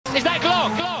Is that Glock?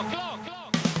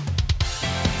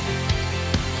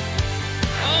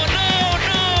 Oh no,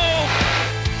 no!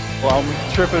 Well, I'm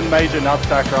tripping major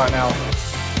nutsack right now.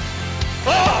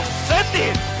 Oh, send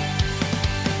it!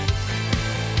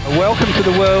 Welcome to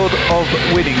the world of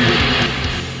winning.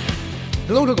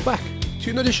 Hello and welcome back to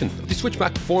an edition of the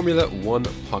Switchback Formula 1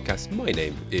 podcast. My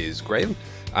name is Graham,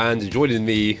 and joining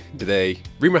me today,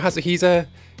 rumour has it he's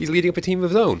leading up a team of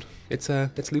his own. It's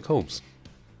Luke Holmes.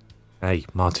 Hey,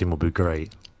 my team will be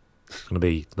great. It's going to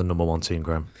be the number one team,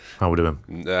 Graham. How we doing?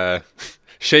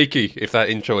 Shaky, if that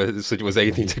intro was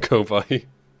anything to go by.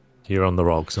 You're on the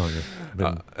rocks, aren't you?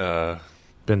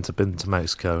 Been to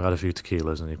Mexico, had a few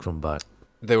tequilas, and you've come back.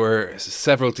 There were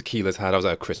several tequilas had. I was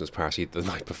at a Christmas party the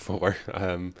night before.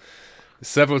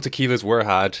 Several tequilas were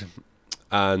had,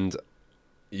 and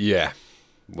yeah,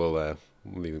 we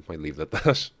might leave it at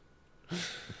that.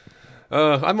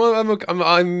 I'm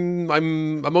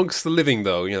amongst the living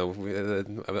though. You know,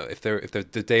 if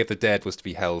the Day of the Dead was to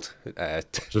be held,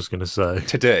 Just gonna say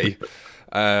today,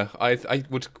 I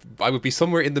would be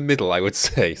somewhere in the middle. I would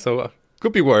say so.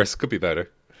 Could be worse, could be better.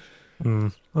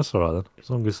 That's all right then.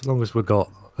 As long as we've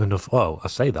got enough. Oh, I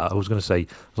say that. I was going to say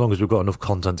as long as we've got enough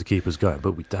content to keep us going,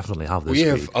 but we definitely have this. We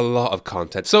have a lot of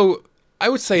content, so I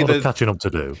would say that catching up to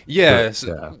do. Yes,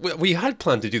 yeah. We had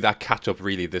planned to do that catch up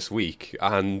really this week,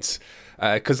 and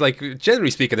because like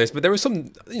generally speaking, there were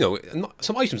some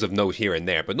some items of note here and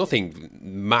there, but nothing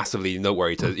massively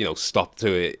noteworthy to stop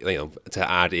to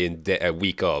to add in a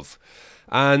week of.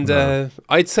 And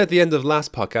I'd said at the end of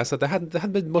last podcast that there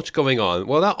hadn't been much going on.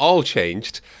 Well, that all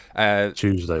changed.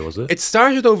 Tuesday, was it? It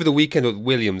started over the weekend with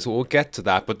Williams. We'll get to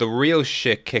that, but the real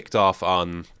shit kicked off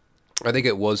on, I think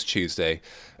it was Tuesday,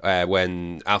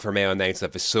 when Alfa Romeo announced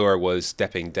that Vasseur was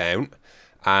stepping down,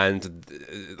 and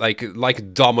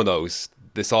like dominoes,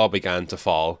 this all began to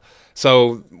fall.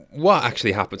 So what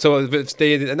actually happened? So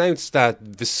they announced that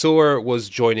Vasseur was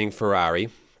joining Ferrari.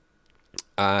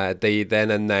 They then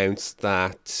announced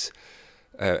that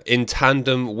in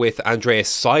tandem with Andreas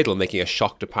Seidl making a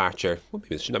shock departure, well,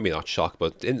 maybe not shock,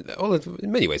 but in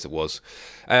many ways it was,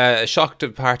 a shock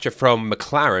departure from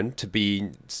McLaren to be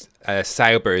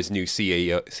Sauber's new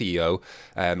CEO.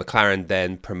 McLaren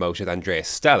then promoted Andrea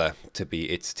Stella to be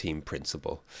its team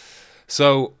principal.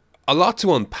 So a lot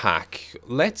to unpack.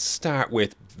 Let's start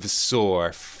with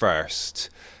Vasseur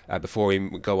first. Before we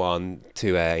go on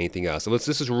to anything else. So let's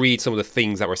just read some of the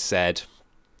things that were said.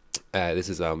 This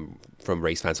is from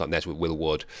racefans.net with Will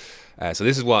Wood. So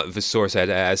this is what Vasseur said.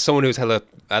 As someone who's had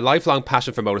a lifelong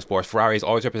passion for motorsport, Ferrari has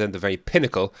always represented the very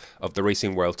pinnacle of the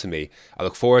racing world to me. I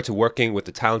look forward to working with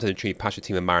the talented and truly passionate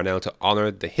team of Maranello to honour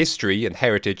the history and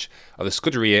heritage of the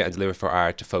Scuderia and deliver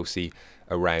Ferrari tifosi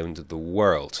around the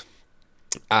world.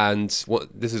 And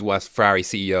this is what Ferrari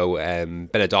CEO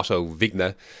Benedetto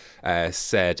Vigna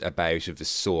said about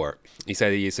Vasseur. He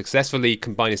said he has successfully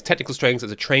combined his technical strengths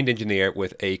as a trained engineer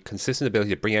with a consistent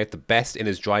ability to bring out the best in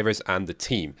his drivers and the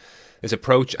team. His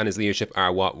approach and his leadership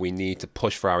are what we need to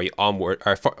push Ferrari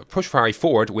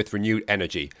forward with renewed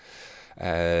energy.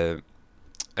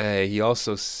 He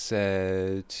also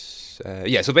said,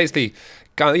 so basically,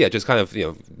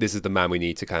 this is the man we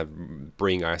need to kind of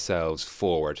bring ourselves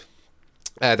forward.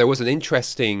 There was an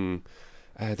interesting,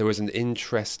 I think,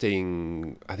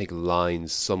 line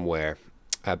somewhere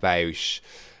about,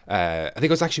 I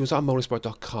think it was on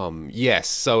motorsport.com. Yes,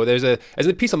 so there's a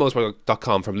piece on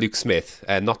motorsport.com from Luke Smith,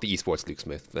 not the esports Luke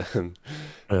Smith,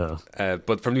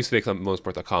 but from Luke Smith on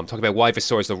motorsport.com, talking about why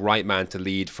Vasseur is the right man to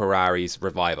lead Ferrari's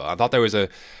revival. I thought there was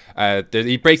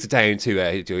he breaks it down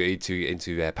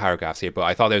into paragraphs here, but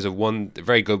I thought there's a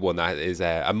very good one that is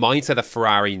a mindset that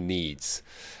Ferrari needs.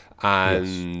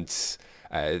 And yes.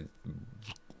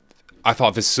 I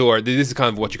thought Vasseur, this is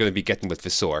kind of what you're going to be getting with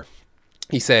Vasseur.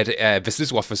 He said, this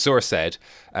is what Vasseur said.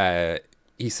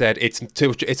 He said,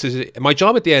 my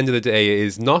job at the end of the day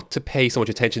is not to pay so much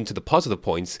attention to the positive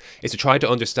points, it's to try to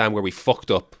understand where we fucked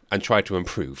up and try to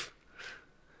improve.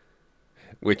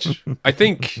 Which I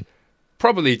think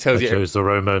probably tells you... It was the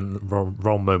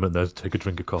wrong moment there to take a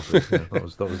drink of coffee. Yeah, that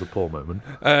was the poor moment.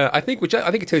 I think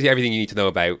it tells you everything you need to know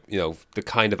about the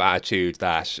kind of attitude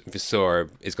that Vasseur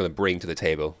is going to bring to the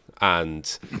table,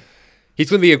 and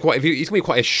he's going to be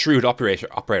quite a shrewd operator,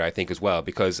 I think, as well.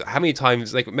 Because how many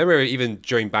times, remember even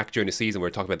during the season, we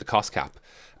were talking about the cost cap,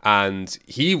 and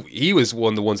he was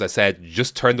one of the ones that said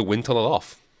just turn the wind tunnel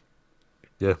off.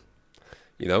 Yeah.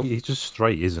 He's just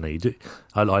straight, isn't he?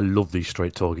 I love these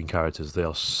straight talking characters. They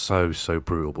are so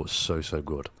brutal, but so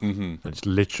good. Mm-hmm. It's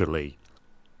literally,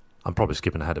 I'm probably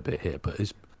skipping ahead a bit here, but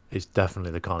it's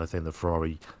definitely the kind of thing that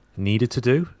Ferrari needed to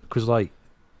do. Because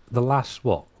the last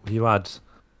you had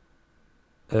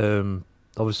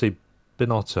obviously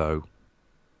Binotto,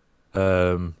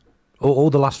 all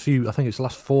the last few, I think it's the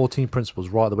last 14 principals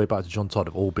right the way back to John Todd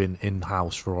have all been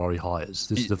in-house Ferrari hires.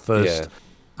 This is the first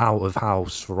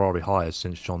out-of-house Ferrari hires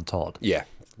since John Todd. Yeah,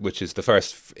 which is the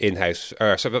first in-house,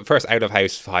 or so the first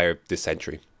out-of-house hire this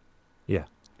century. Yeah,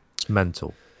 it's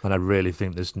mental. And I really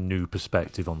think this new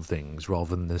perspective on things,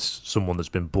 rather than this someone that's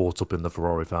been brought up in the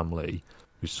Ferrari family,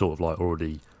 who's sort of like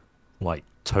already like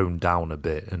toned down a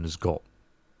bit and has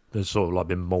sort of like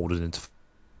been moulded into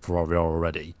Ferrari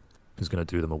already, is going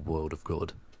to do them a world of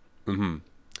good. Mm-hmm.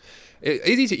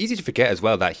 It's easy to forget as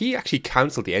well that he actually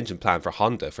cancelled the engine plan for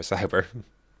Honda for Sauber.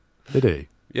 Did he?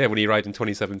 Yeah, when he arrived in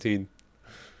 2017.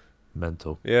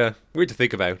 Mental. Yeah, weird to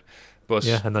think about. But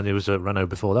yeah, and then he was at Renault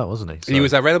before that, wasn't he? So. He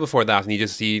was at Renault before that, and he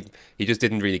just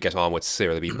didn't really get on with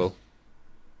several people.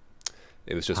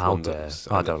 It was just one of those.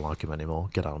 I don't like him anymore.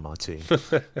 Get out of my team.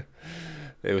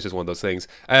 It was just one of those things.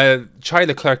 Charlie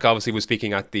Leclerc obviously was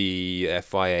speaking at the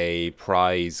FIA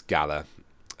Prize Gala,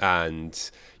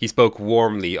 and he spoke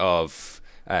warmly of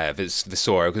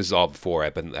Vasseur, because it's all before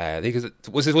this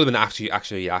would have been actually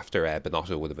after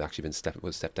Binotto would have actually been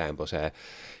stepped down. But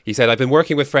he said, "I've been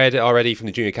working with Fred already from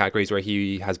the junior categories, where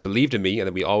he has believed in me, and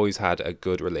that we always had a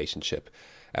good relationship.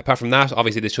 Apart from that,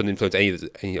 obviously this shouldn't influence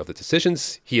any of the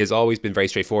decisions. He has always been very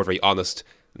straightforward, very honest,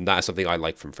 and that is something I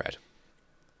like from Fred."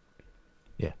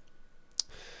 Yeah.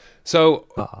 So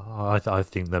I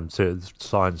think them two,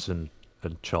 Sainz and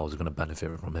Charles, are going to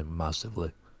benefit from him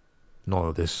massively. None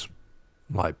of this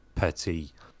like petty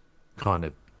kind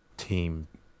of team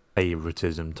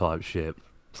favoritism type shit.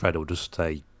 Fred will just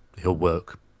he'll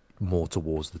work more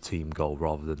towards the team goal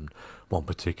rather than one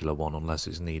particular one, unless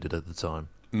it's needed at the time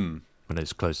when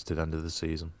it's closer to the end of the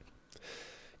season.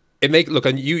 And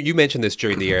you mentioned this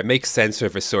during the year. It makes sense for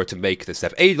Vasseur to make the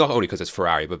step. A, not only because it's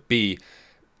Ferrari, but B,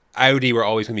 Audi were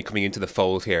always going to be coming into the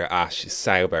fold here at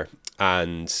Sauber,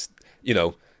 and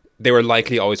they were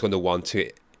likely always going to want to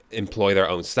employ their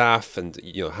own staff and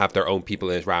have their own people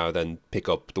in it rather than pick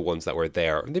up the ones that were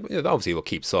there. They obviously will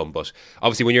keep some, but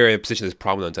obviously when you're in a position as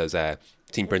prominent as a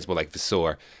team principal like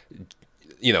Vasseur,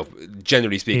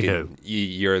 generally speaking,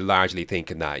 you're largely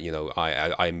thinking that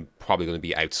I'm probably going to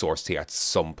be outsourced here at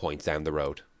some point down the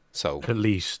road. So at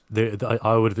least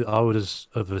I would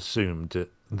have assumed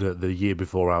that the year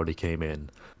before Audi came in,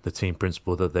 the team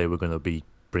principal that they were going to be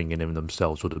bringing in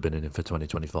themselves would have been in for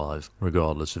 2025,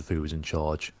 regardless of who was in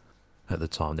charge at the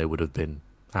time. They would have been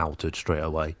outed straight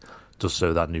away, just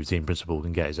so that new team principal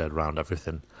can get his head around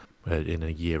everything in a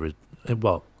year in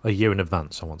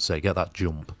advance. I want to say, get that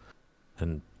jump,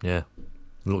 and yeah,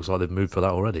 it looks like they've moved for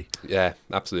that already. Yeah,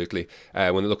 absolutely.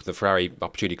 When the Ferrari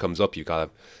opportunity comes up, you gotta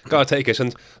take it.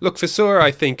 And look, Vasseur,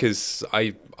 I think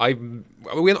I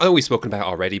know we've spoken about it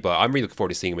already, but I'm really looking forward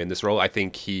to seeing him in this role. I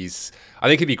think he'd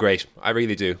be great. I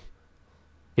really do.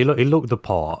 He looked the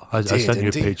part. I sent you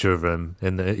a picture of him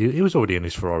he was already in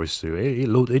his Ferrari suit.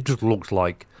 It just looked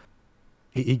like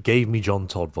he gave me John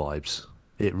Todd vibes.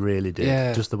 It really did.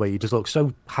 Yeah. Just the way he just looked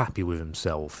so happy with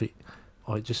himself.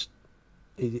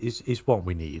 It's what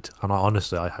we need, and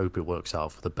honestly I hope it works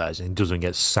out for the best and he doesn't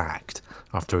get sacked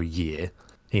after a year.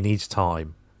 He needs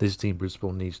time. This team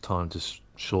principal needs time to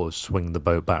sort of swing the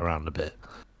boat back around a bit.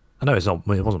 I know it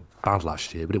wasn't bad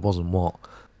last year, but it wasn't what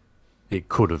it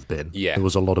could have been. Yeah, there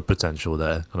was a lot of potential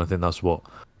there, and I think that's what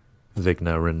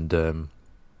Vigner and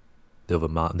the other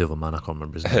man I can't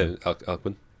remember his name.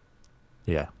 Alkman.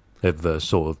 Yeah, they've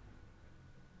sort of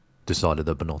decided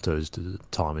that Binotto's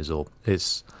time is up.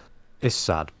 It's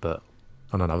sad, but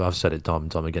I don't know. I've said it time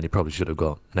and time again. He probably should have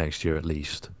got next year at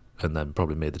least, and then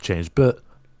probably made the change. But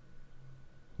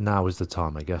now is the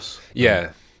time, I guess.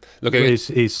 Yeah, look,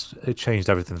 it changed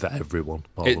everything for everyone.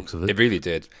 By the looks of it. It really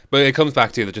did. But it comes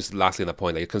back to just lastly on that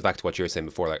point. Like, it comes back to what you were saying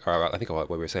before. Like, or I think what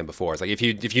we were saying before is like if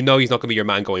you know he's not going to be your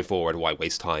man going forward, why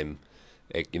waste time?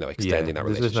 Extending that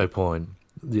relationship. There's no point.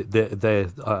 They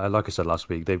like I said last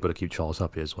week, they've got to keep Charles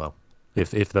happy as well. If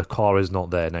the car is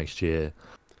not there next year,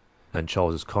 and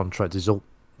Charles's contract is up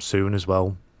soon as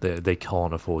well, they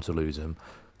can't afford to lose him.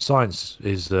 Sainz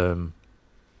is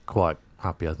quite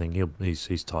happy. I think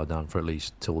he's tied down for at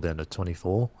least till the end of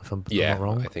 24. If I'm not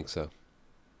wrong, I think so.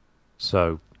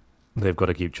 So they've got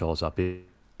to keep Charles happy,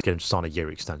 get him to sign a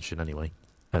year extension anyway,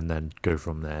 and then go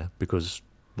from there, because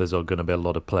there's going to be a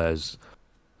lot of players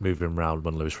moving around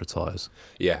when Lewis retires.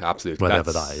 Yeah, absolutely.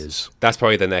 Whenever that is. That's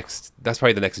probably the next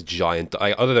giant,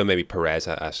 other than maybe Perez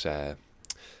at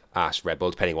Red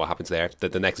Bull, depending on what happens there.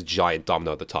 The next giant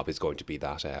domino at the top is going to be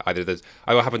that either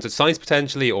what happens at Sainz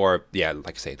potentially, or like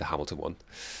I say, the Hamilton one.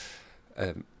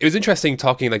 It was interesting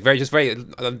talking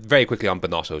very quickly on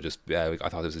Binotto. I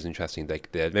thought this was interesting.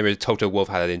 Remember Toto Wolff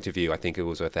had an interview. I think it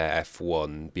was with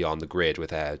F1 Beyond the Grid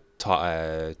with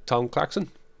Tom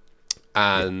Clarkson,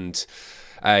 and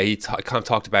he kind of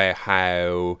talked about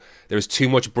how there was too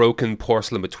much broken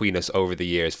porcelain between us over the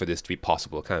years for this to be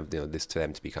possible. Kind of this to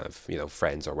them to be kind of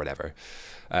friends or whatever.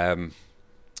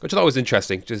 Which I thought was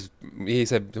interesting. Just when you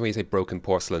say broken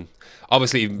porcelain,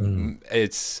 obviously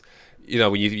it's.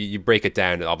 When you break it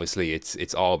down, obviously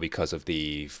it's all because of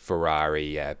the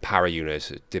Ferrari power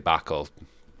unit debacle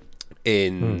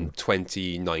in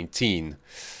 2019,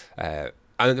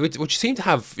 and which seemed to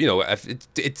have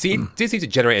did seem to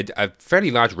generate a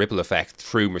fairly large ripple effect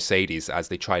through Mercedes as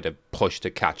they try to push to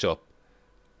catch up.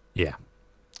 Yeah.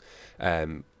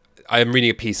 I'm reading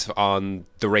a piece on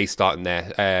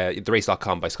therace.net,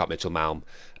 therace.com by Scott Mitchell-Malm,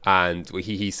 and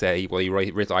he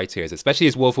writes here, especially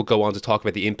as Wolff will go on to talk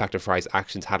about the impact of Ferrari's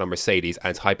actions had on Mercedes and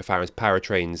its high-performance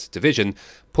powertrains division,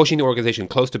 pushing the organisation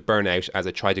close to burnout as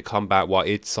it tried to combat what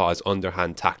it saw as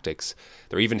underhand tactics.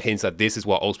 There are even hints that this is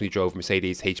what ultimately drove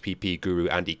Mercedes HPP guru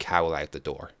Andy Cowell out the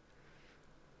door.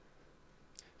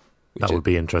 That would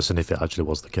be interesting if it actually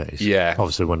was the case. Yeah.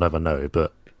 Obviously, we'll never know,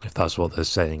 but if that's what they're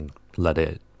saying, let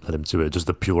him do it. Just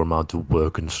the pure amount of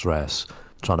work and stress,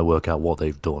 trying to work out what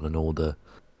they've done and all the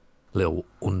little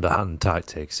underhand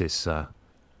tactics. It's I'd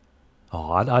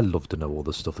love to know all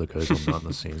the stuff that goes on behind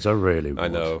the scenes. I really would. I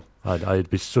know. I'd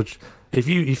be such. If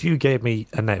you gave me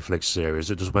a Netflix series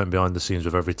that just went behind the scenes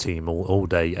with every team all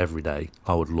day, every day,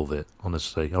 I would love it.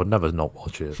 Honestly, I would never not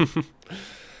watch it.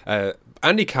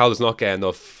 Andy Cowell does not get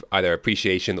enough either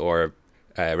appreciation or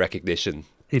recognition.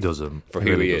 He doesn't. For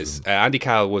who he is. Andy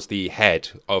Cowell was the head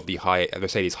of the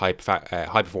Mercedes high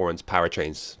performance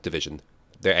powertrains division,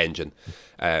 their engine.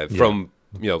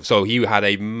 So he had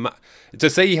to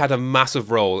say he had a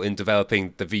massive role in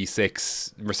developing the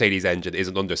V6 Mercedes engine is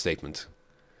an understatement.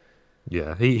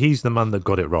 Yeah, he's the man that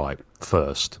got it right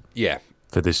first. Yeah.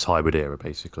 For this hybrid era,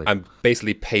 basically. And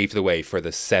basically paved the way for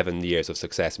the 7 years of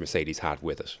success Mercedes had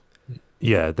with it.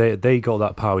 Yeah, they got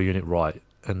that power unit right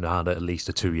and had at least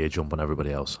a 2-year jump on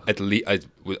everybody else. At least a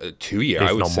 2 year,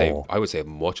 I would say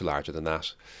much larger than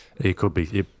that. It could be.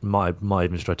 It might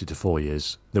even stretch it to 4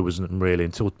 years. There wasn't really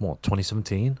until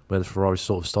 2017 where the Ferrari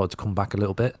sort of started to come back a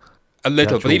little bit. A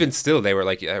little, but even still, they were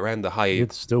like around the high.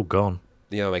 It's still gone.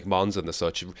 Like Monza and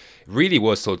such. It really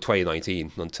was till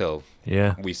 2019 until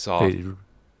we saw. Maybe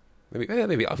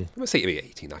I'm gonna say maybe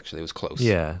 18. Actually, it was close.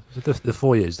 Yeah, the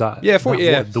 4 years.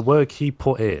 The work he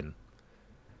put in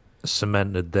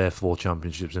cemented their 4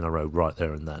 championships in a row right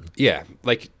there and then. Yeah,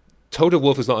 like Toto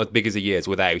Wolff is not as big as he is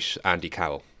without Andy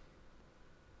Cowell.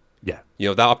 Yeah,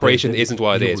 that operation isn't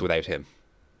what it is without him.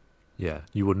 Yeah,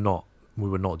 we were not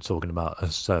talking about a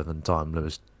 7-time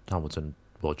Lewis Hamilton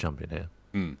world champion here.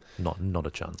 Not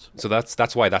a chance. So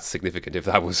that's why that's significant if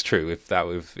that was true. If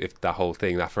that whole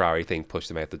thing, that Ferrari thing, pushed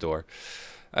him out the door.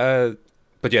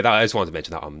 But yeah, I just wanted to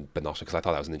mention that on Binotto because I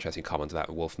thought that was an interesting comment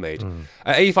that Wolff made.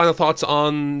 Any final thoughts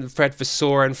on Fred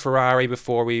Vasseur and Ferrari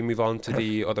before we move on to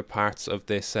the other parts of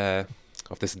this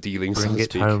dealing? Bring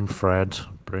it home, Fred.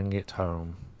 Bring it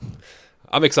home.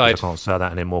 I'm excited. I can't say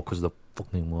that anymore because of the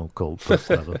fucking World Cup.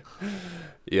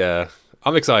 Yeah,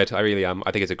 I'm excited. I really am.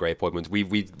 I think it's a great appointment. We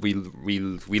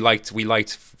liked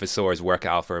Vasseur's work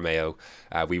at Alfa Romeo.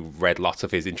 We read lots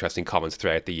of his interesting comments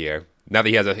throughout the year. Now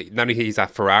that he's at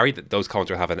Ferrari, those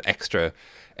comments will have an extra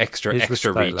reach.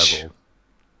 Level.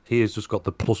 He has just got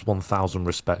the plus 1,000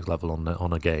 respect level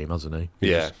on a game, hasn't he?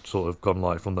 He's sort of gone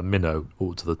like from the minnow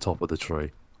up to the top of the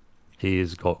tree. He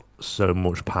has got so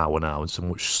much power now and so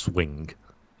much swing.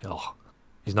 Oh,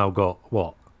 he's now got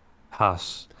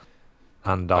Haas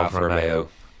and Alfa Romeo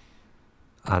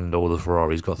and all the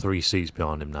Ferrari. He's got 3 seats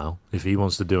behind him now. If he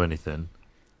wants to do anything,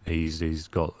 he's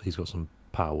got some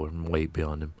power and weight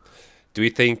behind him. Do we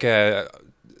think?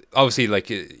 Obviously, like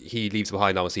he leaves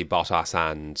behind obviously Bottas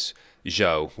and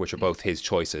Zhou, which are both his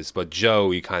choices. But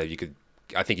Zhou,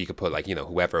 I think you could put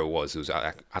whoever it was who's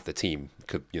at the team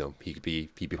he'd be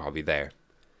probably there.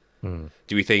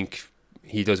 Do we think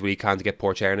he does what he can to get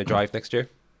Porsche in a drive next year?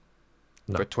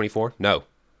 No. For 24? No.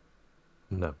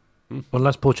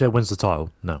 Unless Porsche wins the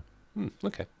title, no.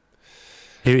 Okay.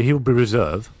 He'll be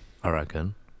reserve, I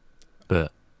reckon,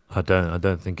 but I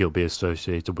don't think he'll be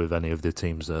associated with any of the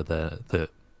teams that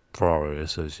Ferrari are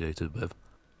associated with.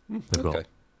 Okay.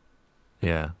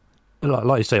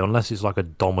 Like you say, unless it's like a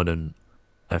dominant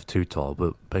F2 title,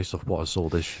 but based off what I saw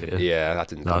this year, that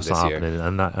didn't come this not year. happening,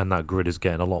 and that grid is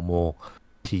getting a lot more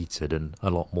heated and a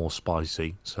lot more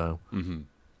spicy. So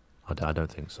I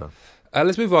don't think so.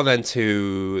 Let's move on then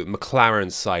to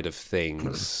McLaren's side of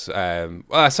things.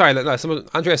 Andreas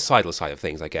Seidl's side of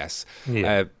things, I guess.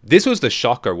 Yeah. This was the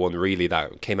shocker one, really,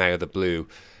 that came out of the blue.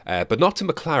 But not to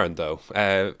McLaren, though.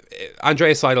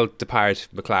 Andreas Seidl departed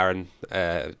McLaren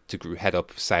to head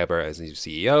up Sauber as his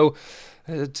CEO.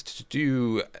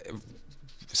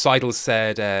 Seidl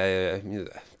said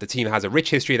the team has a rich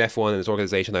history in F1 and its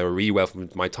organisation. I really well from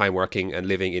my time working and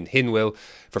living in Hinwil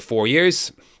for 4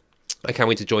 years. I can't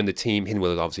wait to join the team.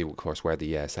 Hinwil is obviously, of course, where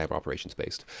the Sauber operation's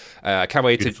based. I can't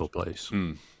wait Beautiful place.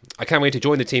 I can't wait to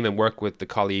join the team and work with the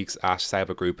colleagues at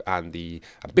Sauber Group and the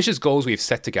ambitious goals we've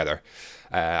set together.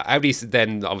 Audi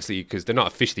then, obviously, because they're not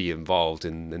officially involved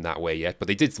in that way yet, but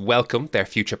they did welcome their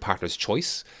future partner's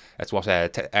choice. That's what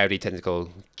Audi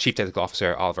Chief Technical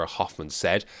Officer Oliver Hoffmann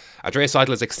said. Andreas Seidl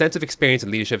has extensive experience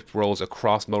in leadership roles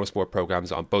across motorsport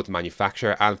programs on both the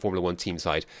manufacturer and Formula One team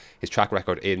side. His track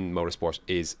record in motorsport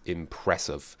is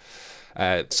impressive.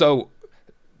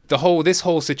 This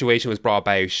whole situation was brought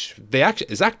about.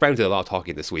 Zach Brown did a lot of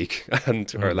talking this week,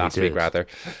 or last week rather.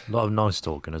 A lot of nice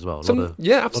talking as well.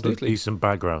 Absolutely. A lot of decent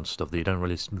background stuff that you don't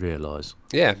really realise.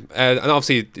 Yeah, and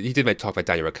obviously he did talk about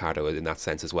Daniel Ricciardo in that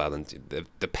sense as well, and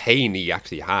the pain he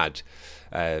actually had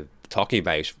talking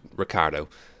about Ricciardo.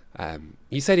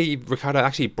 He said Ricciardo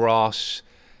actually brought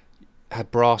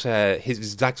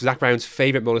his Zach Brown's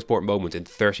favourite motorsport moment in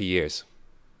 30 years.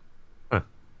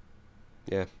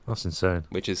 Yeah, that's insane.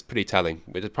 Which is pretty telling.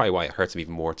 Which is probably why it hurts him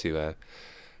even more to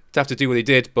have to do what he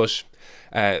did. But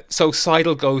so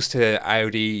Seidl goes to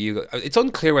Audi. It's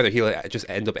unclear whether he'll just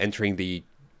end up entering the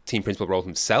team principal role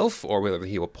himself, or whether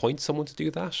he'll appoint someone to do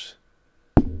that.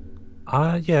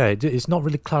 It's not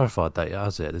really clarified that yet,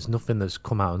 has it? There's nothing that's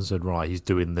come out and said, right, he's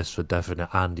doing this for definite,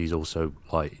 and he's also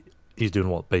he's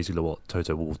doing basically what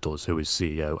Toto Wolff does, who is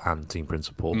CEO and team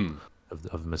principal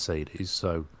of Mercedes.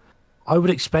 So I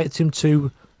would expect him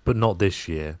to, but not this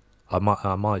year. I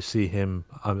might see him.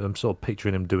 I'm sort of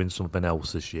picturing him doing something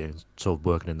else this year, sort of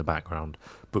working in the background,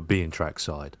 but being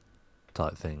trackside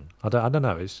type thing. I don't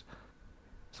know. It's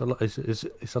a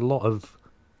lot of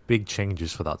big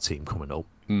changes for that team coming up.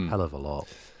 Hell of a lot.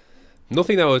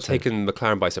 Nothing that would have taken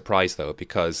McLaren by surprise, though,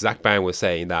 because Zach Brown was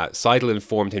saying that Seidl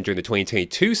informed him during the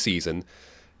 2022 season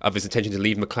of his intention to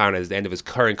leave McLaren at the end of his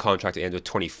current contract at the end of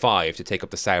 25 to take up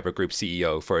the Sauber Group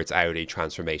CEO for its Audi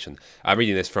transformation. I'm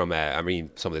reading some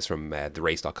of this from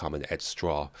therace.com and Ed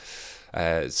Straw.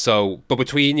 But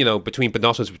between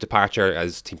Binotto's departure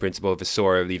as team principal,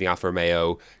 Vasseur leaving Alfa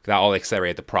Romeo, that all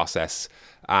accelerated the process,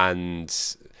 and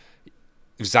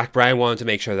Zach Brown wanted to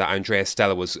make sure that Andrea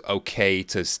Stella was okay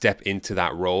to step into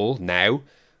that role now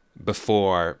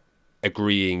before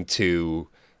agreeing to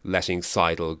letting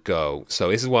Seidl go. So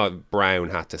this is what Brown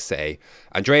had to say.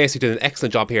 Andreas, who did an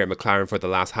excellent job here at McLaren for the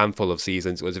last handful of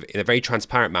seasons, was in a very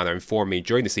transparent manner informed me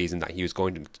during the season that he was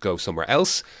going to go somewhere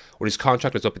else when his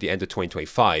contract was up at the end of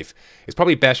 2025. It's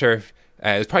probably better.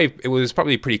 It was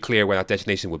probably pretty clear where that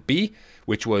destination would be,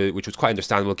 which was quite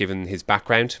understandable given his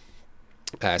background.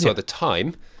 At the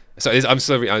time, I'm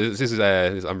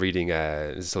reading.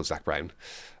 This is still Zach Brown.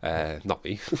 Not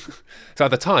me. So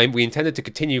at the time, we intended to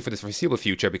continue for the foreseeable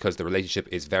future because the relationship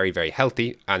is very, very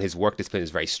healthy and his work discipline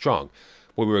is very strong.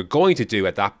 What we were going to do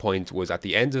at that point was at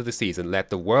the end of the season, let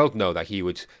the world know that he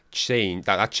would change,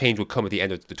 that change would come at the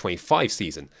end of the 25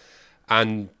 season.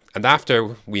 And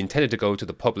after we intended to go to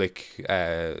the public,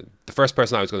 the first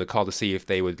person I was going to call to see if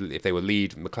they would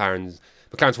lead McLaren's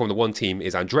Formula One team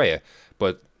is Andrea,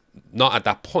 but not at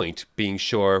that point being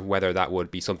sure whether that would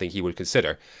be something he would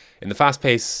consider. In the fast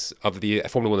pace of the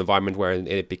Formula One environment, where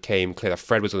it became clear that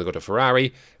Fred was going to go to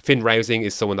Ferrari, Finn Rousing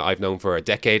is someone that I've known for a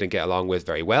decade and get along with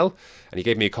very well, and he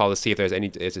gave me a call to see if there's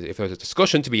a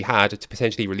discussion to be had to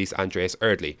potentially release Andreas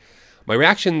early. My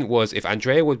reaction was, if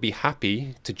Andrea would be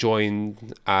happy to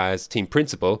join as team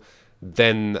principal,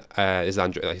 then is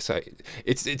Andrea. Sorry,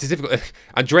 it's difficult.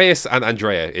 Andreas and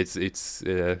Andrea.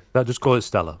 That just call it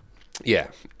Stella. Yeah,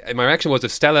 and my reaction was, if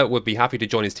Stella would be happy to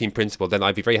join his team principal, then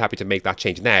I'd be very happy to make that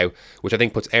change now, which I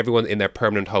think puts everyone in their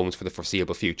permanent homes for the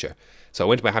foreseeable future. So I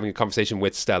went by having a conversation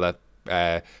with Stella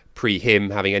pre him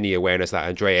having any awareness that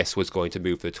Andreas was going to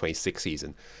move for the 26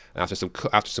 season. And after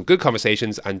some good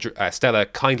conversations, Stella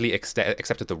kindly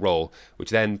accepted the role, which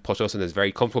then put us in a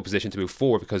very comfortable position to move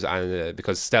forward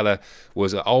because Stella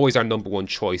was always our number one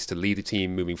choice to lead the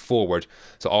team moving forward.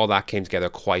 So all that came together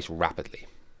quite rapidly.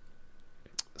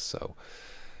 So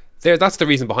that's the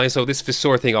reason behind it. So this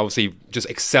Vasseur thing obviously just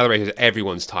accelerated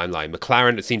everyone's timeline.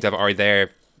 McLaren seemed to have already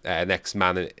their next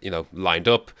man lined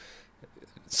up.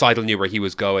 Seidl knew where he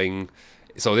was going.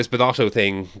 So this Binotto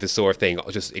thing, Vasseur thing,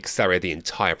 just accelerated the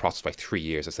entire process by 3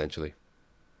 years essentially.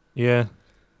 Yeah,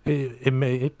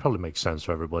 It probably makes sense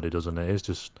for everybody, doesn't it? It's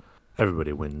just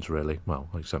everybody wins, really. Well,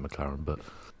 except McLaren, but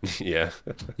Yeah.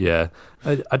 yeah,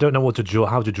 I don't know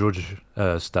how to judge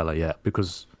Stella yet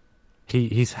because he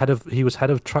was head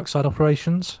of trackside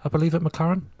operations, I believe, at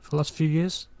McLaren for the last few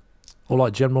years, or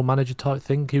like general manager type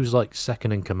thing. He was like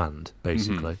second in command,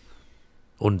 basically,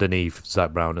 underneath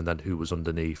Zach Brown, and then who was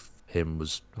underneath him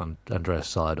was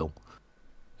Andreas Seidl.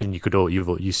 And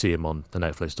you see him on the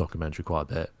Netflix documentary quite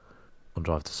a bit on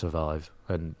Drive to Survive,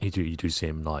 and you do see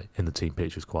him like in the team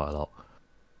pictures quite a lot.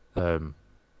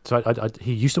 So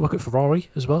he used to work at Ferrari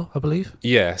as well, I believe.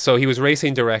 Yeah, so he was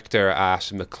racing director at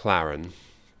McLaren,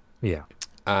 Yeah,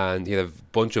 and he had a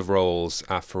bunch of roles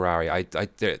at Ferrari.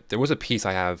 There was a piece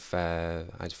I'd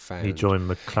found. he joined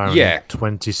McLaren Yeah. in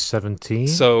 2017.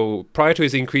 So prior to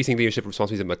his increasing leadership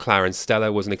responsibilities at McLaren,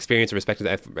 Stella was an experienced and respected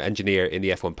engineer in the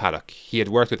F1 paddock. He had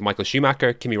worked with Michael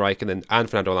Schumacher, Kimi Raikkonen, and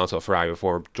Fernando Alonso at Ferrari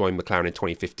before joining McLaren in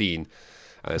 2015.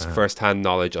 And his first-hand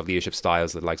knowledge of leadership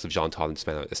styles, the likes of Jean Todt and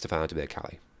Stefano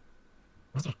Domenicali.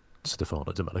 Stefano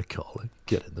Domenicali,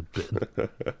 get in the bin.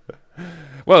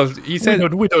 Well, he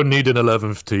said we don't need an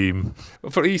 11th team.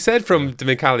 He said from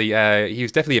Domenicali, he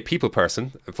was definitely a people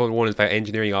person. Formula One is about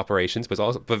engineering operations, but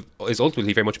is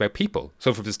ultimately very much about people.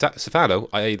 So from Stefano,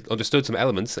 I understood some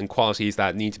elements and qualities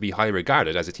that need to be highly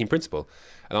regarded as a team principal,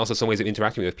 and also some ways of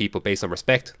interacting with people based on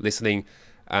respect, listening,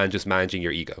 and just managing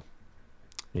your ego.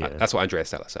 Yeah, That's what Andrea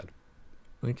Stella said.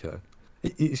 okay.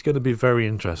 It's going to be very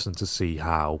interesting to see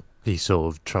how he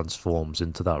sort of transforms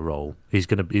into that role. He's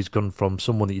gone from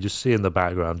someone that you just see in the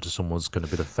background to someone's going to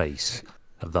be the face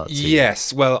of that team.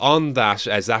 Yes, well, on that,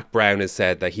 Zach Brown has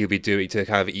said that he'll be doing, to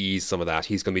kind of ease some of that,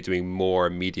 he's going to be doing more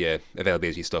media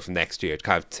availability stuff next year to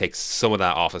kind of take some of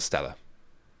that off of Stella.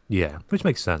 Yeah, which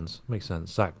makes sense. Makes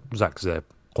sense. Zach's there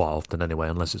quite often anyway,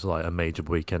 unless it's like a major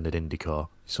weekend at IndyCar.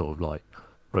 He sort of like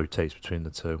rotates between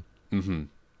the two. Mm-hmm.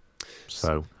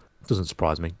 So it doesn't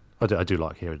surprise me. I do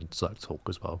like hearing Zach talk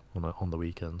as well on the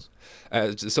weekends.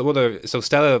 So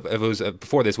Stella was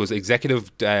before this was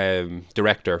executive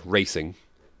director racing,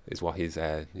 is what his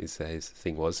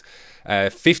thing was.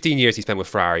 15 years he spent with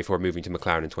Ferrari before moving to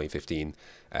McLaren in 2015.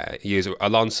 He is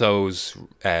Alonso's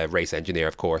race engineer,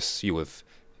 of course. You have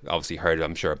obviously heard,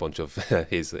 I'm sure, a bunch of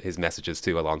his messages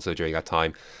to Alonso during that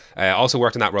time. Also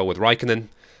worked in that role with Raikkonen,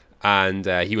 and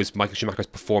he was Michael Schumacher's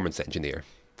performance engineer,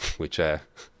 which.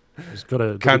 He's got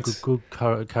a good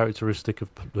characteristic of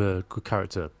good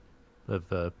character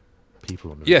of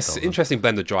people on the yes, car, interesting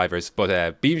blend of drivers.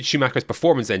 But being Schumacher's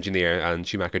performance engineer and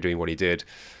Schumacher doing what he did,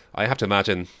 I have to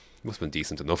imagine must have been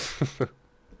decent enough.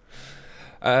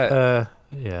 Yeah,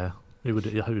 I would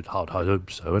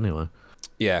hope so. Anyway.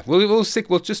 Yeah, we'll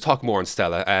just talk more on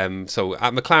Stella. So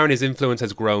at McLaren, his influence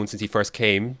has grown since he first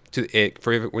came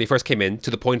when he first came in, to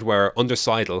the point where under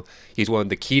Seidl, he's one of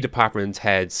the key department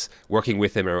heads working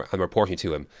with him and reporting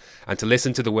to him. And to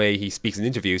listen to the way he speaks in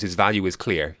interviews, his value is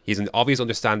clear. He's an obvious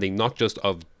understanding not just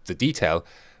of the detail,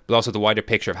 but also the wider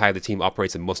picture of how the team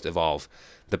operates and must evolve.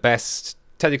 The best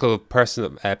technical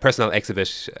personnel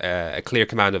exhibit a clear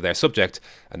command of their subject,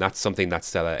 and that's something that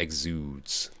Stella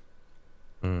exudes.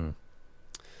 Mm.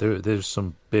 There's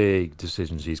some big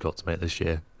decisions he's got to make this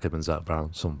year, him and Zach Brown.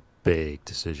 Some big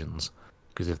decisions.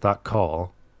 Because if that car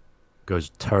goes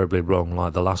terribly wrong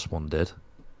like the last one did,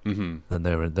 then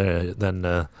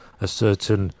a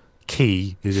certain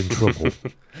key is in trouble.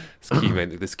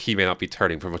 This key may not be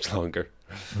turning for much longer.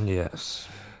 Yes,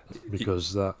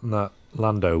 because that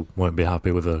Lando won't be happy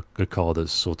with a car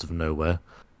that's sort of nowhere,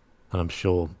 and I'm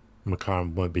sure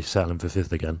McLaren won't be settling for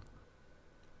fifth again.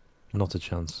 Not a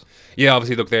chance. Yeah,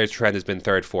 obviously, look, their trend has been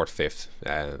third, fourth, fifth.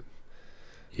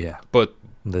 Yeah, but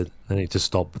they need to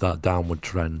stop that downward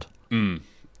trend. The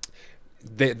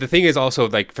thing is also,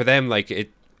 like, for them, like,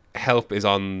 help is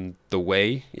on the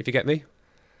way, if you get me.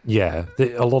 Yeah,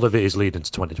 a lot of it is leading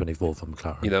to 2024 for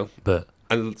McLaren. You know,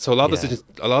 and so a lot of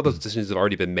those decisions have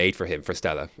already been made for him, for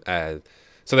Stella. The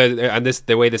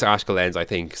way this article ends, I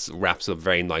think, wraps up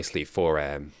very nicely for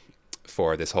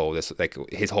his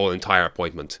whole entire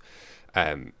appointment.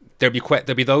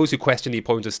 There'll be those who question the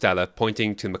appointment of Stella,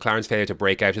 pointing to McLaren's failure to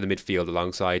break out of the midfield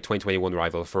alongside 2021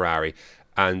 rival Ferrari,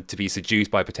 and to be seduced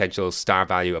by potential star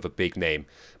value of a big name.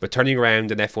 But turning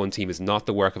around an F1 team is not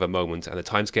the work of a moment, and the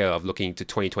timescale of looking to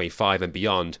 2025 and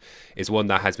beyond is one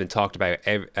that has been talked about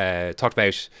even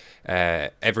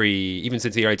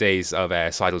since the early days of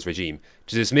Seidl's regime.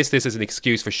 To dismiss this as an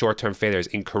excuse for short-term failure is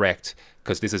incorrect,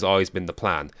 because this has always been the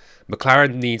plan.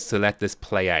 McLaren needs to let this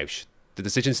play out. The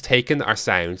decisions taken are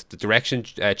sound, the direction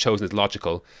chosen is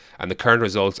logical, and the current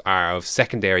results are of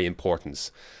secondary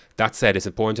importance. That said, it's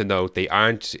important to note they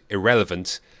aren't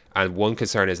irrelevant, And one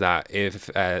concern is that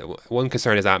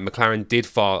McLaren did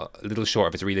fall a little short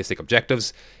of its realistic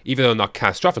objectives, even though not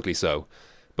catastrophically so.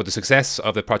 But the success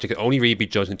of the project can only really be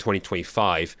judged in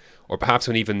 2025, or perhaps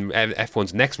when even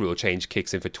F1's next rule change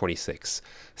kicks in for 26.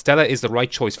 Stella is the right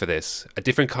choice for this, a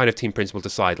different kind of team principal to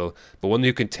Seidl, but one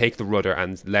who can take the rudder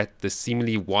and let the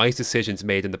seemingly wise decisions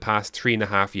made in the past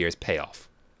 3.5 years pay off.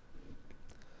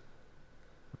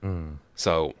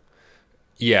 So,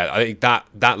 yeah, I think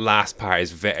that last part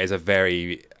is a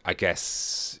very, I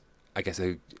guess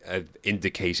a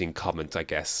indicating comment, I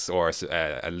guess, or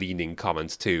a leaning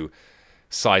comment too.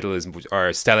 Stella is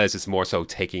just more so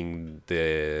taking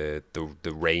the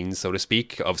reins, so to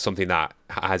speak, of something that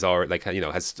has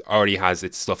already has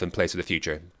its stuff in place for the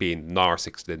future, being the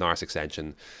Norris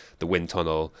extension, the wind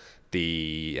tunnel,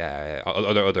 the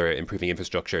other improving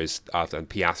infrastructures, and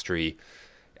Piastri.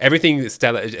 Everything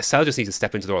Stella just needs to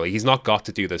step into the role. He's not got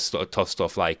to do the tough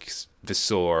stuff like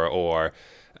Vasseur or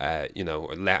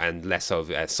and less of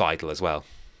Seidl as well.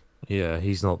 Yeah,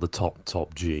 he's not the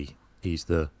top G. He's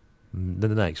the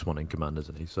next one in command,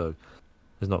 isn't he? So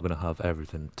he's not going to have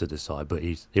everything to decide, but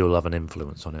he'll have an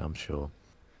influence on it, I'm sure.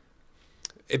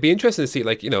 It'd be interesting to see,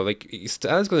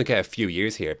 Stella's going to get a few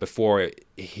years here before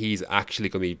he's actually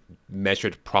going to be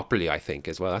measured properly, I think,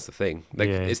 as well. That's the thing.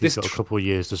 He's got a couple of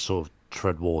years to sort of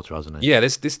tread water, hasn't he? Yeah,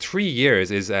 this 3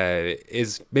 years is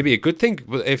maybe a good thing,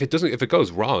 but if it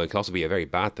goes wrong, it can also be a very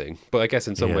bad thing. But I guess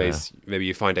in some ways, maybe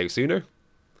you find out sooner.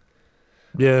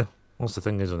 Yeah, that's the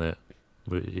thing, isn't it?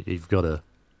 You've got to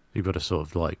sort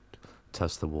of like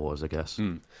test the waters, I guess.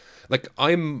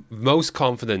 I'm most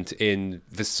confident in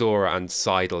Vasseur and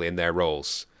Seidl in their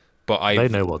roles, but they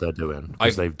know what they're doing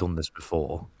because they've done this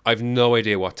before. I've no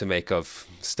idea what to make of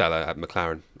Stella at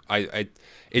McLaren. Obviously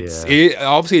it's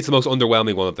the most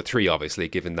underwhelming one of the three. Obviously,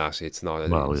 given that it's not.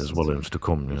 There's Williams to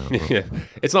come. Yeah,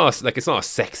 it's not a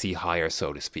sexy hire,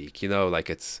 so to speak.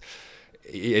 It's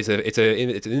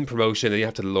an in promotion, and you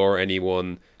have to lure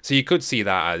anyone. So you could see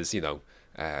that as you look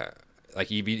at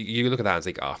that and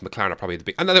think, McLaren are probably the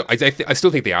big. And I still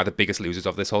think they are the biggest losers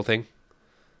of this whole thing.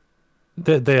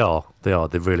 They are. They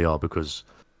really are, because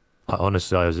I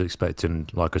was expecting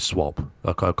like a swap,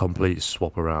 like a complete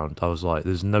swap around. I was like,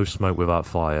 there's no smoke without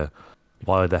fire.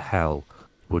 Why the hell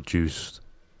would Jost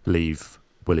leave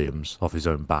Williams off his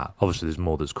own bat? Obviously, there's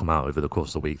more that's come out over the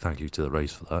course of the week. Thank you to the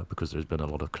race for that, because there's been a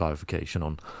lot of clarification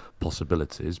on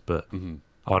possibilities. But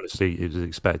honestly, I was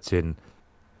expecting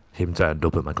him to end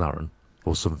up at McLaren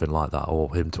or something like that,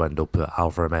 or him to end up at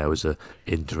Alfa Romeo as an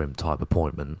interim type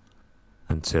appointment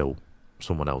until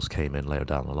someone else came in later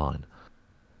down the line.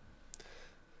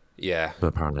 Yeah. But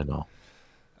apparently not.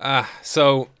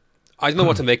 So I don't know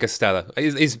what to make of Stella.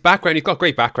 His background, he's got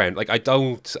great background. I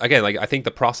think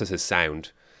the process is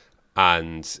sound.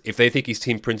 And if they think he's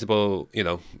team principal,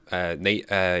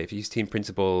 if he's team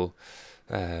principal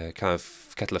kind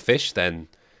of kettle of fish, then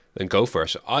go for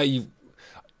it.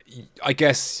 I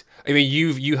guess, I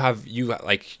mean,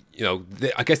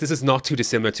 I guess this is not too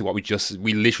dissimilar to what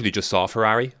we literally just saw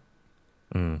Ferrari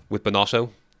with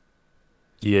Bonotto.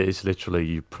 Yeah, it's literally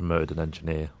you promoted an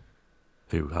engineer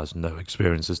who has no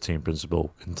experience as team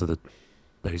principal into the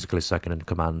basically second in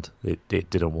command. It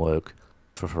didn't work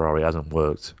for Ferrari. It hasn't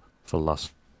worked for the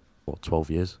last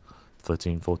 12 years,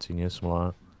 13, 14 years, something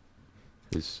like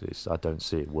that. I don't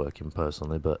see it working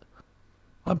personally, but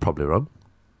I'm probably wrong.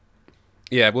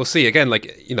 Yeah, we'll see. Again,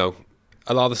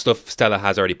 a lot of the stuff Stella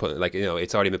has already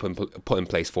it's already been put in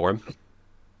place for him.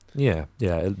 Yeah.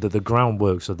 The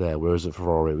groundworks are there, whereas at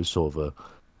Ferrari it was sort of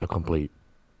a complete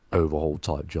overhaul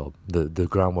type job. The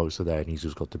groundworks are there, and he's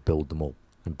just got to build them up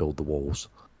and build the walls,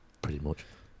 pretty much.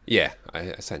 Yeah,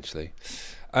 essentially.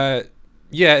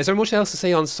 Is there much else to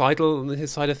say on Seidl and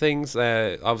his side of things?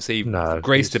 Obviously,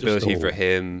 great stability for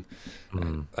him.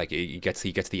 He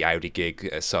gets the Audi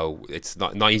gig, so it's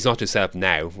not he's not just set up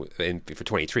now for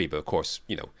 23, but of course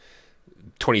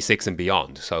 26 and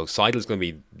beyond. So Seidel's going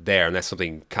to be there unless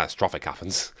something catastrophic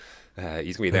happens. He's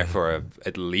going to be there for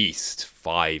at least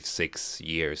 5-6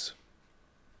 years,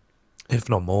 if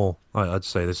not more. I'd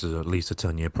say this is at least a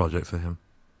 10-year project for him.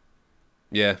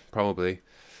 Yeah, probably.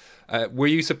 Were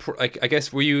you surprised? I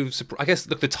guess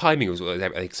look, the timing was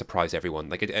surprised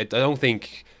everyone. I don't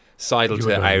think Seidl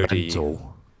to Audi.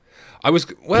 Mental. I was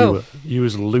You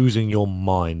was losing your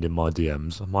mind in my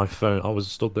DMs. My phone. I was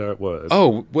stood there at work.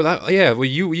 Oh well,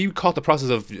 you caught the process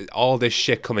of all this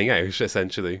shit coming out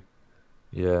essentially.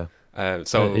 Yeah.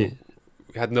 We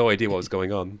had no idea what was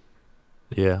going on.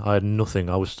 Yeah, I had nothing.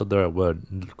 I was stood there at work,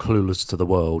 clueless to the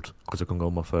world, because I couldn't go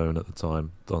on my phone at the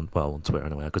time. On Twitter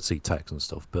anyway. I could see text and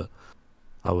stuff, but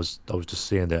I was just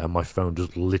seeing it, and my phone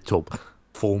just lit up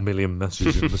 4 million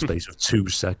messages in the space of 2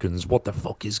 seconds. What the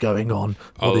fuck is going on?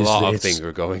 A What is lot this? of things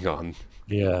were going on.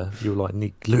 Yeah, you were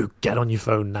like, Luke, get on your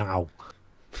phone now.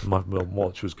 My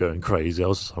watch was going crazy. I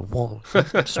was just like,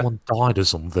 what? Someone died or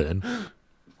something.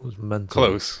 It was mental.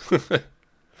 Close.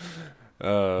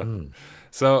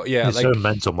 So yeah, It's so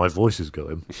mental. My voice is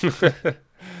going.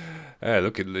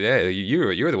 Look at you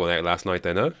were the one out last night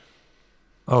then, huh?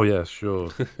 Oh yeah, sure.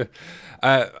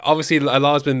 Obviously, a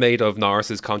lot has been made of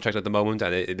Norris's contract at the moment,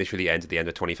 and it initially ends at the end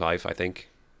of 25, I think,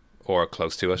 or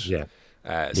close to it. Yeah.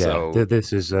 So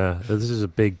This is a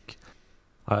big.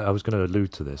 I was going to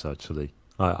allude to this actually.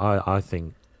 I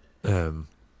think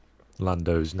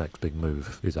Lando's next big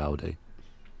move is Audi.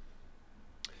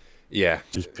 yeah,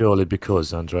 Just purely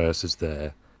because Andreas is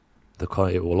there.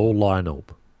 It will all line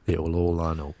up. It will all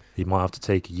line up. He might have to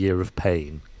take a year of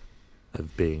pain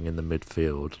of being in the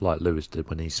midfield, like Lewis did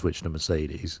when he switched to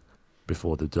Mercedes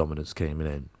before the dominance came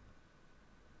in.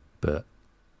 But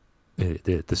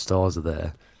the stars are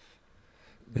there.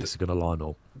 It's going to line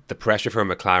up. the pressure for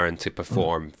McLaren to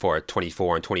perform for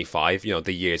 24 and 25,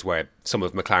 the years where some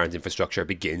of McLaren's infrastructure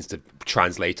begins to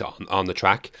translate on the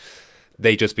track,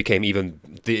 they just became even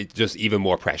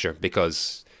more pressure,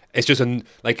 because it's just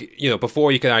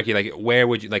before you could argue where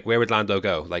would Lando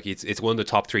go? It's one of the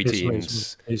top three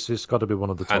teams. It's just got to be one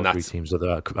of the top three teams at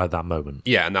that moment.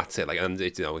 Yeah, and that's it. And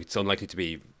it's unlikely to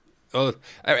be. Oh,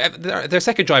 they're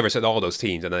second drivers at all those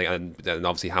teams, and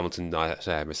obviously Hamilton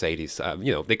at Mercedes.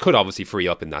 They could obviously free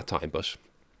up in that time, but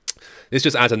this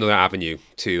just adds another avenue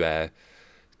to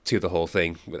the whole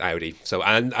thing with Audi. So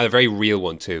and a very real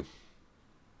one too.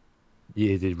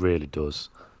 Yeah, it really does,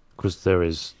 because there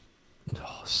is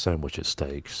so much at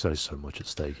stake, so much at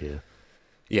stake here.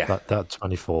 Yeah, that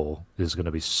 24 is going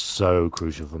to be so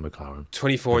crucial for McLaren.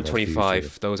 24 and 25,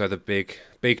 future. Those are the big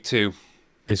two.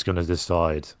 It's going to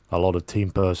decide a lot of team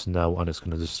personnel, and it's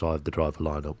going to decide the driver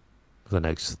lineup for the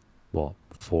next 4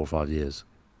 or 5 years.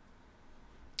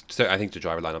 So I think the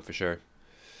driver lineup for sure.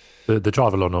 The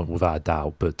driver lineup without a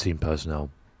doubt, but team personnel,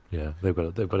 yeah, they've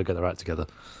got to get their act together.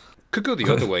 Could go the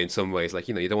other way in some ways.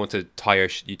 You don't want to tie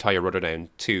your rudder down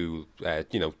too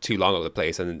long over the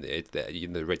place, and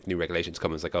the new regulations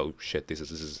come and it's like, oh shit, this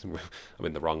is I'm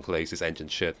in the wrong place. This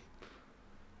engine's shit.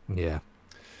 Yeah.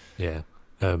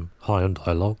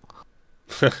 Hyundai log.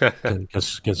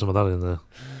 Get some of that in the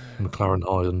McLaren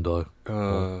Hyundai.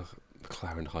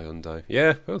 McLaren Hyundai.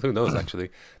 Yeah, well, who knows? Actually,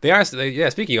 they are.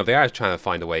 Speaking of, they are trying to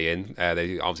find a way in.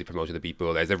 They obviously promoted the Beat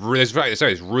Bull. There's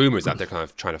rumors that they're kind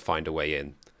of trying to find a way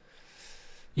in.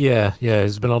 Yeah.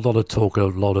 There's been a lot of talk, a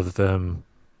lot of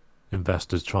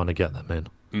investors trying to get them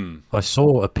in. I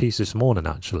saw a piece this morning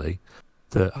actually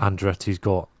that Andretti's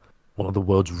got one of the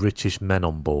world's richest men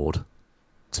on board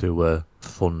to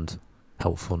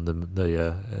help fund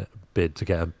the bid to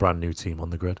get a brand new team on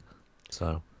the grid.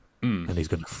 So, and he's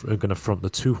going to front the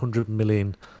 200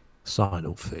 million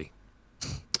sign-up fee.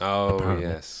 Oh apparently.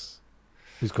 Yes,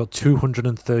 he's got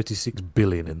 236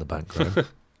 billion in the bankroll.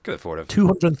 Could afford it.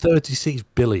 236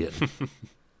 billion.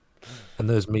 And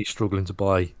there's me struggling to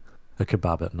buy a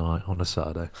kebab at night on a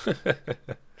Saturday.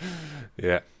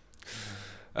 Yeah.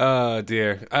 Oh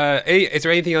dear. Is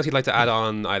there anything else you'd like to add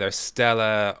on either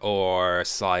Stella or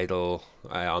Seidl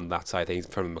on that side of things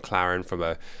from McLaren from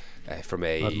a?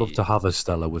 I'd love to have a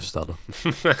Stella with Stella.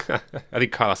 I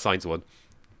think Carlos Sainz would.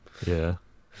 Yeah.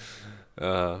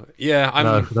 No,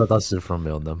 that's it from me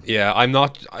on them. Yeah, I'm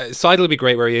not. Seidl would be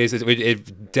great where he is.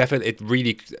 It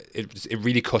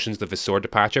really cushions the Vasseur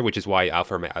departure, which is why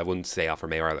I wouldn't say Alfa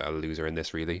Romeo are a loser in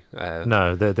this really.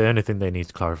 No, the only thing they need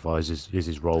to clarify is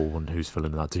his role and who's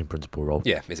filling that team principal role.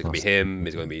 Yeah, is it going to be him?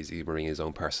 Is it going to be? Is he bringing his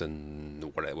own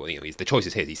person? Whatever. The choice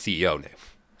is his. He's CEO now.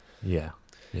 Yeah.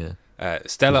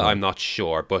 Stella, exactly. I'm not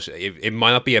sure, but it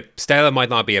might not be Stella might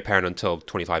not be apparent until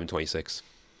 25 and 26.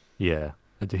 Yeah.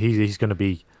 He's going to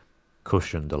be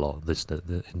cushioned a lot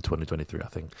in 2023, I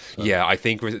think. So. Yeah, I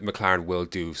think McLaren will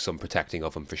do some protecting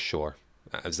of him for sure,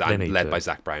 led by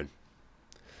Zach Brown.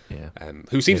 Yeah,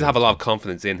 who seems to have a lot of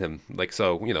confidence in him.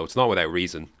 So it's not without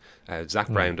reason. Zach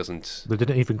Brown doesn't. They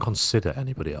didn't even consider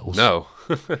anybody else. No,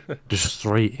 just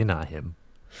straight in at him.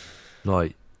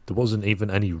 There wasn't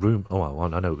even any room. Oh,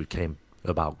 well, I know it came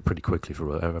about pretty quickly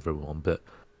for everyone, but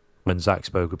when Zach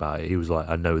spoke about it, he was like,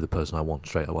 "I know the person I want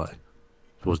straight away."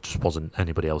 Just wasn't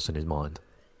anybody else in his mind.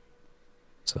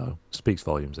 So, speaks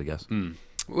volumes, I guess.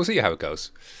 We'll see how it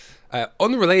goes.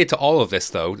 Unrelated to all of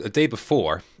this, though, the day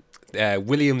before,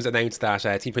 Williams announced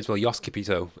that team principal Jost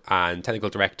Capito and technical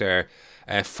director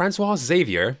Francois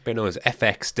Xavier, better known as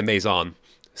FX de Maison,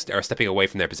 are stepping away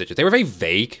from their positions. They were very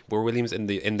vague, were Williams in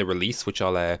the release, which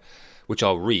I'll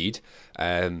read.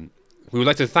 We would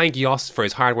like to thank Jost for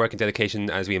his hard work and dedication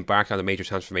as we embark on a major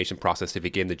transformation process to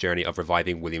begin the journey of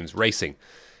reviving Williams racing.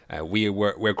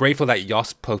 We're grateful that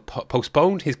Jost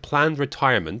postponed his planned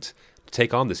retirement to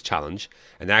take on this challenge,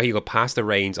 and now he will pass the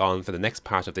reins on for the next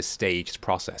part of this staged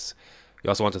process.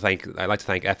 I'd like to thank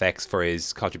FX for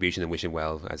his contribution and wish him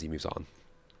well as he moves on.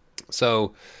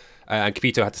 So, and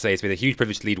Capito had to say it's been a huge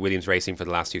privilege to lead Williams Racing for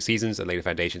the last 2 seasons and lay the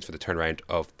foundations for the turnaround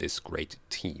of this great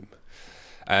team.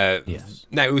 Yes.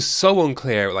 Now it was so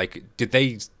unclear. Did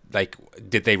they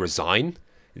resign?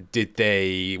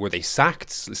 Were they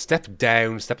sacked? Step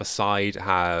down? Step aside?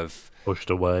 Have pushed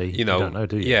away? You don't know,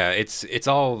 do you? Yeah,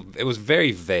 it was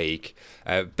very vague.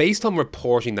 Based on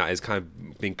reporting that has kind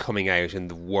of been coming out and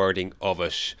the wording of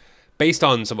it, based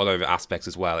on some other aspects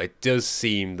as well, it does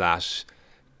seem that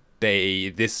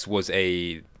this was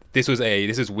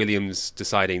Williams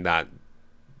deciding that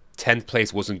 10th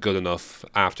place wasn't good enough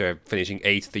after finishing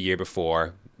 8th the year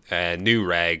before. New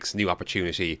regs, new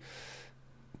opportunity,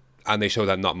 and they show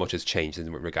that not much has changed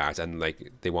in regards, and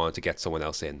they wanted to get someone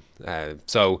else in.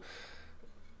 So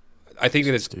I think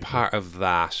that it's part of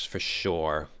that for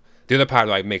sure. The other part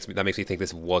that makes me think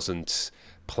this wasn't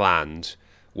planned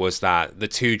was that the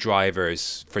 2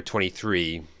 drivers for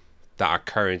 23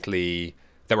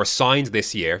 that were signed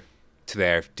this year to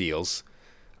their deals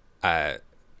are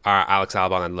Alex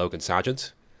Albon and Logan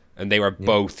Sargent, and they were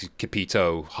both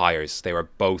Capito hires. They were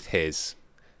both his,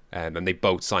 and they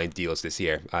both signed deals this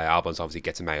year. Albon's obviously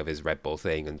gets him out of his Red Bull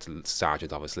thing, and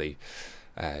Sargent obviously,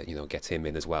 gets him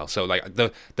in as well. So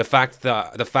the fact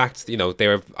I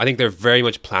think they're very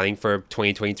much planning for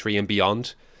 2023 and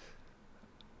beyond.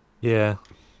 Yeah,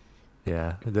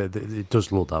 it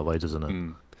does look that way, doesn't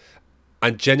it?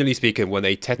 And generally speaking, when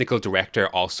a technical director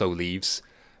also leaves,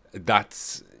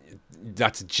 that's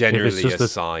generally a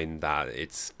sign that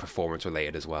it's performance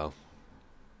related as well.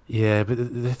 Yeah, but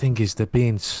the thing is, they're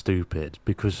being stupid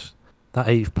because that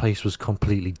 8th place was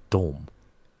completely dumb.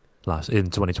 In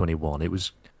 2021, it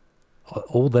was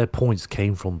all their points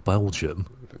came from Belgium,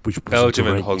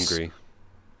 and Hungary.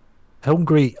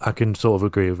 Hungary, I can sort of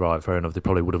agree with. Right, fair enough. They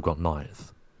probably would have got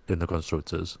 9th in the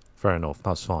constructors. Fair enough,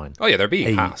 that's fine. Oh yeah, they're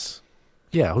being Haas.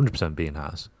 Yeah, 100% being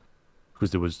Haas, because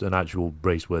there was an actual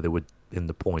race where they were in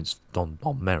the points on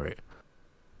merit.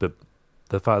 But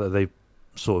the fact that they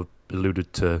sort of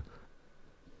alluded to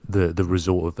the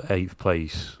result of 8th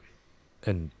place,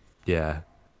 and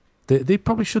they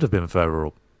probably should have been further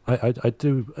up. I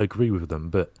do agree with them,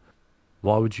 but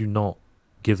why would you not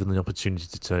give them the opportunity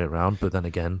to turn it around? But then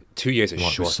again, 2 years is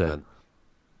short, man.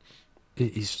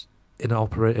 It is in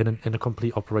a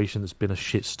complete operation that's been a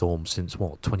shitstorm since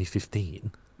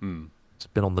 2015. It's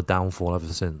been on the downfall ever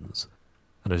since,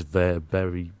 and has very,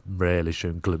 very rarely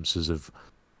shown glimpses of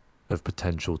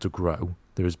potential to grow.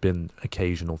 There has been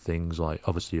occasional things like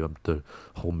obviously the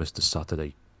whole Mr.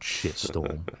 Saturday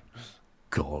shitstorm.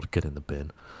 God, get in the bin.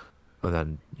 And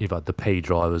then you've had the pay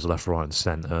drivers left, right, and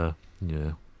centre.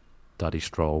 Daddy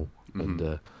Stroll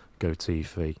and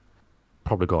Gotifi.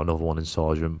 Probably got another one in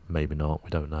Sargent, maybe not. We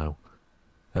don't know.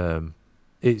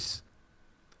 It's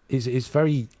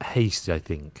very hasty, I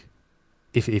think,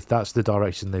 if that's the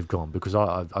direction they've gone. Because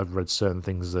I've read certain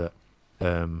things that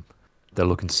they're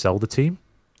looking to sell the team.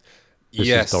 This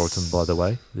is Dorrington, by the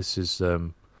way. This is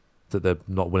that they're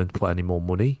not willing to put any more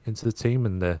money into the team,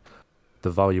 and the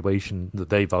valuation that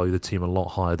they value the team a lot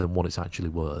higher than what it's actually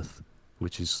worth,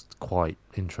 which is quite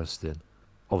interesting.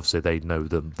 Obviously, they know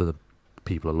the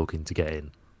people are looking to get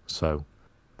in, so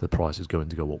the price is going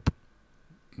to go up.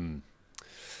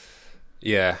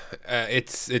 Yeah,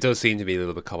 it does seem to be a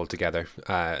little bit cobbled together.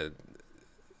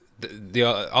 The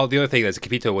other thing is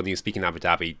Capito, when he was speaking in Abu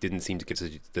Dhabi, didn't seem to give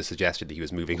the suggestion that he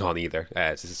was moving on either.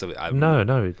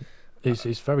 No,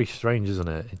 it's very strange, isn't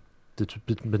it? There's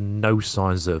been no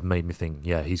signs that have made me think,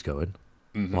 yeah, he's going.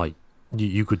 Like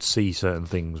you could see certain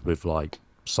things with like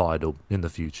Seidl in the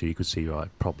future. You could see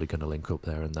probably going to link up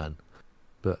there and then.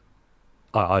 But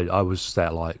I was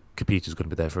set like Capito's going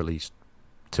to be there for at least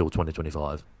till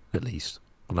 2025, at least,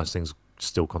 unless things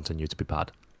still continue to be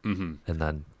bad, and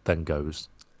then goes.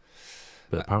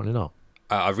 But apparently not.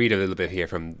 I'll read a little bit here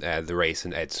from the race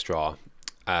and Ed Straw.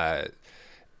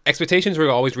 Expectations were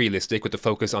always realistic, with the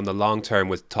focus on the long term,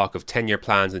 with talk of 10-year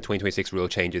plans and 2026 rule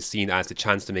changes seen as the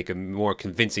chance to make a more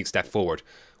convincing step forward.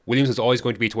 Williams was always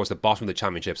going to be towards the bottom of the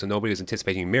championship, so nobody was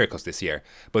anticipating miracles this year.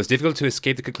 But it's difficult to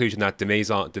escape the conclusion that de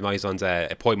Maison's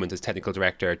appointment as technical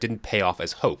director didn't pay off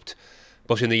as hoped.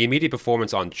 But in the immediate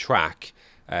performance on track,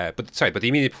 the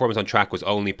immediate performance on track was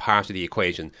only part of the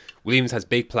equation. Williams has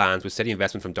big plans with steady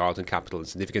investment from Darlington Capital and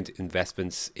significant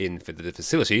investments in the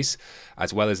facilities,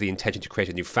 as well as the intention to create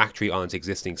a new factory on its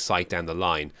existing site down the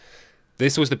line.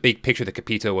 this was the big picture that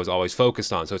Capito was always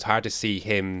focused on. So it's hard to see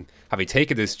him having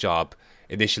taken this job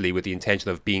initially with the intention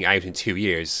of being out in 2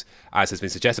 years, as has been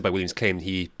suggested by Williams' claim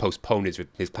he postponed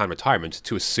his planned retirement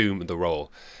to assume the role.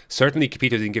 Certainly,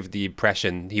 Capito didn't give the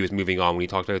impression he was moving on when he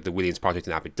talked about the Williams project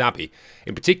in Abu Dhabi.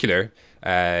 In particular,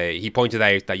 he pointed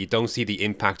out that you don't see the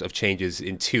impact of changes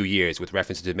in 2 years with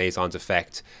reference to Maison's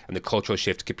effect and the cultural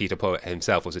shift Capito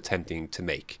himself was attempting to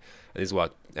make. And this is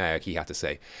what he had to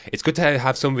say. It's good to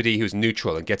have somebody who's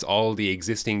neutral and gets all the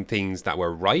existing things that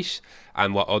were right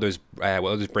and what others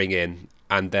bring in,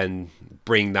 and then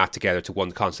bring that together to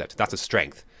one concept. That's a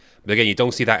strength. But again, you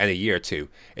don't see that in a year or two.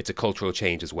 It's a cultural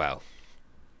change as well.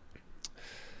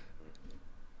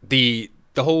 The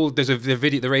race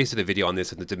to the video on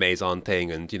this and the De Maison thing,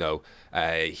 and how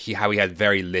he had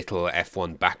very little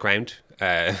F1 background.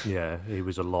 Yeah, he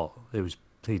was a lot.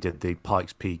 He did the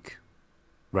Pikes Peak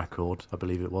record, I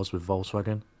believe it was, with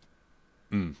Volkswagen.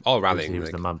 All rallying. He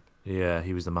was the man. Yeah,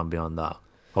 he was the man behind that.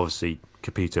 Obviously,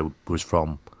 Capito was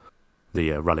from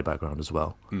the rally background as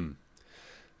well. And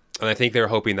I think they were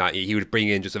hoping that he would bring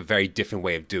in just a very different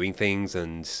way of doing things,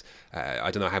 and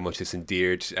I don't know how much this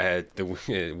endeared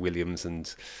the Williams,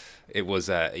 and it was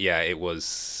an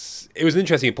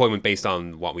interesting appointment based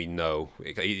on what we know.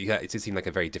 It did seem like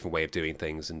a very different way of doing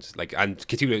things, and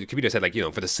Capito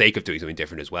said, for the sake of doing something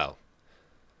different as well.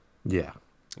 Yeah,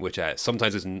 which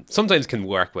sometimes can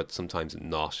work, but sometimes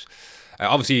not.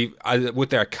 Obviously,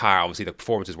 with their car, obviously the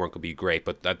performances weren't going to be great,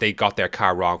 but they got their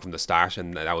car wrong from the start,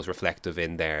 and that was reflective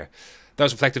in their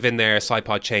side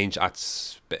pod change at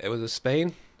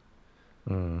Spain.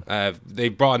 They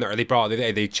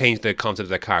changed the concept of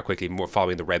their car quickly, more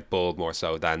following the Red Bull more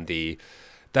so than the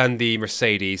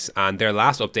Mercedes, and their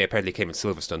last update apparently came in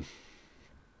Silverstone.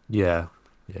 Yeah.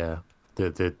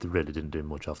 They really didn't do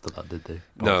much after that, did they?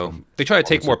 No, they tried to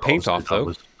take more paint off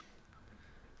though.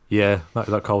 Yeah,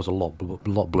 that car was a lot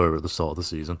bluer at the start of the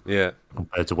season. Yeah,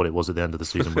 compared to what it was at the end of the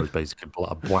season, where it was basically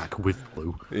black with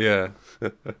blue. Yeah,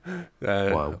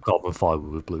 well, carbon fibre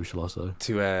with blue, shall I say?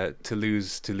 To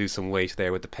lose some weight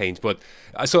there with the paint, but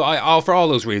I for all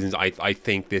those reasons, I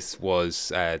think this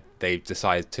was they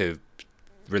decided to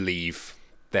relieve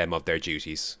them of their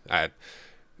duties.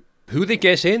 Who they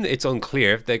get in, it's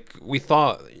unclear. We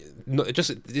thought. No,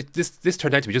 this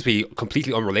turned out to be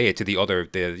completely unrelated to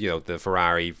the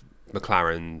Ferrari,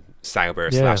 McLaren, Sauber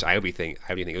 / Audi thing.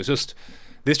 It was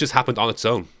this just happened on its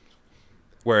own.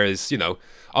 Whereas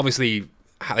obviously,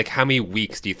 how many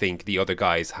weeks do you think the other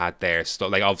guys had their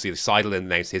stuff? Like obviously, Seidl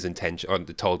announced his intention, or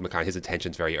told McLaren his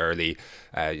intentions very early.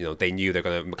 They knew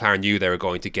McLaren knew they were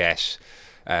going to get.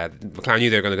 McLaren knew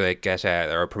they were going to get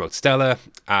or promote Stella.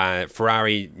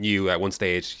 Ferrari knew at one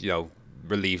stage,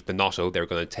 relieved Binotto, they were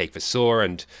going to take Vasseur,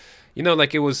 and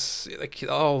it was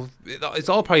it's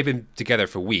all probably been together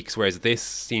for weeks, whereas this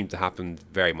seemed to happen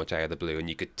very much out of the blue, and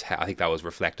you could I think that was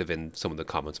reflective in some of the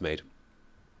comments made.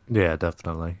 Yeah,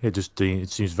 definitely. It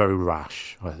seems very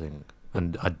rash, I think,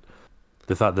 and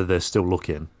the fact that they're still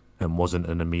looking and wasn't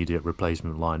an immediate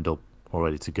replacement lined up or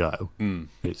ready to go.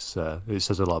 It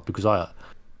says a lot, because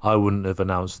I wouldn't have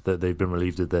announced that they've been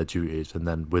relieved of their duties and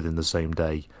then within the same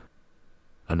day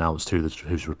announced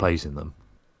who's replacing them,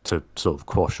 to sort of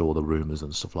quash all the rumours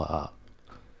and stuff like that.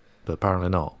 But apparently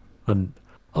not. And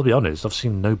I'll be honest, I've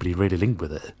seen nobody really linked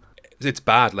with it. It's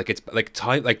bad.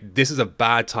 This is a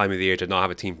bad time of the year to not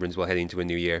have a team principal heading into a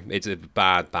new year. It's a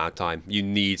bad time. You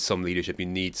need some leadership. You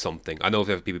need something. I know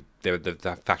the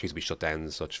factories will be shut down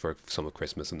and such for some of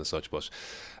Christmas and such, but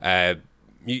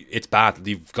it's bad.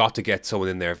 You've got to get someone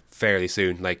in there fairly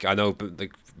soon. I know,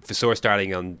 Vasseur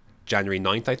starting on January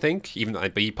 9th, I think.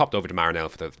 But he popped over to Maranello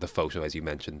for the photo, as you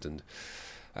mentioned, and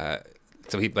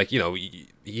so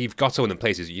you've got someone in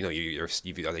place.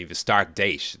 You've a start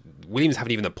date. Williams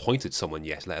haven't even appointed someone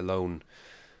yet, let alone,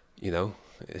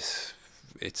 it's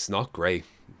not great.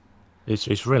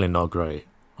 It's really not great.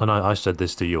 And I said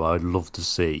this to you. I'd love to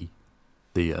see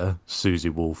the Susie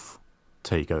Wolff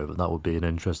take over. That would be an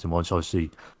interesting one. So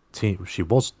obviously, she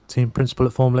was team principal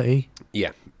at Formula E.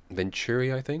 Yeah,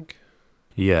 Venturi, I think.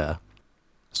 Yeah.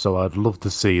 So I'd love to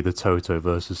see the Toto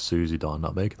versus Susie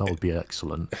dynamic. That would be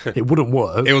excellent. It wouldn't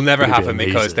work. It will never happen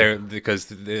because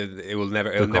it will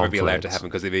never be allowed to happen,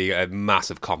 because there'd be a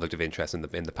massive conflict of interest in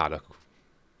the paddock.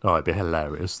 Oh, it'd be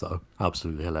hilarious though.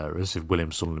 Absolutely hilarious if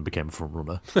Williams suddenly became front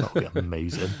runner. That would be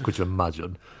amazing. Could you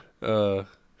imagine?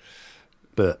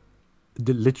 But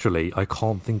literally, I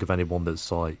can't think of anyone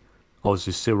that's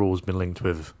obviously Cyril's been linked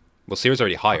with. Well, Cyril's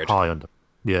already hired.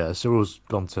 Yeah, Cyril's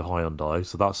gone to Hyundai,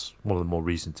 so that's one of the more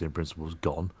recent team principals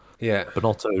gone. Yeah.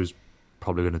 Binotto's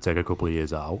probably going to take a couple of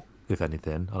years out, if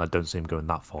anything, and I don't see him going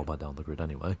that far by down the grid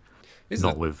anyway.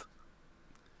 Not with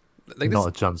like not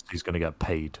a chance he's going to get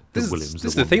paid. This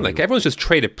is the thing. Like everyone's just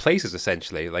traded places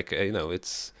essentially. Like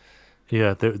it's.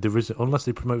 Yeah, there is, unless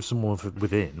they promote someone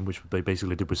within, which they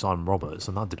basically did with Simon Roberts,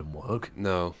 and that didn't work.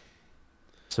 No.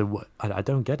 So I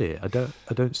don't get it.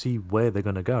 I don't see where they're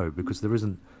going to go, because there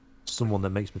isn't someone that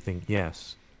makes me think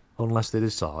yes, unless they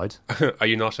decide. Are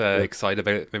you not excited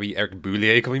about maybe Eric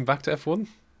Boulier coming back to F1?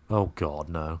 Oh God,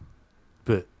 no.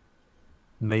 But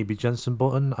maybe Jenson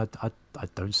Button. I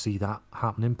don't see that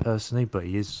happening personally, but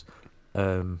he is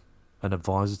an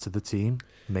advisor to the team.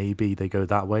 Maybe they go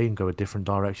that way and go a different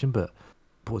direction, but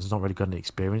Button's not really got any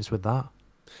experience with that.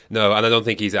 No, and I don't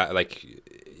think he's at like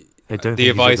the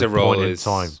advisor role is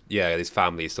time. Yeah, his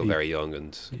family is still very young,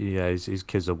 and yeah, his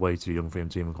kids are way too young for him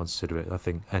to even consider it. I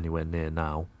think anywhere near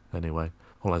now, anyway,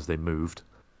 unless they moved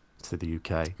to the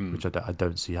UK, which I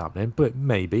don't see happening. But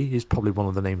maybe he's probably one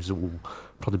of the names that will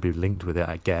probably be linked with it,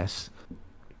 I guess.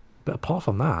 But apart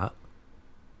from that,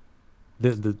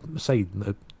 the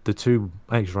two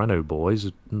ex-Renault boys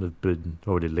have been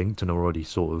already linked and already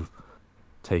sort of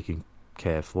taken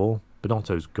care for.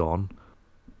 Binotto's gone.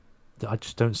 I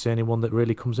just don't see anyone that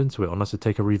really comes into it unless they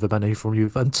take a Riva Bene from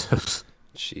Juventus.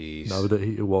 Jeez. No,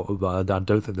 I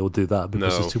don't think they'll do that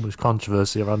because there's too much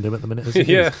controversy around him at the minute.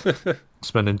 Yeah.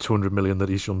 Spending 200 million that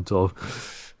he shouldn't have.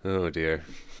 Oh dear.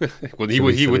 Well,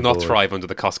 he would not thrive under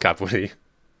the cost cap, would he?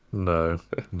 No.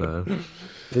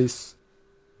 This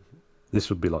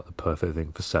would be like the perfect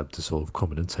thing for Seb to sort of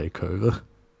come in and take over.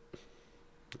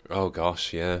 Oh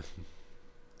gosh, yeah.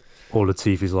 All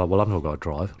Latifi's like, well, I've not got to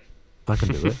drive. I can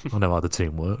do it. I know how the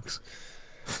team works.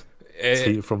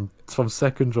 From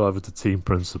second driver to team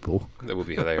principal. That would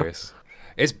be hilarious.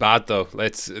 It's bad though.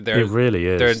 It really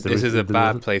is. This is a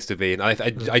bad place to be, and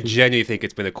I genuinely think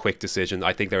it's been a quick decision.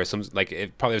 I think there is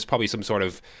there's probably some sort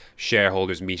of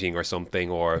shareholders meeting or something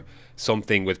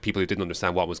with people who didn't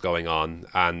understand what was going on,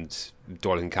 and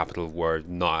Darlington Capital were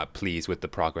not pleased with the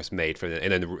progress made for it.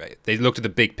 And then they looked at the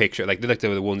big picture, like they looked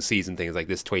at the one season things, like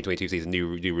this 2022 season,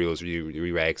 new rules,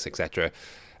 new regs, etc.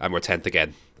 And we're 10th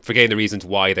again, forgetting the reasons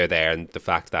why they're there and the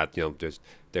fact that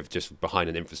they're just behind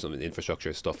in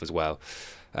infrastructure stuff as well.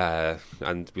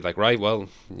 And be like, right, well,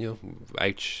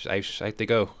 out they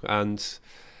go. And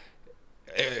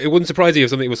it wouldn't surprise you if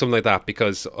something was something like that,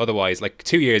 because otherwise, like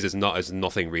 2 years is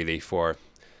nothing really for,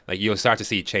 like, you'll start to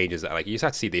see changes, like you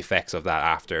start to see the effects of that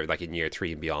after, like, in year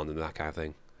 3 and beyond and that kind of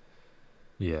thing.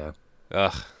 Yeah.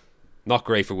 Ugh, not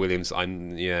great for Williams.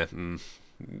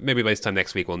 Maybe by this time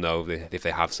next week we'll know if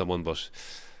they have someone, but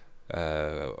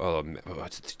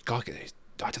God,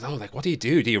 I don't know. Like, what do?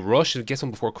 Do you rush and get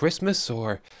someone before Christmas,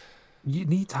 or you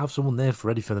need to have someone there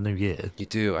ready for the new year? You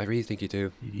do. I really think you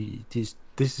do.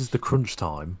 This is the crunch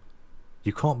time.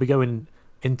 You can't be going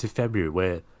into February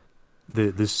where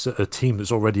there's a team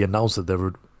that's already announced that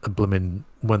they're blooming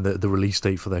when the release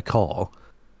date for their car.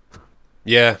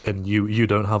 Yeah, and you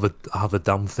don't have a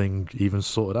damn thing even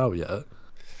sorted out yet.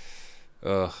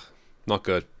 Ugh, not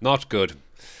good. Not good.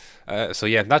 So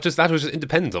yeah, that was just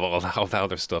independent of all that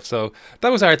other stuff. So that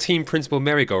was our team principal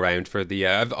merry-go-round for the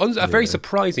a very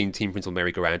surprising team principal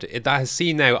merry-go-round. That has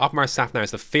seen now Otmar Safnauer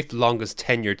is the 5th longest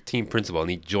tenured team principal, and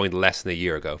he joined less than a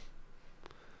year ago.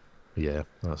 Yeah,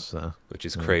 that's which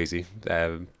is crazy.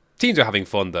 Teams are having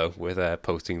fun though with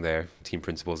posting their team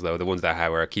principals, though the ones that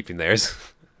are keeping theirs.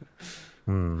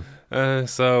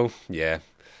 So yeah,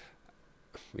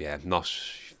 not.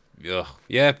 Ugh.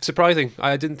 Yeah, surprising.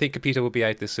 I didn't think Capito would be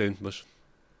out this soon, but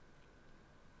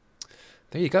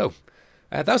there you go.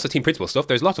 That was the team principal stuff.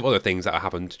 There's lots of other things that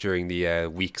happened during the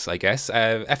weeks, I guess.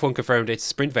 F1 confirmed its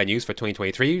sprint venues for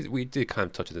 2023. We did kind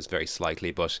of touch on this very slightly,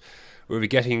 but we'll be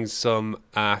getting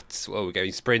we're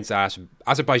getting sprints at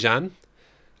Azerbaijan,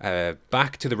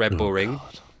 back to the Red Bull Ring.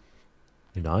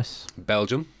 Nice.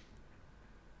 Belgium.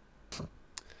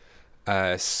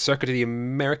 Circuit of the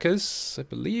Americas, I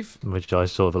believe, which I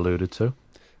sort of alluded to.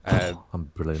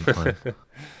 I'm brilliant.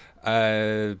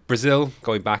 Brazil,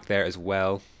 going back there as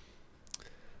well.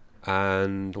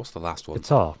 And what's the last one?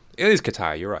 Qatar. It is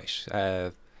Qatar. You're right.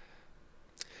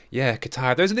 Yeah,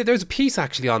 Qatar. There's a piece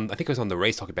actually on, I think it was on the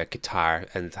race, talking about Qatar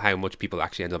and how much people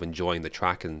actually ended up enjoying the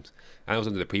track, and it was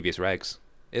under the previous regs.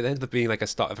 It ended up being like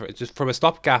just from a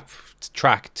stopgap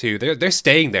track to they're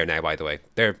staying there now. By the way,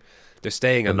 they're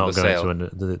staying on the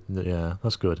sale. Yeah,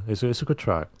 that's good. It's a good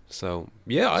track. So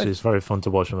yeah, it's very fun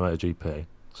to watch on MotoGP.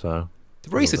 So the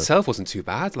race itself wasn't too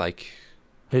bad. Like,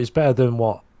 it's better than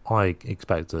what I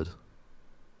expected.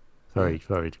 Very,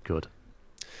 very good.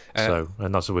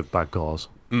 And that's with bad cars.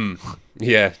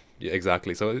 Yeah,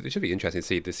 exactly. So it should be interesting to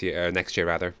see this year, next year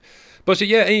rather. But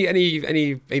yeah,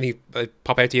 any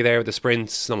pop out to you there with the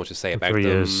sprints? Not much to say about 3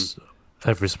 them. years,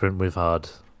 every sprint we've had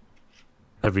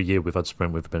every year we've had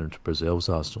sprint, we've been to Brazil,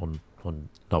 so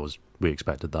that's we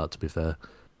expected that, to be fair.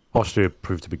 Austria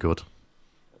proved to be good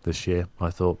this year. I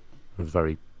thought it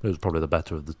was probably the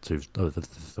better of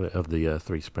the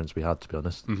three sprints we had, to be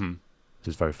honest. Mm-hmm. Which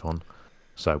is very fun.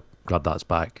 So glad that's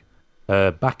back.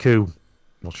 Baku,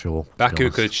 not sure.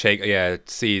 Baku could shake. Yeah,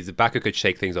 Baku could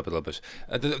shake things up a little bit.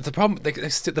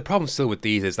 The problem still with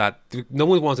these is that no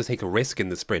one wants to take a risk in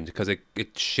the sprint because it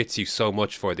shits you so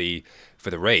much for the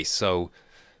race. So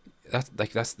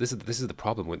this is the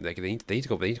problem with, like, they need to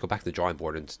go back to the drawing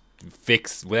board and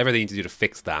fix whatever they need to do to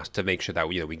fix that, to make sure that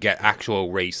we get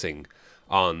actual racing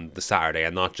on the Saturday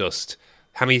and not just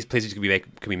how many places can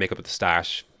we make up at the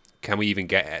start. Can we even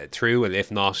get through? And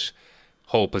if not,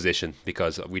 hold position,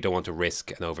 because we don't want to risk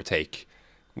an overtake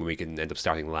when we can end up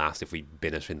starting last if we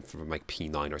bin it in from like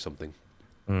P9 or something.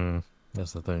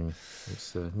 That's the thing.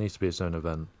 It needs to be its own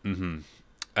event. Mm-hmm.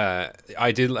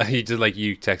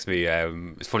 You text me.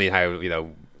 It's funny how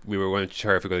we weren't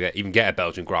sure if we were going to even get a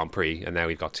Belgian Grand Prix, and now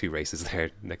we've got 2 races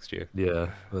there next year. Yeah,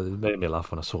 it made me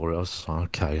laugh when I saw it. I was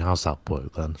like, okay, how's that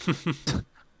work then?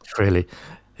 Really.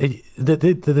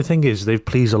 The thing is, they've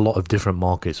pleased a lot of different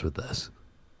markets with this.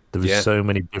 There was so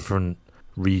many different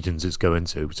regions it's going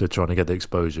to, so trying to get the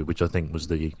exposure, which I think was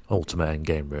the ultimate end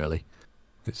game, really.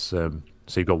 It's so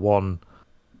you've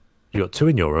got 2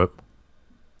 in Europe,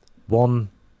 1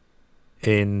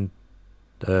 in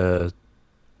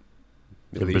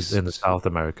in the South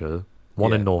America,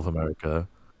 1 in North America.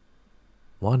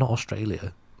 Why not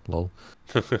Australia? Lol.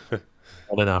 1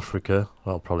 in Africa.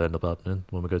 That'll probably end up happening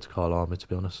when we go to Kyle Army, to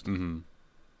be honest. Mm-hmm.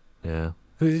 Yeah.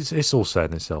 It's all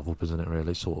setting itself up, isn't it,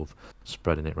 really? It's sort of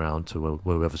spreading it round to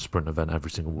where we have a sprint event every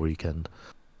single weekend.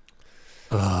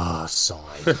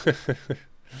 Sigh.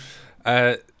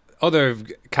 Other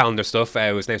calendar stuff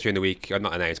was announced during the week, or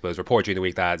not announced, but it was reported during the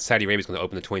week that Saudi Arabia is going to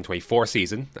open the 2024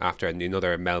 season after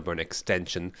another Melbourne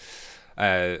extension.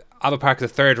 Albert Park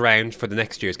is the 3rd round for the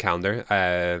next year's calendar,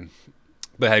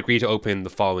 but had agreed to open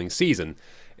the following season.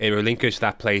 It relinquished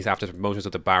that place after the promotions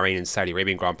of the Bahrain and Saudi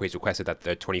Arabian Grand Prix requested that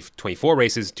the 2024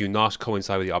 races do not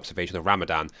coincide with the observation of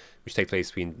Ramadan, which takes place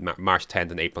between March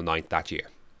 10th and April 9th that year.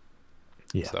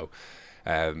 Yeah.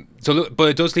 But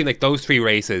it does seem like those 3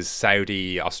 races,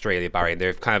 Saudi, Australia, Bahrain,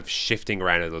 they're kind of shifting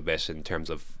around a little bit in terms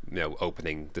of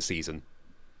opening the season.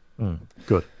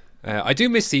 Good. I do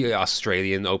miss the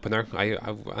Australian opener. I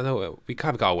know we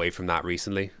kind of got away from that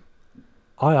recently.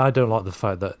 I don't like the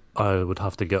fact that I would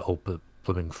have to get up at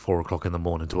 4:00 in the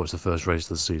morning to watch the first race of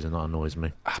the season. That annoys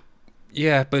me.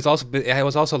 Yeah, but it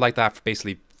was also like that for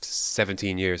basically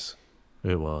 17 years.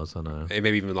 It was, I know.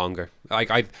 Maybe even longer. Like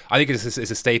I think it's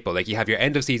a staple. Like, you have your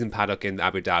end of season paddock in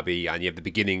Abu Dhabi, and you have the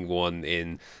beginning one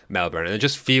in Melbourne, and it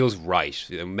just feels right.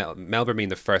 Melbourne being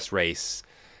the first race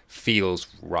feels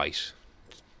right.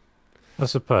 I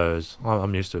suppose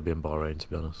I'm used to it being Bahrain, to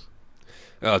be honest.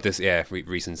 Oh,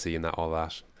 recency and all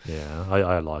that. Yeah,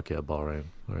 I like it at Bahrain.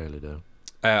 I really do.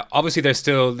 Obviously, they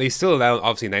still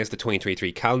announced the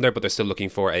 2023 calendar, but they're still looking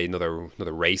for another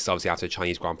race. Obviously, after the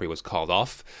Chinese Grand Prix was called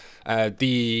off,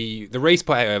 the race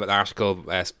put out an article.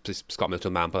 Scott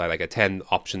Mitchell-Mann put out like 10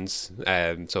 options.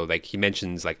 So like he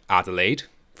mentions like Adelaide,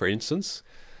 for instance.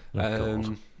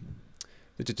 God.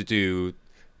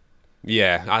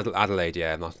 Adelaide.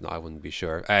 Yeah, I wouldn't be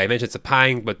sure. He mentioned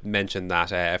Sepang, but mentioned that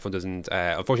F1 doesn't.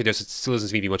 Unfortunately, there still doesn't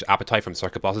seem to be much appetite from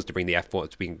circuit bosses to bring the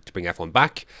F1 to bring F1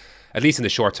 back, at least in the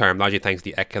short term, largely thanks to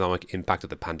the economic impact of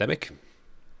the pandemic.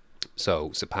 So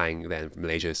Sepang then from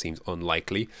Malaysia seems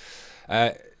unlikely.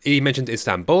 He mentioned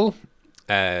Istanbul,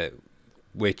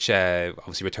 which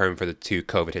obviously returned for the 2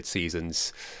 COVID-hit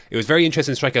seasons. It was very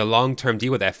interesting striking a long-term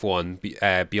deal with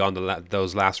F1 beyond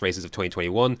those last races of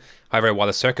 2021. However, while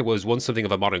the circuit was once something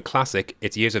of a modern classic,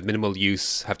 its years of minimal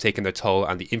use have taken their toll,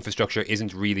 and the infrastructure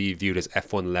isn't really viewed as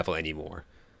F1 level anymore.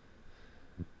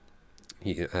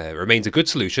 He remains a good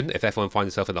solution if F1 finds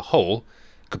itself in a hole,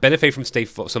 could benefit from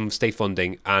some state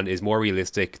funding, and is more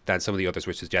realistic than some of the others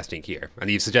were suggesting here. And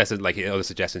he suggested, like other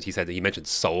suggestions, he mentioned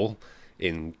Seoul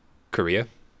in Korea.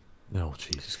 Oh,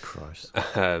 Jesus Christ!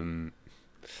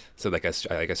 So like a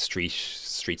street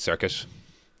circuit.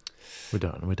 We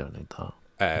don't need that.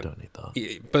 We don't need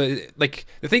that. But like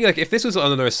the thing, like if this was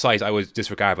on another site, I would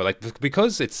disregard. But like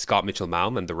because it's Scott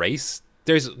Mitchell-Mann and the race,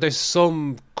 there's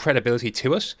some credibility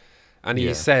to it. And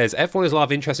he says F1 has a lot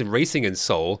of interest in racing in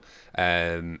Seoul,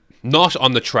 not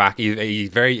on the track.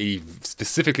 He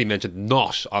specifically mentioned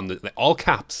not on the all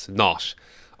caps, not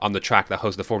on the track that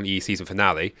hosts the Formula E season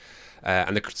finale.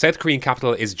 And the South Korean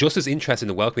capital is just as interested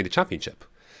in welcoming the championship.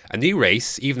 A new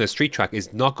race, even a street track,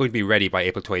 is not going to be ready by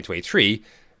April 2023,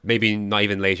 maybe not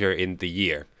even later in the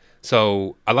year.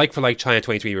 So a like-for-like China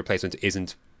 23 replacement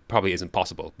probably isn't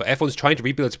possible. But F1's trying to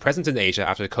rebuild its presence in Asia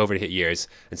after the COVID hit years,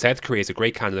 and South Korea is a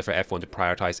great candidate for F1 to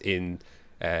prioritize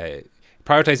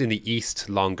in the East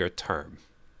longer term.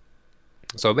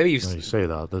 So maybe you say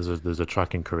that there's a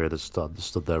track in Korea that's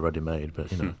stood there ready made,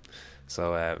 but you know.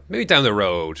 So maybe down the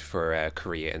road for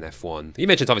Korea and F1. You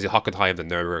mentioned obviously Hockenheim, the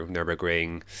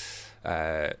Nürburgring.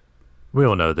 We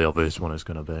all know the obvious one is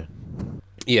going to be.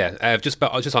 Yeah, just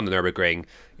on the Nürburgring.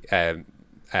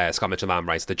 Scott Mitchell-Mann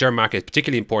writes, the German market is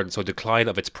particularly important, so decline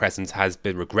of its presence has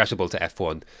been regrettable to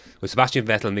F1. With Sebastian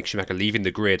Vettel and Mick Schumacher leaving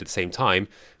the grid at the same time,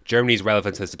 Germany's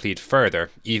relevance has depleted further,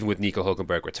 even with Nico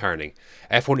Hülkenberg returning.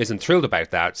 F1 isn't thrilled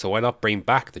about that, so why not bring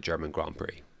back the German Grand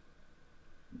Prix?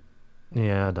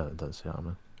 Yeah, I don't see how,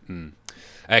 man.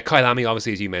 Kyle Lamy,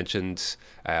 obviously, as you mentioned,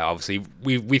 obviously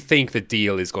we think the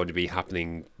deal is going to be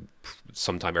happening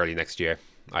sometime early next year,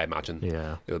 I imagine.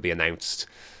 Yeah. It'll be announced.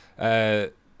 So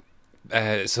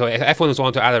F1 has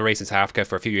wanted to add a race in South Africa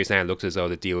for a few years now, and looks as though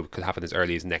the deal could happen as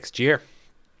early as next year.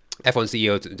 F1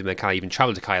 CEO Dominic even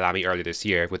travelled to Kyalami earlier this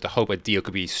year with the hope a deal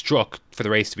could be struck for the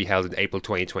race to be held in April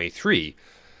 2023.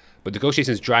 But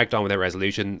negotiations dragged on without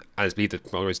resolution, and it's believed that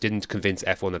promoters didn't convince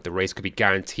F1 that the race could be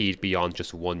guaranteed beyond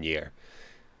just 1 year.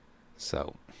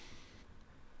 So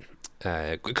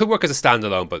it could work as a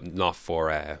standalone, but not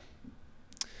for at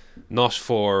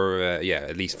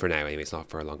least for now anyway. It's not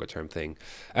for a longer term thing.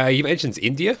 You mentioned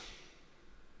India.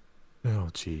 Oh,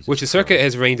 Jesus. Which the circuit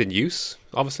has remained in use,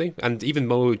 obviously, and even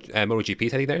MotoGP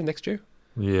is heading there next year.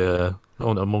 Yeah,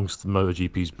 amongst the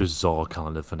MotoGP's bizarre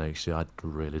calendar for next year, I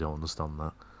really don't understand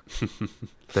that.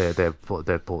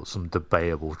 they've put some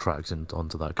debatable tracks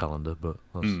onto that calendar, but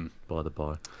that's by the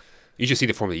by. You should see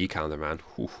the Formula E calendar, man.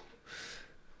 Whew.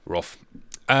 Rough.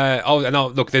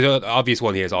 Look, the obvious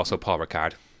one here is also Paul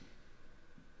Ricard.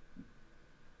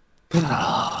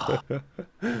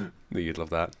 You'd love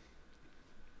that.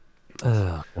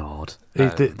 Oh God!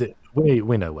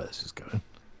 We know where this is going.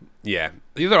 Yeah,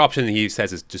 the other option he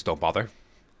says is just don't bother.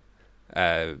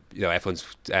 F1's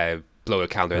blow a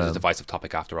calendar is a divisive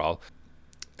topic after all.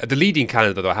 The leading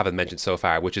calendar, though, I haven't mentioned so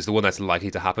far, which is the one that's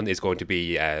likely to happen, is going to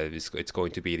be it's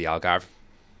going to be the Algarve.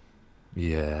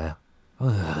 Yeah.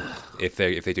 If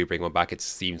they do bring one back, that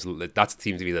seems to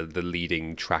be the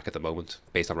leading track at the moment,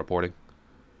 based on reporting.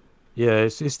 Yeah,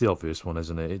 it's the obvious one,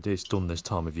 isn't it? It's done this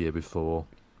time of year before.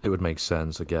 It would make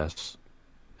sense, I guess.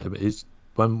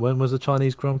 When was the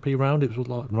Chinese Grand Prix round? It was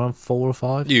like round 4 or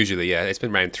 5? Usually, yeah. It's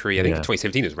been round 3. I think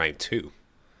 2017 was round 2.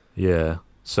 Yeah.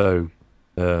 So,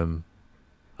 I'm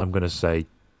going to say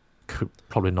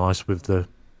probably nice with the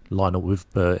lineup with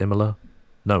Imola.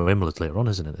 No, Imola's later on,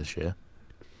 isn't it, this year?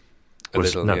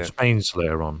 Spain's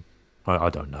later on. I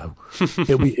don't know.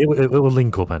 it will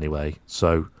link up anyway.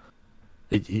 So,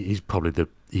 it's probably the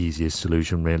easiest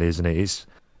solution, really, isn't it?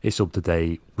 It's up to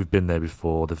date. We've been there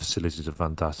before. The facilities are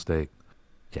fantastic.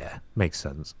 Yeah, makes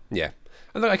sense. Yeah,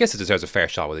 and I guess it deserves a fair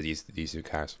shot with these new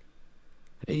cars.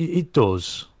 It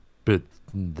does, but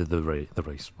the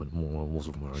race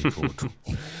wasn't very good.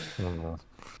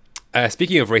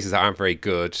 Speaking of races that aren't very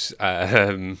good,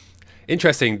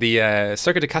 interesting. The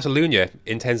Circuit de Catalunya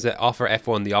intends to offer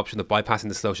F1 the option of bypassing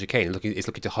the slow chicane. It's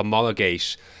looking to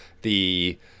homologate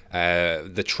the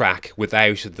track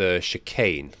without the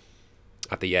chicane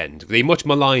at the end. The much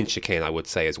maligned chicane, I would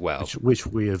say, as well. Which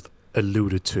we have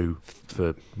alluded to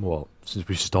for, since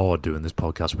we started doing this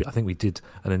podcast. I think we did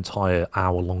an entire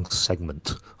hour-long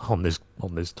segment on this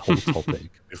whole topic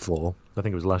before. I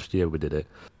think it was last year we did it,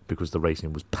 because the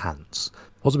racing was pants.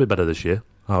 It was a bit better this year.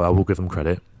 I will give them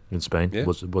credit in Spain. Yeah. It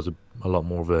was a lot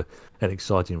more of an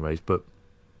exciting race. But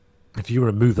if you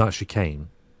remove that chicane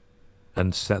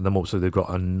and set them up so they've got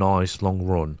a nice long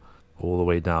run all the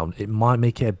way down, it might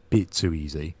make it a bit too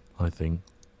easy, I think.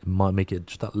 It might make it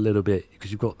just that little bit,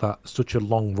 because you've got such a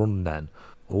long run then,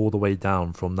 all the way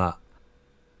down from that,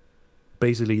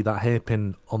 basically that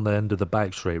hairpin on the end of the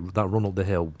back straight, that run up the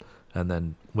hill, and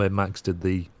then where Max did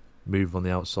the move on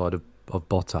the outside of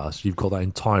Bottas, you've got that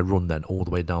entire run then all the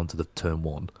way down to the turn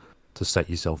 1 to set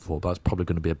yourself up. That's probably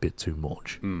going to be a bit too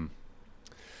much.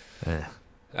 I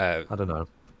don't know.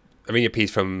 I read a piece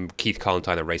from Keith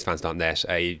Collentine at racefans.net.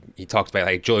 He talked about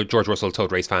like George Russell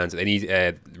told race fans that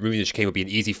removing the chicane would be an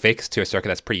easy fix to a circuit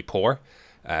that's pretty poor.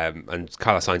 And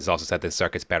Carlos Sainz has also said the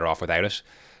circuit's better off without it.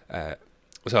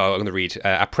 So I'm going to read.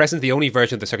 At present, the only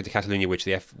version of the Circuit de Catalunya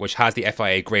which has the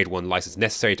FIA Grade 1 license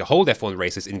necessary to hold F1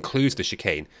 races includes the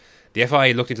chicane. The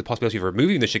FIA looked into the possibility of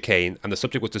removing the chicane, and the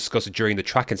subject was discussed during the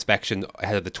track inspection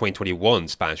ahead of the 2021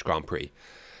 Spanish Grand Prix.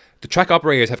 The track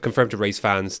operators have confirmed to race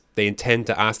fans they intend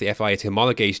to ask the FIA to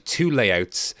homologate 2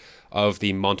 layouts of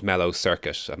the Montmello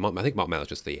circuit. I think Montmello is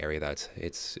just the area that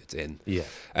it's in.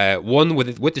 Yeah. One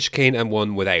with the chicane and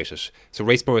one without it. So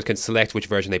race promoters can select which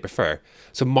version they prefer.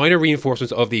 So minor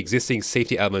reinforcements of the existing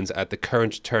safety elements at the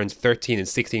current turns 13 and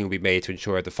 16 will be made to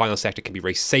ensure the final sector can be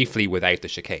raced safely without the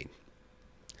chicane.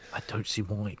 I don't see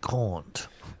why it can't.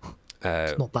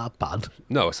 It's not that bad.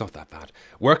 No, it's not that bad.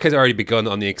 Work has already begun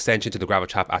on the extension to the gravel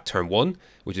trap at turn 1,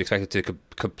 which is expected to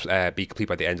be complete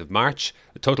by the end of March.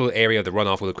 The total area of the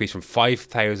runoff will increase from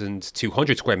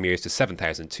 5,200 square metres to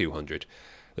 7,200.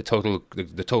 The total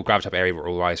gravel trap area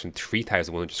will rise from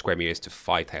 3,100 square metres to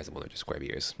 5,100 square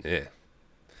metres. Yeah.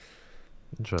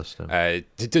 Interesting.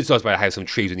 It talks about how some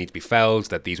trees would need to be felled,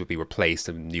 that these would be replaced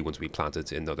and new ones would be planted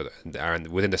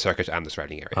within the circuit and the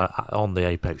surrounding area. On the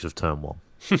apex of turn 1.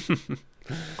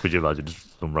 Could you imagine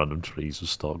just some random trees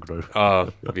just start growing?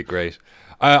 Oh, that'd be great.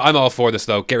 I'm all for this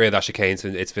though. Get rid of that chicane.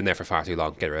 It's been there for far too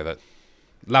long. Get rid of it.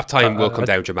 Lap time will come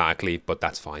down dramatically, but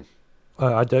that's fine.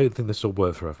 I don't think this will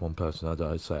work for F1 person.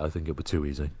 I think it would be too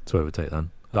easy to overtake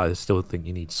then. I still think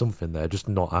you need something there, just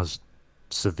not as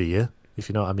severe, if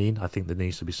you know what I mean. I think there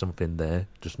needs to be something there,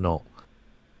 just not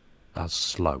as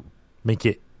slow. Make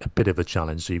it a bit of a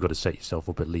challenge, so you've got to set yourself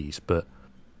up at least. But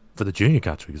for the junior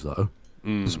categories though,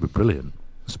 this would be brilliant.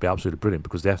 This would be absolutely brilliant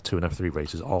because the F2 and F3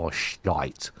 races are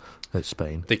shite at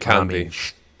Spain. They can be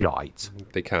shite.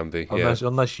 They can be.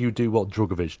 Unless you do what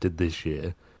Drugovic did this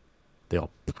year, they are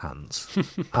pants,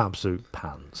 absolute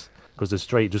pants. Because the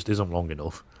straight just isn't long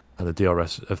enough, and the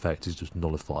DRS effect is just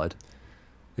nullified.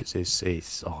 It's just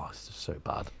so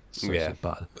bad. So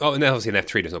bad. Oh, and then obviously in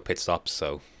F3 there's no pit stops,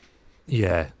 so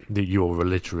yeah, you're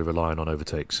literally relying on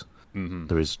overtakes. Mm-hmm.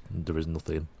 There is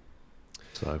nothing.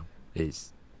 So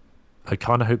I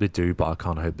kind of hope they do, but I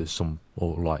kind of hope there's some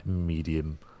like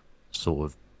medium sort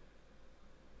of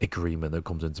agreement that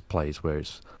comes into place where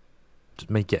it's just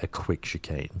make it a quick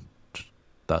chicane.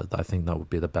 I think that would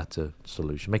be the better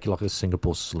solution. Make it like a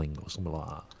Singapore sling or something like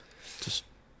that. Just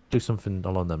do something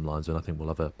along them lines, and I think we'll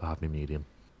have a happy medium.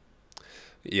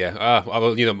 Yeah.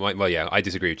 I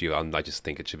disagree with you. I just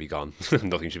think it should be gone.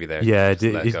 Nothing should be there. Yeah,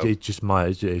 it's just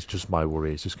my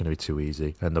worry. It's just going to be too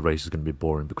easy, and the race is going to be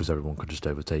boring because everyone could just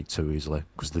overtake too easily.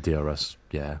 Because the DRS,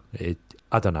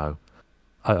 I don't know.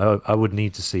 I would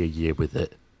need to see a year with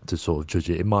it to sort of judge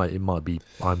it. It might be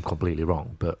I'm completely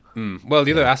wrong, but well,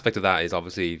 the other aspect of that is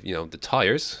obviously the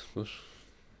tires.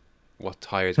 What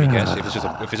tires we get? If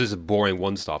it's just a boring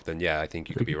one stop, then yeah, I think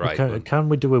you could be right. Can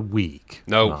we do a week?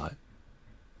 No. Right.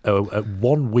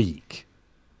 1 week,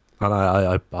 and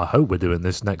I hope we're doing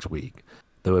this next week,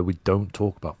 the way we don't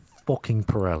talk about fucking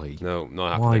Pirelli. No,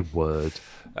 not happening. My word.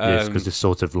 Yes, because this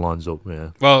sort of lines up.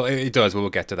 Yeah. Well, it does. We'll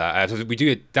get to that. So we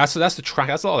do. That's the track.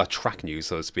 That's all that track news,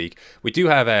 so to speak. We do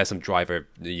have some driver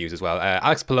news as well.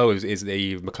 Alex Palou is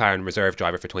the McLaren reserve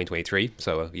driver for 2023,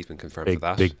 so he's been confirmed for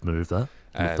that. Big move that.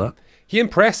 He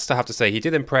impressed. I have to say, he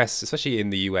did impress, especially in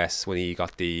the US when he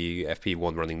got the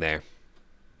FP1 running there.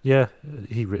 Yeah,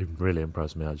 he really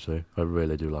impressed me, actually. I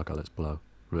really do like Alex Palou.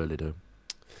 Really do.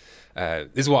 This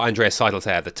is what Andrea Seidl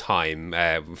said at the time.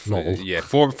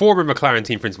 Former McLaren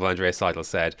team principal Andrea Seidl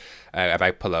said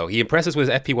about Palou. He impresses with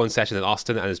his FP1 session in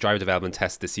Austin and his driver development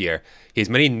tests this year. He has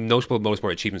many notable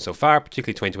motorsport achievements so far,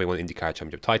 particularly 2021 IndyCar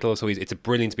Championship title. So it's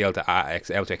brilliant to be able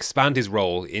to expand his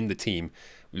role in the team.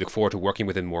 We look forward to working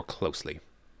with him more closely.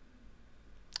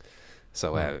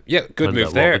 So, good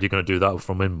move there. Are you going to do that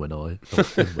from Hinwin or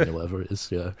whatever it is?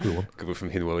 Yeah, go on. Good move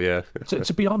from Hinwil, yeah.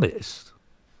 To be honest,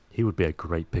 he would be a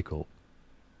great pickup.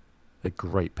 A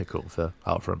great pickup for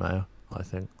Alfa Romeo, I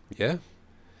think. Yeah.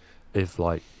 If,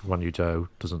 like, Guan Yu Zhou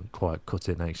doesn't quite cut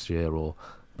it next year, or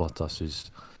Bottas is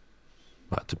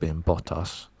back to being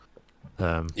Bottas.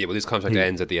 His contract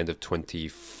ends at the end of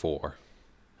 24.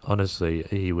 Honestly,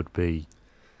 he would be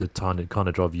the kind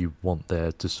of driver you want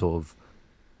there to sort of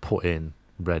put in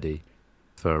ready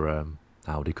for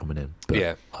Audi coming in. But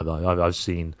yeah, I've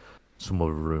seen some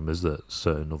other rumours that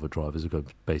certain other drivers are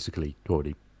basically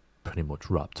already pretty much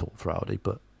wrapped up for Audi,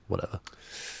 but whatever.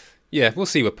 Yeah, we'll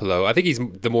see with Palou. I think he's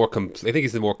the more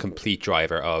complete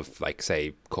driver of, like,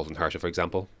 say, Colton Herta, for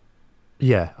example.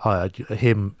 Yeah,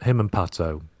 him and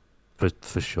Pato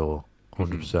for sure,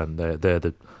 100%. They're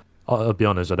the. I'll be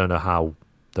honest, I don't know how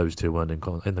those two weren't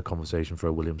in the conversation for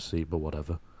a Williams seat, but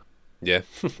whatever. Yeah.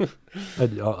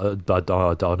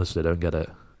 I honestly don't get it.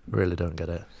 Really don't get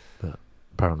it. But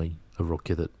apparently a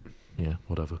rookie that, yeah,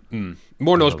 whatever.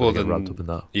 More notable than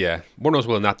that. Yeah, more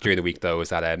notable than that during the week though is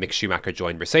that Mick Schumacher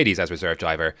joined Mercedes as reserve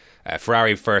driver.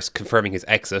 Ferrari first confirming his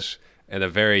exit in a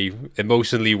very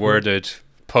emotionally worded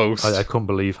post. I couldn't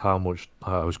believe how much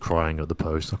I was crying at the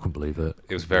post. I couldn't believe it.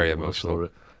 It was very emotional.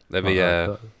 Let me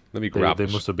Let me grab They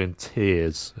it. must have been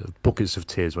tears, buckets of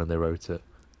tears when they wrote it.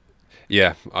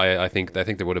 Yeah, I think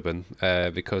there would have been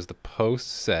because the post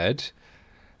said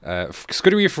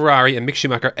Scuderia Ferrari and Mick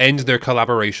Schumacher end their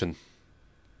collaboration.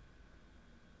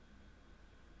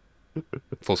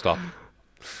 Full stop.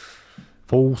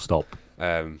 Full stop.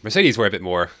 Mercedes were a bit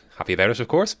more happy about it, of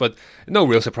course, but no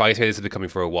real surprise here. This has been coming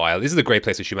for a while. This is a great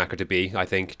place for Schumacher to be, I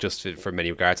think, just for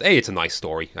many regards. It's a nice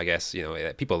story, I guess. You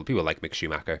know, people like Mick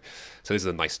Schumacher, so this is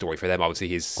a nice story for them. Obviously,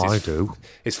 I do.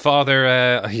 His father.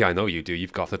 Yeah, I know you do.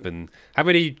 You've got flipping. How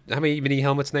many mini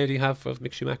helmets now do you have of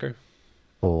Mick Schumacher?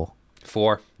 4.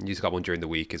 4. You just got one during the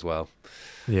week as well.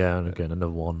 Yeah, and again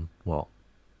another one. What?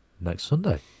 Next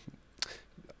Sunday.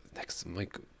 That's right.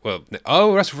 I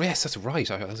was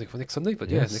like, well, next Sunday,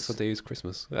 but Yes. yeah, next Sunday is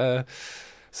Christmas.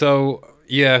 So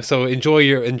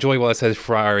enjoy while it says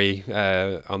Ferrari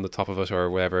on the top of it or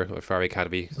whatever, or Ferrari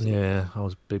Academy. Yeah, I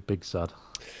was big sad.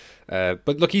 But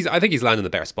look, I think he's landing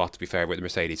the better spot, to be fair, with the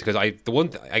Mercedes, because I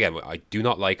do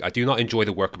not enjoy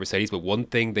the work of Mercedes, but one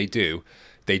thing they do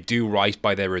right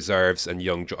by their reserves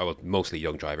and mostly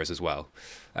young drivers as well.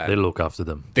 They look after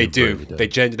them. They do. Really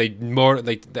I know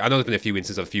there's been a few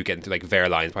instances of a few getting to like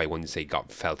Verline's probably one say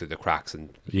fell through the cracks, and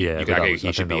Yeah, you but could that argue was- I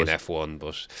he should think be that in was- F1,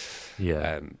 but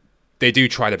Yeah. they do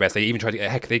try their best. They even try to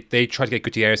get they tried to get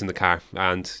Gutierrez in the car,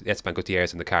 and Esteban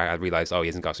Gutierrez in the car, and realised, he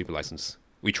hasn't got a super license.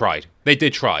 We tried. They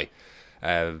did try.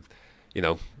 You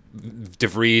know, De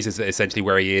Vries is essentially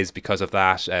where he is because of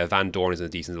that. Van Dorn is in a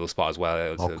decent little spot as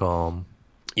well. Ocon.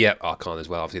 Yeah, Ocon as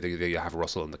well. Obviously, they have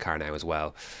Russell in the car now as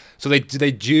well. So they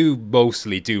do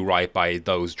mostly do right by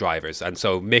those drivers. And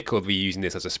so Mick will be using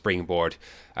this as a springboard.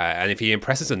 And if he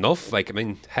impresses enough,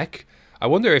 heck, I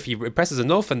wonder if he impresses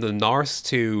enough and the Norris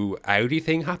to Audi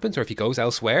thing happens, or if he goes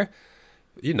elsewhere,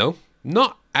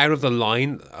 not out of the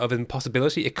line of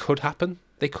impossibility. It could happen.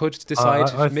 They could decide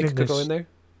I Mick think could go in there.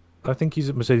 I think he's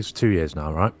at Mercedes for 2 years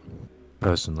now, right?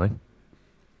 Personally.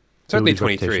 Certainly Build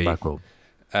his 23. reputation back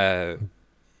up.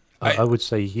 I would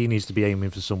say he needs to be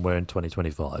aiming for somewhere in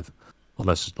 2025,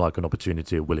 unless like an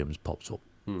opportunity at Williams pops up,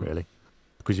 really.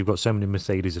 Because you've got so many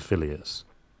Mercedes affiliates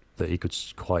that he could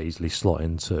quite easily slot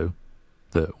into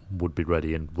that would be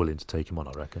ready and willing to take him on,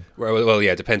 I reckon. Well,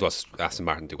 yeah, it depends what Aston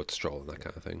Martin do with Stroll and that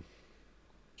kind of thing.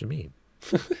 What do you mean?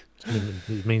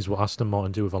 It means what Aston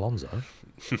Martin do with Alonso.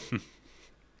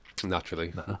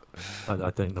 Naturally. Nah, I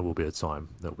think there will be a time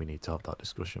that we need to have that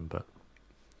discussion, but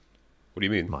What do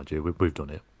you mean? mind you, we've done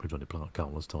it. We've done it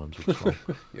countless times with Stroll.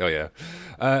 Oh yeah,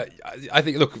 I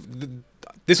think look,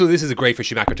 this is great for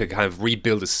Schumacher to kind of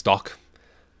rebuild his stock.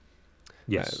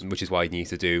 Yes. Which is what he needs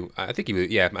to do. I think he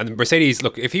would. Yeah, and Mercedes.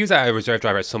 Look, if he was a reserve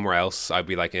driver somewhere else, I'd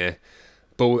be like, eh.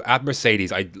 But at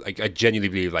Mercedes, I genuinely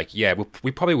believe,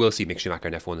 we probably will see Mick Schumacher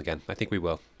in F1 again. I think we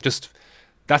will. Just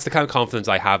that's the kind of confidence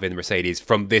I have in Mercedes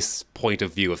from this point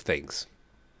of view of things.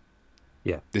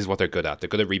 Yeah. This is what they're good at. They're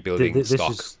good at rebuilding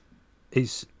stock.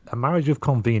 It's a marriage of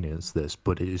convenience,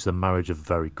 but it is a marriage of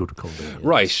very good convenience.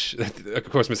 Right. Of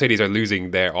course, Mercedes are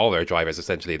losing all their drivers,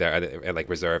 essentially. They're like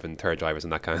reserve and third drivers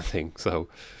and that kind of thing. So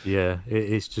yeah,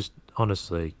 it's just,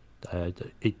 honestly,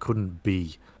 it couldn't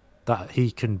be that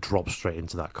he can drop straight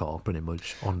into that car pretty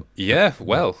much. Yeah,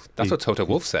 well, that's what Toto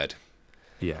Wolff said.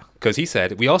 Yeah. Because he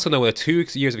said, we also know with 2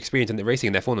 years of experience in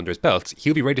racing in F1 under his belt,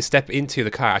 he'll be ready to step into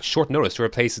the car at short notice to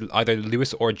replace either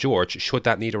Lewis or George should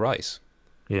that need arise.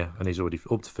 Yeah, and he's already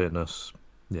up to fitness.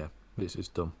 Yeah, it's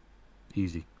done.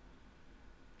 Easy.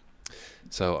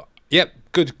 So, yeah,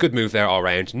 good move there all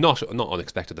round. Not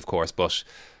unexpected, of course, but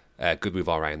good move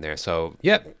all round there. So,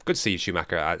 yeah, good to see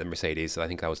Schumacher at the Mercedes. I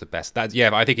think that was the best. I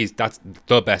think that's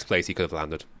the best place he could have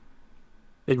landed.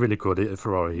 It really could. At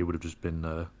Ferrari, he would have just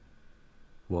been,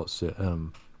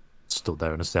 stood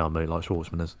there in a stalemate like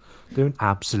Schwartzman is. Doing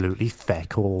absolutely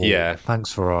feck all. Yeah.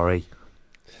 Thanks, Ferrari.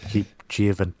 Keep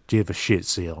Giova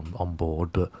Shitzy on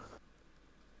board, but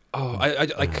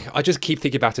I just keep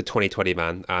thinking back to 2020,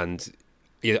 man, and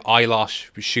Eilosh,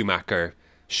 Schumacher,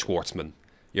 Schwartzman,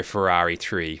 your Ferrari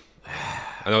 3.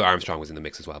 I know Armstrong was in the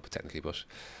mix as well, but technically,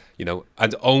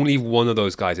 and only one of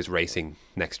those guys is racing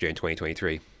next year in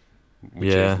 2023,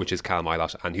 which is Callum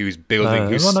Eilosh, and whose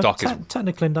stock is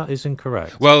technically that is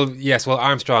incorrect. Well, yes,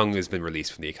 Armstrong has been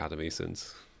released from the academy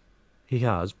since. He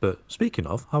has, but speaking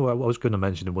of, I was going to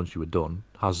mention it once you were done,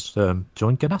 has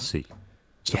joined Ganassi,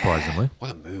 surprisingly. Yeah,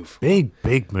 what a move.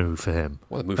 Big move for him.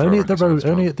 What a move only for at the road,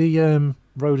 Armstrong. only at the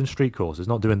road and street courses,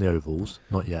 not doing the ovals,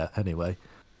 not yet, anyway.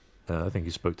 I think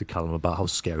he spoke to Callum about how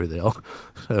scary they are.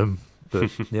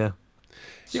 But, yeah.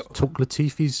 Took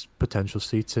Latifi's potential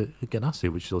seat at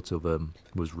Ganassi, which sort of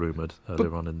was rumoured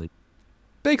earlier on in the...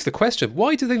 begs the question: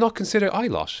 why do they not consider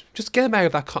Eilert? Just get him out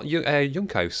of that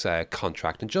Junkhaus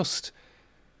contract and just.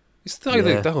 They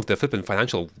don't have the flipping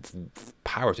financial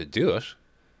power to do it.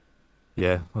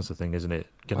 Yeah, that's the thing, isn't it?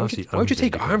 Why would you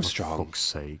take IndyCar, Armstrong? For fuck's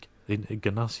sake.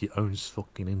 Ganassi owns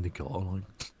fucking IndyCar.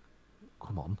 Like,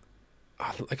 come on.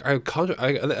 Like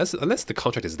unless the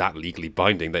contract is that legally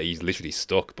binding that he's literally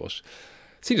stuck, but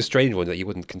it seems a strange one that you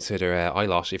wouldn't consider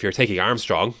Eilert if you're taking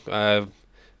Armstrong.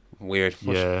 Weird.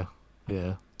 Yeah.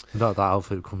 That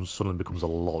outfit suddenly becomes a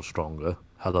lot stronger.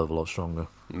 Hell of a lot stronger.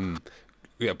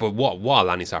 Yeah, but what a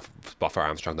landing spot for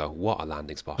Armstrong though. What a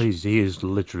landing spot. He is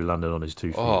literally landed on his 2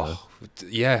 feet. Oh,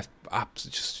 yeah,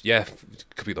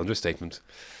 complete understatement.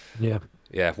 Yeah.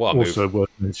 Yeah, what a move. Also, worth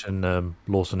mentioning,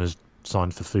 Lawson has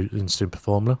signed for in Super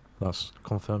Formula. That's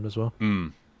confirmed as well.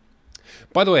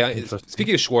 By the way,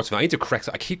 speaking of Schwartzman, I need to correct.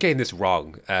 I keep getting this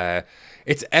wrong.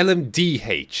 It's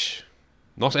LMDH,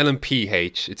 not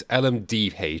LMPH. It's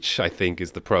LMDH. I think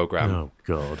is the program. Oh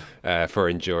God. For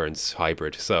endurance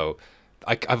hybrid. So.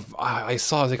 I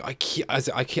saw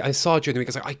I saw during the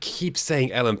week. I keep saying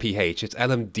LMPH. It's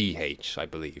LMDH, I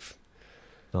believe.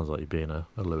 Sounds like you're being a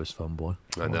Lewis fanboy.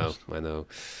 I know.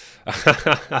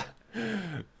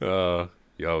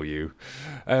 You.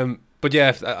 But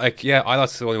yeah, I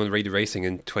lost the only one to read the racing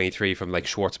in 23 from like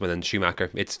Schwartzman and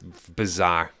Schumacher. It's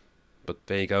bizarre, but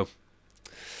there you go.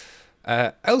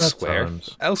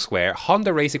 Elsewhere,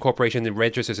 Honda Racing Corporation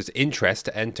registers its interest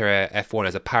to enter F1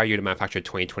 as a power unit manufacturer in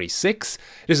 2026.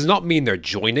 This does not mean they're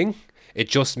joining. It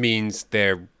just means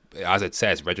they're, as it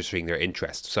says, registering their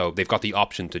interest. So they've got the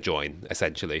option to join,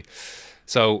 essentially.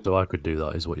 So I could do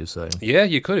that, is what you're saying. Yeah,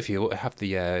 you could if you have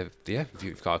the if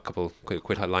you've got a couple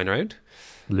quid lying around.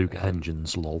 Luke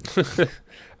Engines, lol.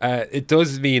 It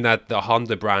does mean that the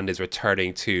Honda brand is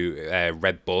returning to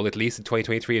Red Bull, at least in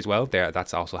 2023 as well.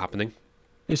 That's also happening.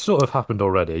 It sort of happened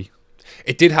already.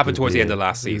 It did happen towards the end of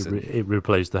last season. It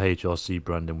replaced the HRC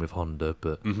branding with Honda,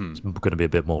 but it's going to be a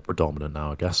bit more predominant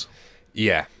now, I guess.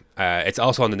 Yeah, it's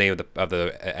also on the name of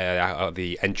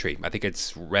the entry. I think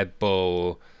it's Red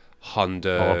Bull,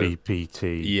 Honda,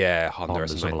 RBPT. Yeah, Honda or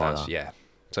something like that. Yeah,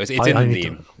 so it's in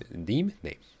the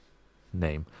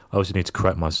name. I also need to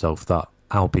correct myself. That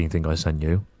Alpine thing I sent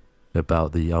you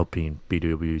about the Alpine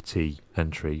BWT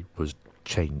entry was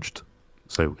changed,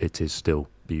 so it is still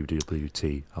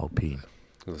BWT Alpine.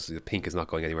 The pink is not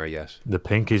going anywhere yet. The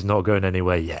pink is not going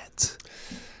anywhere yet.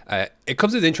 It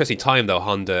comes at an interesting time, though,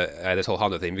 Honda, this whole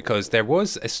Honda thing, because there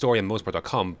was a story on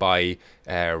motorsport.com by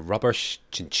Robert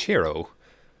Chinchero.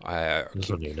 That's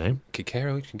not your name.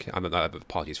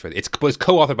 Apologies for it. It was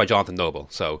co-authored by Jonathan Noble.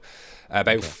 So,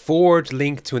 about Ford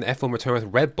linked to an F1 return with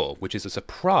Red Bull, which is a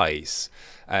surprise.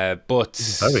 But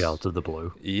very out of the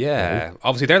blue. Yeah,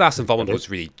 obviously their last involvement was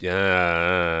really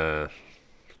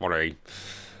sorry.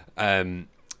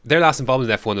 Their last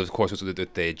involvement in F1, of course, was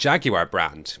with the Jaguar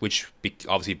brand, which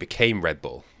obviously became Red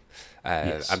Bull.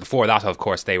 And before that, of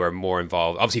course, they were more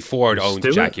involved. Obviously, Ford owned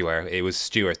Jaguar. It was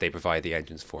Stewart they provided the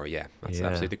engines for. Yeah, that's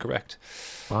absolutely correct.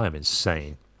 I am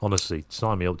insane. Honestly,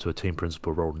 sign me up to a team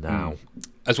principal role now.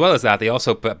 As well as that, they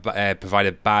also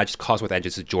provided badged Cosworth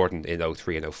engines to Jordan in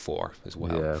 03 and 04 as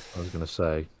well. Yeah, I was going to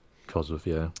say Cosworth,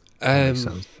 yeah. Makes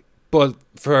sense. But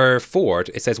for Ford,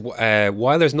 it says,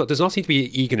 while does not seem to be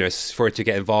eagerness for it to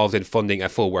get involved in funding a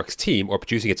full works team or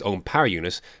producing its own power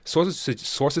unit, sources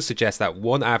suggest that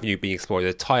one avenue being explored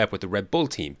is a tie-up with the Red Bull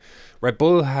team. Red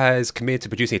Bull has committed to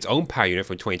producing its own power unit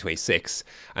from 2026,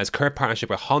 and its current partnership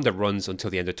with Honda runs until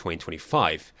the end of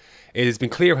 2025. It has been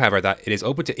clear, however, that it is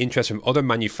open to interest from other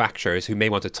manufacturers who may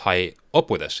want to tie up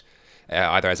with it,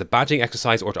 either as a badging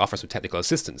exercise or to offer some technical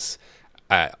assistance.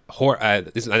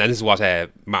 This is what I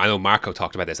know Marco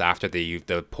talked about this after the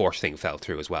Porsche thing fell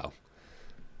through as well.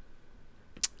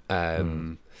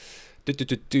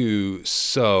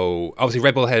 So obviously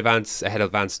Red Bull had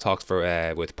advanced talks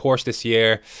with Porsche this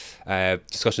year.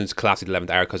 Discussions collapsed at the 11th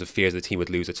hour because of fears the team would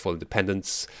lose its full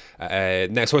independence.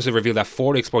 Now sources revealed that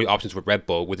Ford exploring options with Red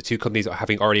Bull, with the two companies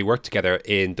having already worked together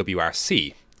in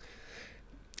WRC.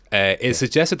 It is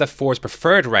suggested that Ford's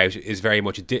preferred route is very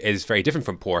different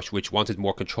from Porsche, which wanted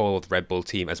more control of the Red Bull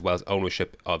team as well as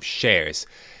ownership of shares.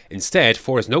 Instead,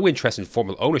 Ford has no interest in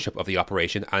formal ownership of the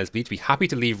operation and is believed to be happy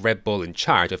to leave Red Bull in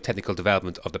charge of technical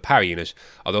development of the power unit,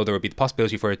 although there would be the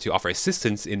possibility for it to offer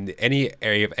assistance in any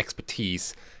area of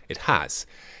expertise it has.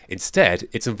 Instead,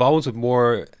 its involvement would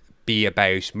more be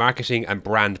about marketing and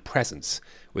brand presence,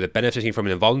 with it benefiting from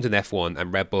an involvement in F1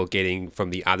 and Red Bull gaining from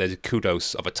the added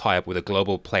kudos of a tie-up with a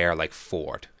global player like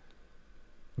Ford.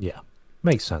 Yeah,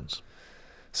 makes sense.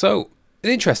 So, an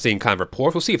interesting kind of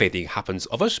report. We'll see if anything happens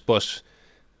of it, but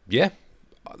yeah.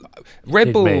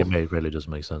 Red Bull... It really does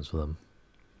make sense for them.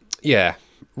 Yeah,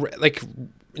 like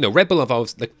Red Bull have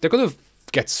always, like they're going to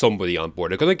get somebody on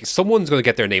board. Someone's going to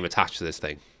get their name attached to this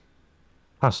thing.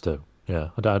 Has to. Yeah,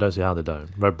 I don't see how they don't.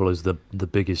 Red Bull is the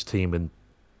biggest team in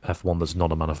F1 that's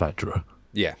not a manufacturer.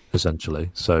 Yeah, essentially.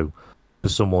 So for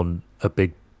someone, a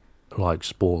big like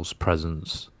sports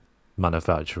presence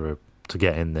manufacturer to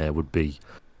get in there would be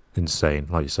insane.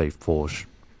 Like you say, Porsche,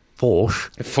 Ford,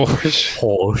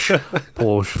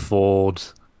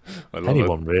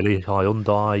 anyone it. really.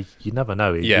 Hyundai, you never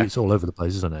know. It's all over the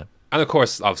place, isn't it? And of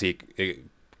course, obviously,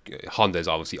 Honda is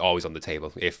obviously always on the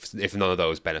table if none of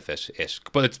those benefit it.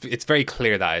 But it's very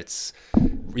clear that it's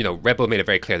Red Bull made it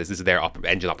very clear this is their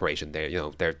engine operation.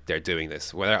 They're doing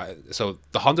this. So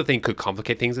the Honda thing could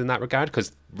complicate things in that regard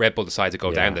because Red Bull decided to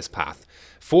go down this path.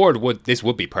 Ford would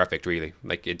be perfect, really,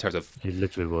 like in terms of it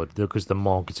literally would, because the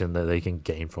marketing that they can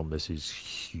gain from this is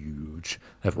huge.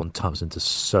 Everyone taps into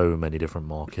so many different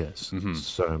markets, and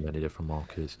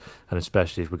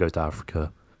especially if we go to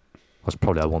Africa. That's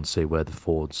probably I want to see where the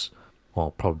Fords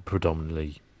are probably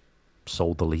predominantly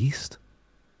sold the least.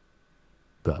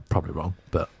 But probably wrong.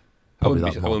 But I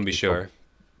wouldn't be sure.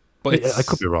 But I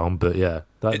could be wrong. But yeah,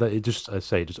 it just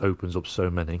opens up so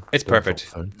many. It's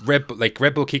perfect. Red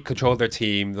Bull keep control of their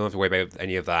team. They don't have to worry about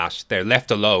any of that. They're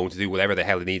left alone to do whatever the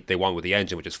hell they want with the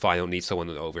engine, which is fine. They don't need someone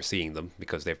overseeing them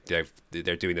because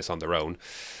they're doing this on their own.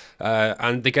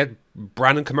 And they get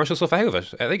brand and commercial stuff out of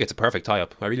it. I think it's a perfect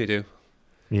tie-up. I really do.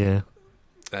 Yeah.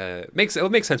 It makes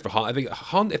sense for Honda. I think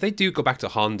Honda, if they do go back to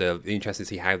Honda, it'll be interesting to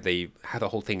see how the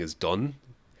whole thing is done,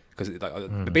 because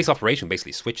the base operation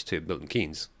basically switched to Milton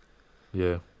Keynes.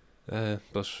 Yeah.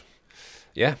 But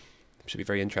yeah, should be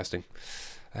very interesting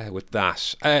with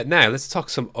that. Now let's talk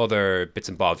some other bits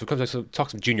and bobs. We'll talk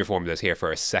some junior formulas here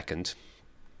for a second.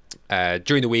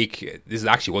 During the week, this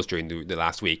actually was during the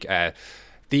last week.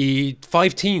 The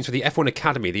 5 teams for the F1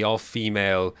 Academy, the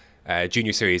all-female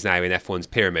junior series now in F1's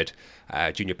pyramid,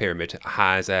 junior pyramid,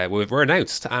 were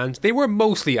announced, and they were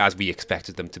mostly as we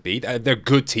expected them to be. They're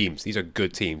good teams. These are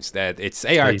good teams. It's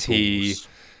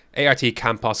ART,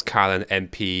 Campos, Carlin,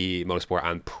 MP, Motorsport,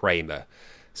 and Prema.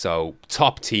 So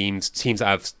top teams that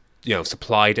have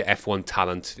supplied F1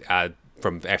 talent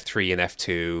from F3 and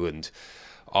F2 and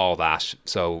all that.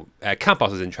 So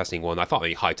Campos is an interesting one. I thought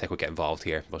maybe High Tech would get involved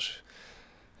here, but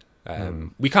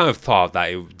we kind of thought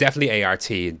that it definitely ART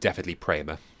and definitely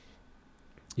Prema.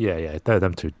 Yeah, they're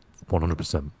them two,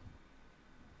 100%.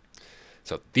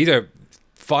 So these are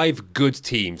 5 good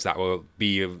teams that will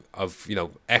be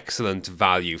of excellent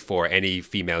value for any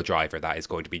female driver that is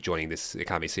going to be joining this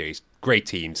Academy Series. Great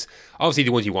teams. Obviously,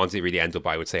 the ones you want to really end up,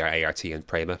 I would say, are ART and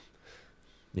Prema.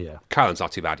 Yeah. Carlin's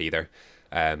not too bad either.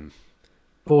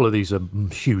 All of these are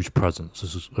huge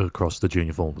presences across the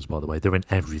junior formulas, by the way. They're in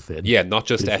everything. Yeah, not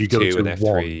just F2 and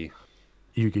F3.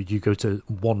 You go to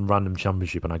one random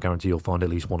championship, and I guarantee you'll find at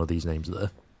least one of these names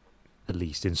there. At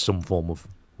least in some form of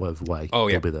way. Oh,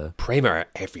 yeah. They'll be there. Prema are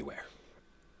everywhere.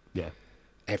 Yeah.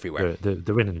 Everywhere.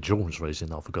 They're in endurance racing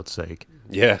now, for God's sake.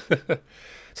 Yeah.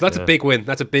 So that's a big win.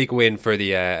 That's a big win for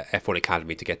the F1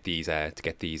 Academy to get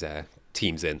these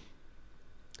teams in.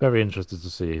 Very interested to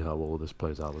see how all this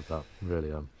plays out with that.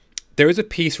 Really am. There is a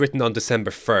piece written on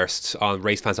December 1st on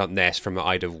racefans.net from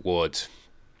Ida Wood.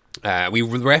 We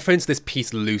referenced this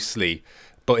piece loosely,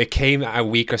 but it came a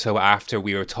week or so after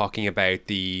we were talking about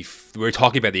the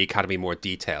Academy in more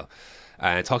detail.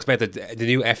 It talks about the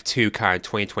new F2 car in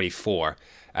 2024.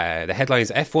 The headline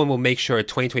is, F1 will make sure a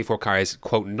 2024 car is,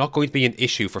 quote, not going to be an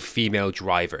issue for female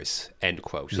drivers, end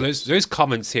quote. So there's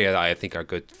comments here that I think are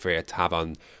good for you to have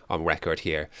on record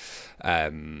here. So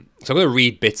I'm going to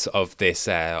read bits of this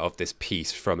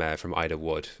piece from Ida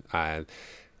Wood.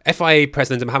 FIA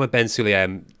President Mohammed Ben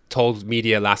Sulayem told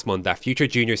media last month that future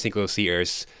junior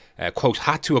single-seaters, quote,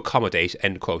 had to accommodate,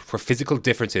 end quote, for physical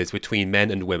differences between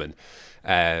men and women.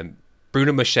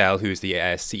 Bruno Michel, who's the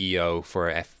CEO for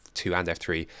F2 and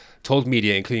F3, told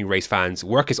media, including race fans,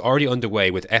 work is already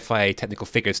underway with FIA technical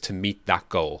figures to meet that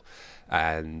goal.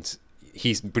 And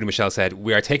Bruno Michel said,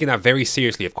 we are taking that very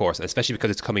seriously, of course, especially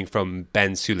because it's coming from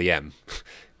Ben Sulayem.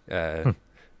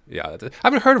 Yeah, I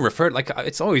haven't heard him referred, like,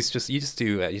 it's always just,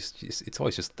 it's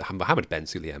always just Mohammed Ben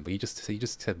Sulayem, but you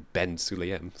just said Ben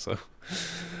Sulayem, so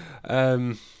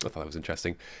I thought that was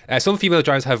interesting. Some female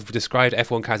drivers have described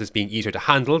F1 cars as being easier to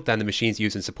handle than the machines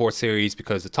used in support series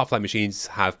because the top flight machines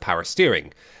have power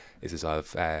steering. This is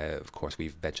of course,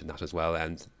 we've mentioned that as well,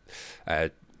 and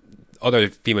other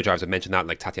female drivers have mentioned that,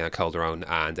 like Tatiana Calderon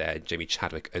and Jamie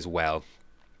Chadwick as well.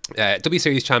 W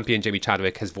Series champion Jamie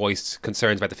Chadwick has voiced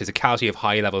concerns about the physicality of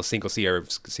high-level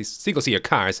single-seater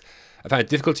cars. I found it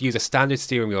difficult to use a standard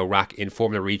steering wheel rack in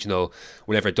Formula Regional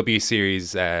whenever a W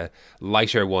Series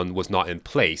lighter one was not in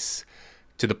place,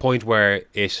 to the point where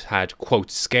it had,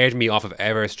 quote, scared me off of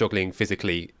ever struggling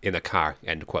physically in a car,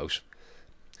 end quote.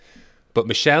 But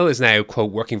Michelle is now,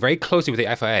 quote, working very closely with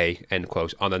the FIA, end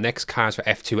quote, on the next cars for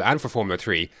F2 and for Formula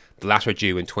 3, the latter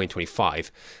due in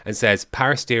 2025, and says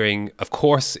power steering, of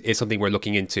course, is something we're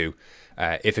looking into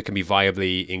if it can be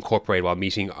viably incorporated while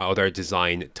meeting other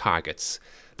design targets.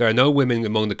 There are no women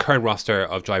among the current roster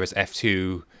of drivers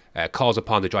F2 calls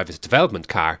upon the driver's development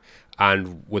car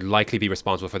and would likely be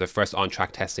responsible for the first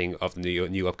on-track testing of the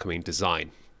new upcoming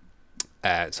design.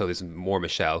 So there's more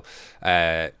Michelle.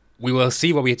 We will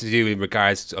see what we have to do in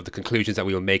regards of the conclusions that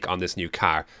we will make on this new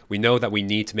car. We know that we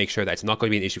need to make sure that it's not going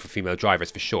to be an issue for female drivers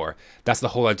for sure. That's the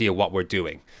whole idea of what we're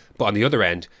doing. But on the other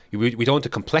end, we don't want to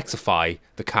complexify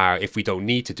the car if we don't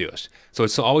need to do it. So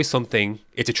it's always something,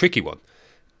 it's a tricky one.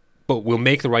 But we'll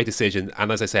make the right decision.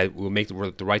 And as I said, we'll make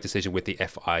the right decision with the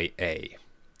FIA.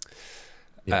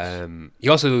 Yes. He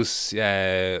also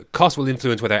cost will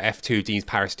influence whether F2 deems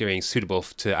power steering suitable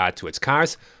to add to its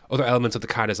cars. Other elements of the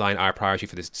car design are a priority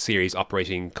for the series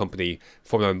operating company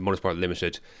Formula Motorsport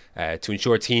Limited to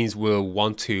ensure teams will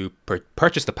want to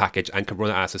purchase the package and can run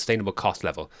it at a sustainable cost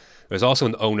level. There's also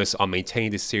an onus on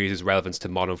maintaining this series' relevance to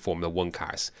modern Formula 1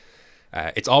 cars.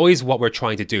 It's always what we're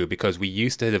trying to do, because we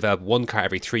used to develop one car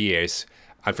every 3 years,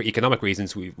 and for economic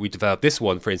reasons we developed this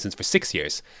one, for instance, for 6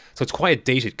 years. So it's quite a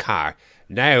dated car.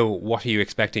 Now, what are you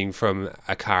expecting from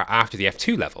a car after the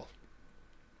F2 level?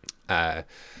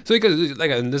 So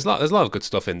there's a lot of good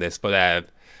stuff in this, but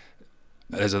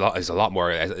there's a lot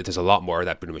more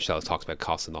that Bruno Michel talks about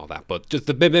costs and all that. But just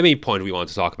the main point we want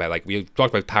to talk about, like we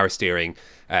talked about power steering,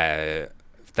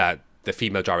 that the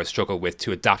female drivers struggle with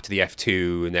to adapt to the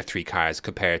F2 and F3 cars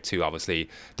compared to obviously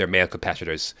their male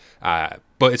competitors. But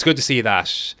it's good to see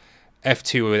that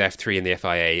F2 and F3 and the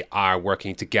FIA are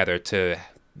working together to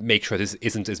make sure this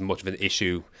isn't as much of an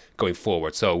issue going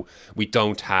forward. So we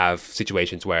don't have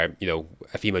situations where, you know,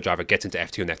 a female driver gets into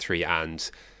F2 and F3 and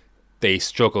they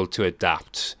struggle to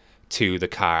adapt to the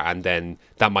car, and then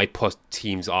that might put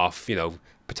teams off, you know,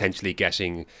 potentially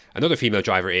getting another female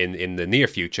driver in the near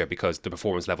future because the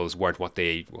performance levels weren't what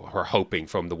they were hoping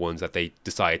from the ones that they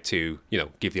decided to, you know,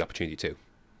 give the opportunity to.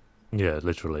 Yeah,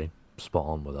 literally spot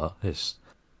on with that. It's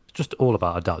just all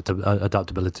about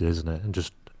adaptability, isn't it? And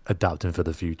just adapting for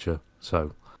the future.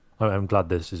 So I'm glad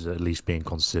this is at least being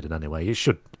considered anyway. It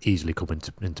should easily come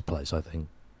into place, I think.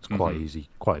 It's quite easy,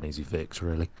 quite an easy fix,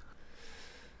 really.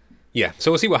 Yeah,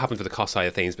 so we'll see what happens with the cost side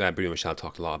of things. Bruno Michel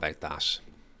talked a lot about that.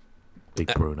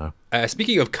 Big Bruno.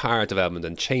 Speaking of car development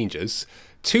and changes,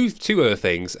 two other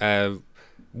things.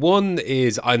 One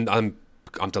is I'm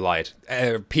delighted.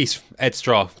 Ed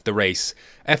Straw, the race.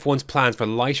 F1's plans for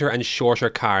lighter and shorter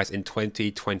cars in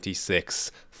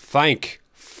 2026. Thank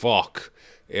fuck.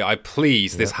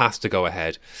 This has to go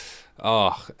ahead.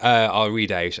 I'll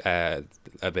read out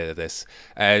a bit of this.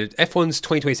 F1's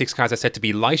 2026 cars are set to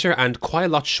be lighter and quite a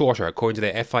lot shorter, according to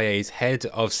the FIA's head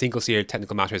of single-seater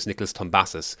technical matters, Nicholas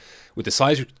Tombazis, with the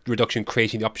size reduction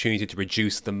creating the opportunity to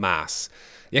reduce the mass.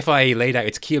 The FIA laid out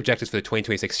its key objectives for the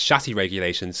 2026 chassis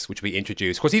regulations, which will be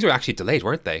introduced. Of course, these were actually delayed,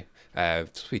 weren't they?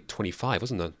 It was 25,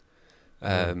 wasn't it?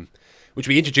 Which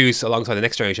will be introduced alongside the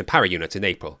next generation power units in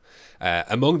April.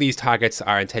 Among these targets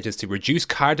are intentions to reduce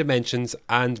car dimensions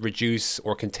and reduce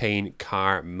or contain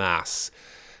car mass.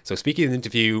 So speaking in an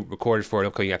interview recorded for an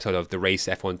upcoming episode of the Race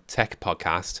F1 Tech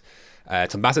podcast,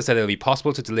 Tombazis said it will be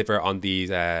possible to deliver on these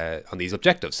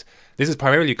objectives. This is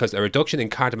primarily because a reduction in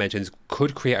car dimensions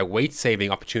could create a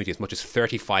weight-saving opportunity as much as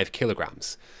 35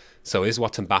 kilograms. So this is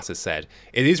what Tombazis said.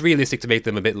 It is realistic to make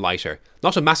them a bit lighter.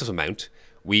 Not a massive amount.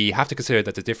 We have to consider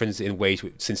that the difference in weight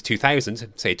since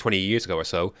 2000, say 20 years ago or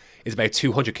so, is about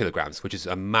 200 kilograms, which is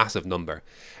a massive number.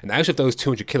 And out of those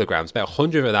 200 kilograms, about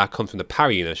 100 of that comes from the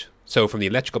power unit, so from the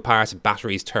electrical parts,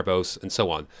 batteries, turbos, and so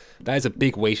on. That is a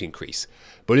big weight increase.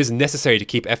 But it is necessary to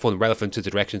keep F1 relevant to the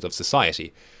directions of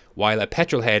society. While a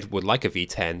petrol head would like a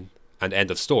V10, and end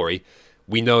of story,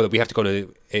 we know that we have to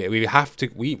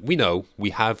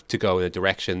go in a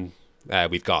direction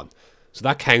we've gone. So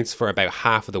that counts for about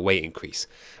half of the weight increase.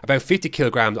 About 50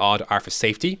 kilograms odd are for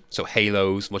safety, so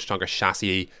halos, much stronger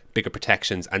chassis, bigger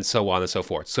protections, and so on and so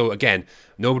forth. So again,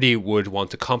 nobody would want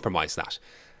to compromise that.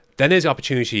 Then there's the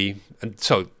opportunity, and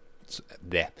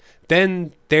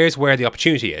then there's where the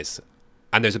opportunity is.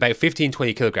 And there's about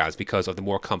 15-20 kilograms because of the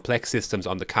more complex systems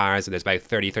on the cars, and there's about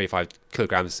 30-35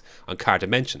 kilograms on car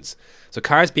dimensions. So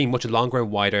cars being much longer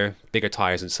and wider, bigger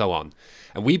tyres and so on.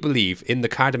 And we believe in the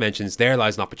car dimensions there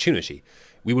lies an opportunity.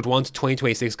 We would want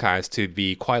 2026 cars to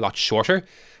be quite a lot shorter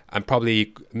and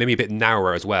probably maybe a bit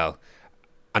narrower as well.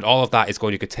 And all of that is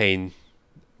going to contain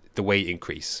the weight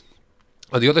increase.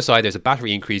 On the other side, there's a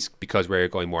battery increase because we're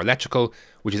going more electrical,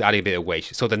 which is adding a bit of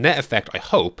weight. So the net effect, I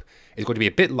hope, is going to be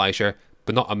a bit lighter,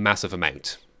 but not a massive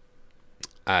amount.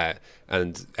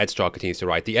 And Ed Straw continues to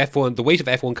write, the weight of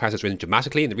F1 cars has risen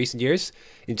dramatically in the recent years.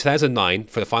 In 2009,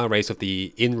 for the final race of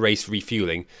the in-race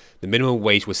refueling, the minimum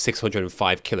weight was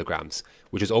 605 kilograms,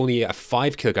 which was only a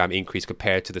 5 kilogram increase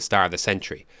compared to the start of the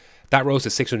century. That rose to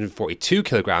 642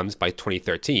 kilograms by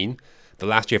 2013, the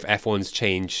last year before F1's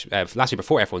changed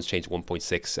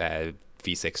 1.6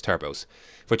 V6 turbos.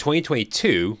 For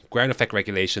 2022, ground effect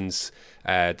regulations,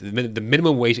 the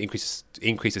minimum weight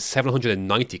increases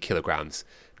 790 kilograms,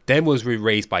 then was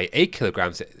raised by 8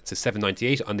 kilograms to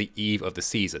 798 on the eve of the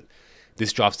season.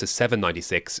 This drops to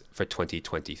 796 for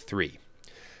 2023.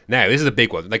 Now, this is a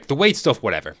big one. Like the weight stuff,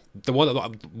 whatever. The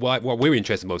one what we're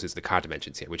interested in most is the car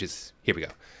dimensions here, which is, here we go.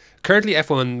 Currently,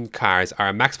 F1 cars are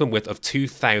a maximum width of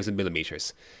 2,000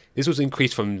 millimeters. This was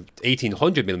increased from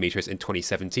 1,800 millimeters in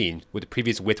 2017, with the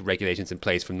previous width regulations in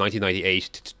place from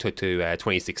 1998 to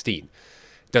 2016.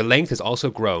 Their length has also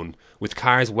grown, with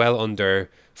cars well under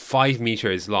 5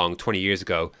 meters long 20 years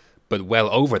ago, but well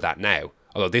over that now,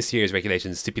 although this year's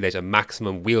regulations stipulate a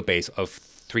maximum wheelbase of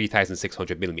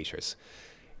 3,600 millimeters.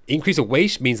 Increase of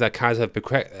weight means that cars have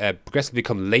progressively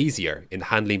become lazier in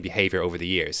handling behavior over the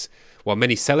years. While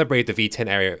many celebrate the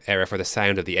V10 era for the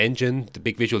sound of the engine, the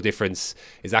big visual difference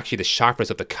is actually the sharpness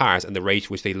of the cars and the rate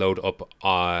which they load up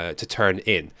to turn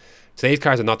in. Today's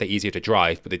cars are not that easier to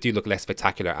drive, but they do look less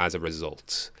spectacular as a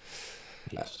result.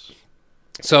 Yes.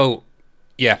 So,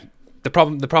 yeah, the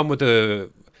problem with the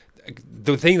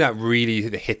thing that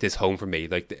really hit this home for me,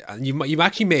 like you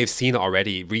actually may have seen it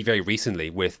already very recently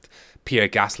with Pierre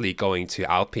Gasly going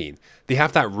to Alpine. They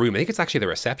have that room, I think it's actually the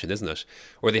reception, isn't it?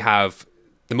 Where they have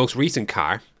the most recent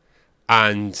car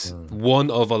and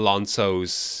one of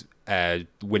Alonso's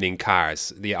winning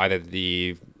cars, either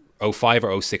the 05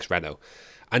 or 06 Renault.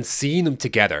 And seeing them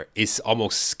together is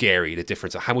almost scary, the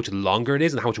difference of how much longer it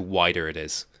is and how much wider it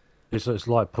is. It's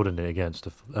like putting it against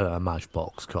a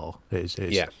Matchbox car. It's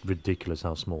ridiculous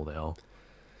how small they are.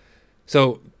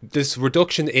 So this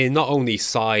reduction in not only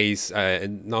size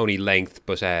and not only length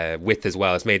but width as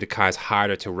well has made the cars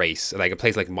harder to race. Like a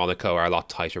place like Monaco are a lot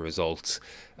tighter results.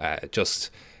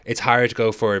 It's harder to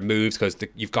go for moves because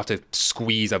you've got to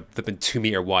squeeze a flipping 2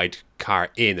 meter wide car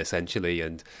in essentially,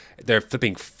 and they're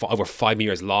flipping over 5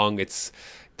 meters long.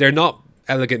 They're not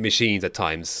elegant machines at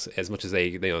times, as much as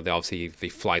they obviously they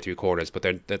fly through corners, but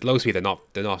they're at low speed. They're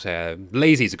not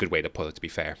lazy is a good way to put it, to be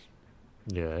fair.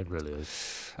 Yeah, it really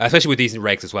is. Especially with these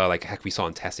regs as well. Like heck, we saw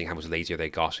in testing how much lazier they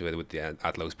got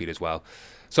at low speed as well.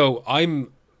 So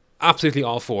I'm absolutely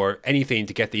all for anything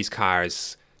to get these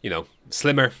cars,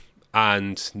 slimmer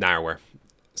and narrower.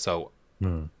 So,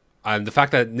 and the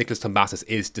fact that Nicholas Tombazis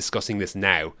is discussing this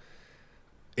now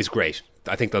is great.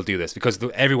 I think they'll do this because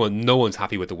no one's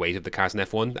happy with the weight of the cars in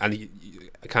F1,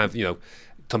 and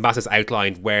Tombazis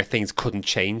outlined where things couldn't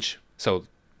change. So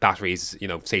batteries,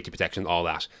 safety protection, all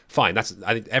that. Fine, I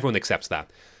think everyone accepts that.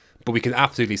 But we can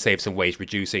absolutely save some weight,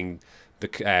 reducing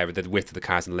the width of the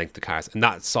cars and the length of the cars, and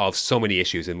that solves so many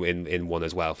issues in one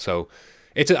as well. So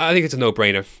I think it's a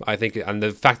no-brainer. I think, and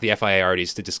the fact the FIA already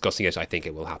is discussing it, I think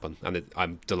it will happen, and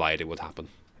I'm delighted it would happen.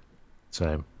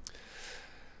 Same.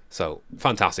 So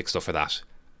fantastic stuff for that.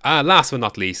 Last but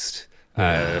not least,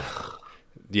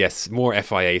 yes, more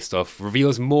FIA stuff.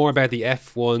 Reveals more about the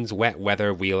F1's wet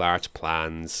weather wheel arch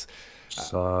plans.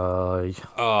 Sigh.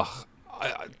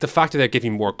 The fact that they're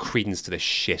giving more credence to this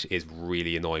shit is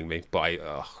really annoying me. But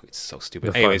it's so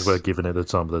stupid. Anyways, we're giving it the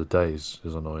time of the day is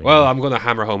annoying. Well, I'm going to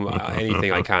hammer home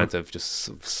anything I can to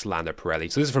just slander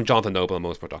Pirelli. So this is from Jonathan Noble on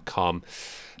motorsport.com.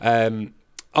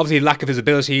 Obviously, lack of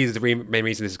visibility is the main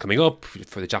reason this is coming up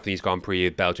for the Japanese Grand Prix,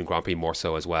 Belgian Grand Prix more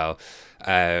so as well.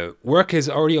 Work is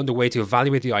already underway to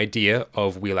evaluate the idea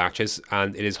of wheel arches,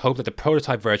 and it is hoped that the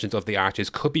prototype versions of the arches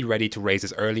could be ready to race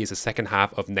as early as the second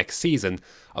half of next season,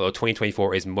 although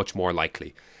 2024 is much more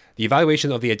likely. The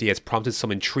evaluation of the idea has prompted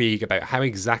some intrigue about how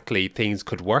exactly things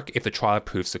could work if the trial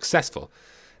proves successful.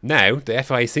 Now, the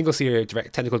FIA single-seater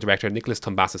technical director Nicholas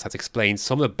Tombazis has explained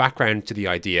some of the background to the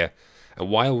idea and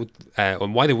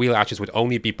why the wheel arches would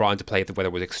only be brought into play if the weather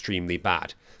was extremely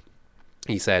bad.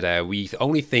 He said, we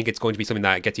only think it's going to be something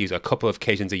that gets used a couple of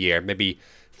occasions a year, maybe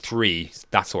 3,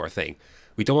 that sort of thing.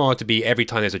 We don't want it to be every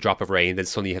time there's a drop of rain, then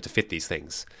suddenly you have to fit these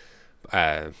things.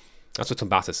 That's what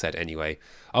Tombasa said anyway.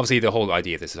 Obviously, the whole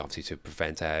idea of this is obviously to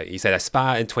prevent... he said a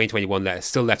Spa in 2021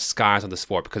 still left scars on the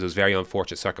sport because it was very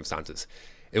unfortunate circumstances.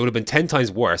 It would have been 10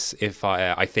 times worse if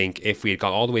I think if we had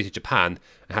gone all the way to Japan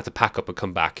and had to pack up and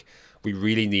come back. We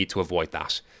really need to avoid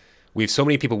that. We have so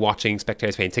many people watching,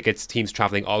 spectators paying tickets, teams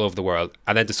travelling all over the world,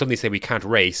 and then to suddenly say we can't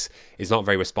race is not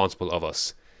very responsible of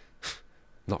us.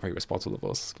 Not very responsible of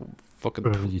us.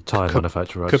 Fucking tyre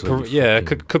manufacturer. Could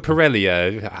Pirelli,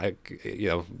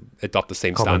 adopt the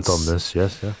same comment stance on this?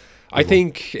 Yes, yeah. I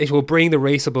think it will bring the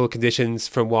raceable conditions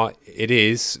from what it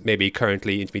is, maybe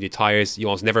currently intermediate tyres. You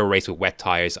almost never race with wet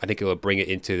tyres. I think it will bring it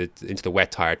into the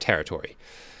wet tyre territory.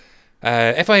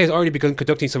 FIA has already begun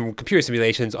conducting some computer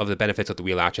simulations of the benefits of the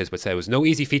wheel arches, but said it was no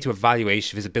easy feat to evaluate.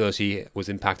 Visibility was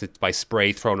impacted by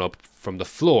spray thrown up from the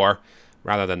floor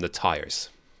rather than the tyres.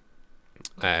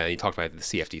 He talked about the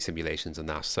CFD simulations and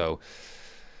that. So,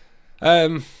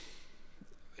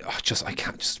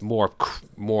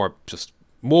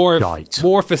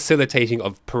 more facilitating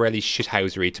of Pirelli's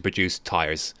shithousery to produce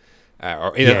tyres,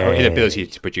 or inability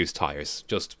to produce tyres.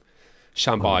 Just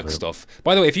shambolic stuff.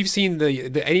 By the way, if you've seen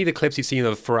any of the clips you've seen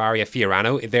of Ferrari at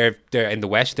Fiorano, they're in the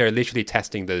wet. They're literally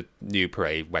testing the new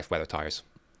Pirelli wet weather tyres.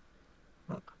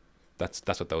 That's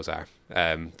what those are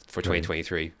for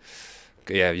 2023.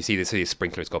 Yeah, you see the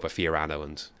sprinklers go up at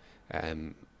Fiorano,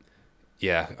 and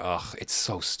it's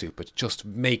so stupid. Just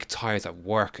make tyres that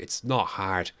work. It's not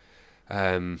hard.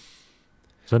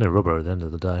 It's only rubber at the end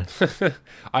of the day.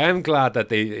 I am glad that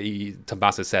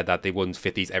Tombasa said that they wouldn't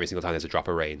fit these every single time there's a drop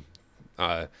of rain.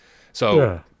 That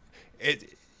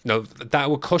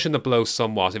will cushion the blow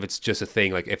somewhat if it's just a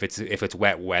thing. Like if it's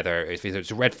wet weather, if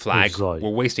it's a red flag, we're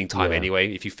wasting time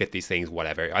anyway. If you fit these things,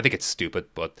 whatever. I think it's stupid,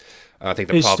 but I think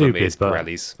the problem is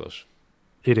Pirelli's. But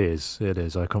it is.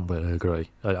 I completely agree.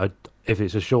 If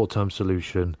it's a short-term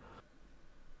solution,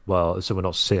 well, so we're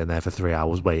not sitting there for 3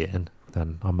 hours waiting,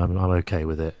 then I'm okay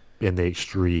with it in the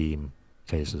extreme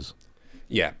cases.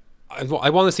 Yeah. I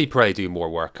want to see Pirelli do more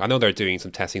work. I know they're doing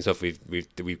some testing stuff.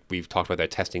 We've talked about their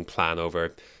testing plan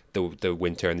over the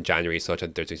winter and January, such,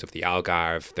 and they're doing stuff with the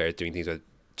Algarve. They're doing things with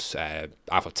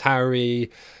AlphaTauri.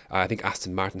 I think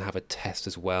Aston Martin have a test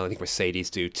as well. I think Mercedes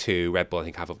do too. Red Bull, I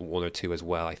think, have one or two as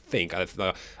well. I think. I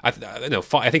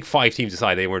think 5 teams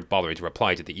decided they weren't bothering to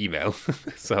reply to the email.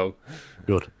 So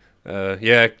good.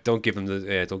 Don't give them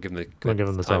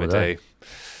the time of day.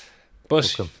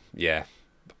 But yeah.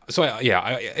 So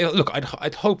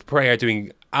I'd hope Pirelli are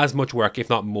doing as much work, if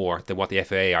not more, than what the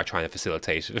FAA are trying to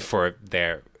facilitate for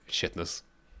their shitness.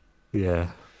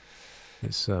 Yeah,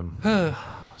 it's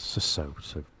just so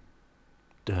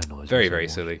annoying. Very, very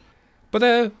silly.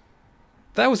 But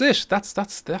that was it.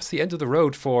 That's the end of the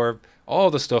road for all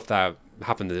the stuff that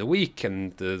happened in the week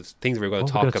and the things we're going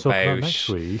to talk about next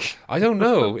week. I don't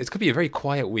know. It could be a very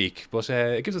quiet week, but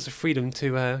it gives us a freedom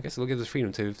to. I guess it'll give us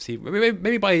freedom to see.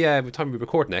 Maybe by the time we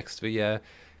record next, we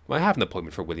might have an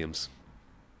appointment for Williams.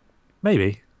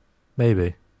 Maybe.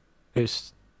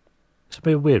 It's a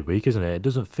bit of a weird week, isn't it? It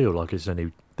doesn't feel like it's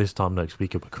any this time next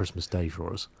week up at Christmas Day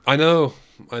for us. I know.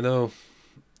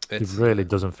 It really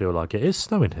doesn't feel like it. It's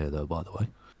snowing here, though, by the way.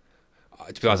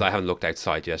 To be honest, I haven't looked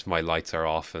outside yet. My lights are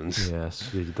off, and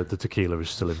yes, the tequila is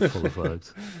still in full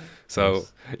effect. So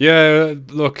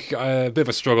look, a bit of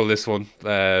a struggle this one,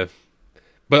 but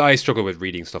I struggle with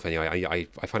reading stuff anyway. I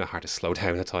find it hard to slow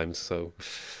down at times. So,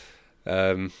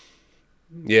 I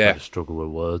struggle with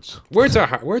words. Words are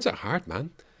hard,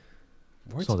 man.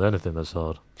 It's not anything that's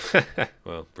hard.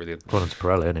 Well, brilliant. According to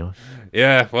Pirelli, anyway.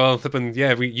 Yeah, well,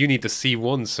 you need the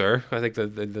C1, sir. I think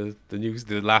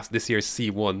this year's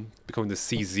C1 becoming the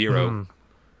C0.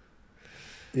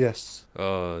 Yes.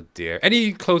 Oh dear.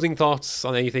 Any closing thoughts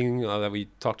on anything that we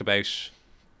talked about?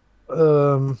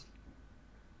 I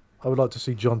would like to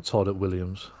see John Todd at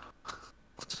Williams.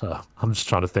 So I'm just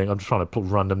trying to think. I'm just trying to put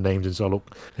random names in so I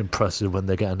look impressive when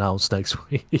they get announced next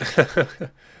week.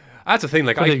 That's the thing.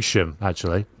 Like prediction,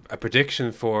 actually. A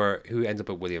prediction for who ends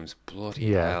up at Williams.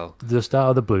 Bloody hell! Just out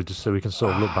of the blue, just so we can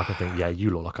sort of look back and think, yeah,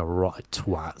 you look like a right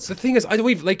twat. The thing is, I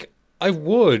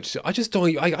just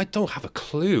don't. I don't have a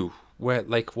clue where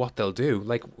what they'll do.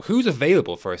 Like who's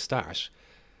available for a start,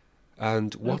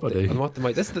 and what they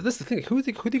might. This is the thing. Who are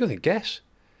they going to get?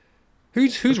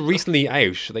 Who's recently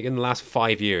out? Like in the last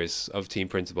 5 years of team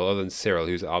principal, other than Cyril,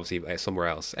 who's obviously somewhere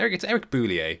else. It's Eric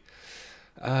Boulier.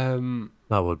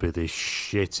 That would be the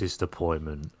shittest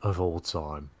appointment of all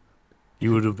time.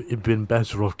 You would have been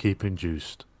better off keeping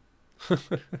Jost.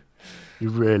 You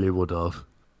really would have.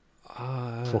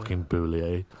 Fucking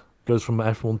Boulier. Goes from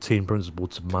F1 team principal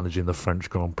to managing the French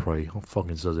Grand Prix. It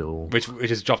fucking says it all. Which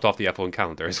is dropped off the F1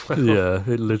 calendar as well. Yeah,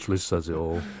 it literally says it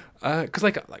all. Because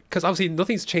obviously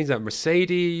nothing's changed at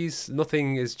Mercedes,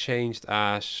 nothing is changed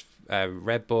at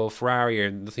Red Bull, Ferrari, or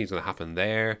nothing's going to happen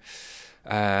there.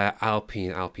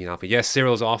 Alpine. Yeah,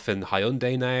 Cyril's off in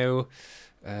Hyundai now.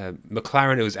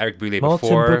 McLaren, it was Eric Boulay Martin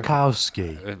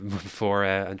Bukowski. before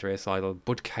Andreas Seidl.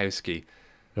 Budkowski.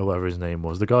 Or whatever his name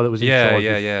was. The guy that was in charge.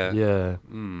 Yeah.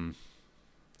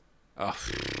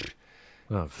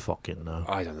 Oh, fucking no.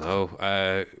 I don't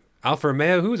know. Alfa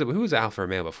Romeo, who was Alfa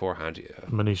Romeo beforehand?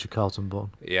 Manisha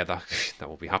Kaltenborn. Yeah, that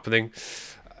won't be happening.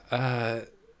 Well,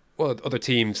 other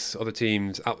teams.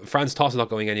 Franz Tost is not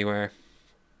going anywhere.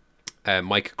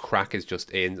 Mike Crack is just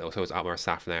in. So is Altmar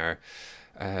Safnauer.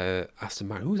 Aston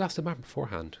Martin. Who was Aston Martin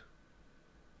beforehand?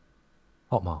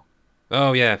 Otmar.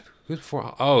 Oh yeah, who's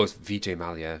before? Oh, it's VJ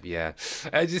Malia. Yeah.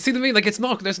 You see what I mean? Like, it's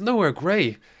not. There's nowhere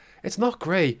grey. It's not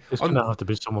grey. It's going to have to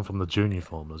be someone from the junior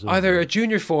formulas. Either a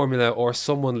junior formula or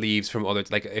someone leaves from other.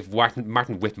 Like, if Martin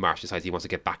Whitmarsh decides he wants to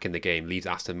get back in the game, leaves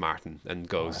Aston Martin and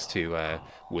goes to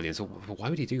Williams. So why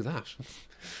would he do that?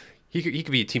 He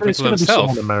could be a team principal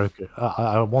himself. American.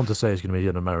 I want to say it's going to be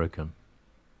an American.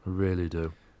 I really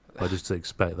do. I just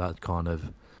expect that kind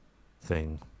of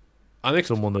thing.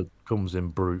 Someone that comes in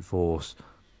brute force.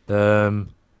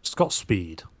 Scott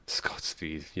Speed. Scott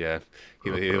Speed, yeah.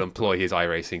 He'll employ his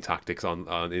iRacing tactics on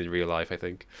in real life, I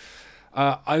think.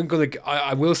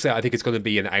 I will say I think it's going to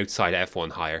be an outside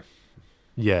F1 hire.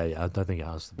 Yeah, I think it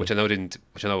has to be. Which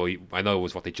I know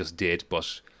was what they just did,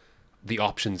 but the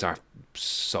options are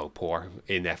so poor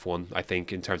in F1. I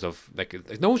think in terms of like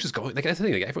no one's just going. Like I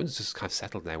think everyone's just kind of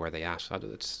settled now where they at. I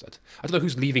don't know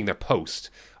who's leaving their post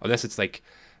unless it's like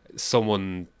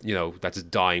someone that's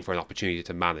dying for an opportunity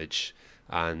to manage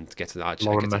and gets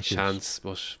a chance.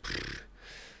 But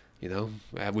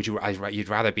you'd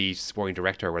rather be sporting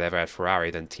director or whatever at Ferrari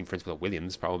than team principal at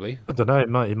Williams, probably. I don't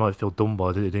know. He might feel dumb by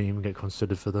it. He didn't even get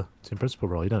considered for the team principal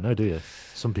role. You don't know, do you?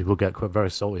 Some people get quite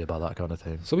very salty about that kind of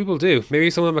thing. Some people do. Maybe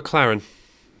someone at McLaren.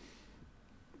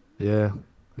 Yeah,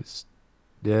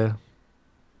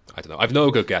 I don't know. I've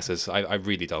no good guesses. I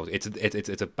really don't. It's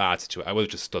a bad situation. I would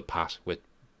have just stood pat with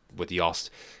Jost.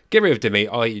 Get rid of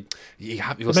DeMaison.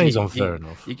 DeMaison, fair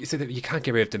enough. You can't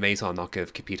get rid of DeMaison and not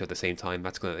give Capito at the same time.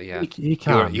 That's gonna You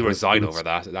can. You resign over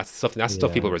that. That's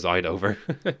stuff people resign over.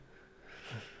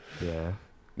 Yeah.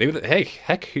 Maybe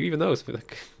heck, who even knows?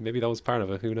 Maybe that was part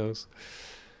of it. Who knows?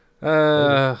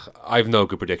 I've no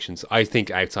good predictions. I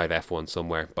think outside F1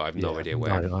 somewhere, but I've no idea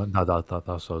where. No, that's what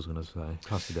I was going to say. It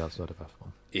has to be outside of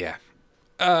F1. Yeah.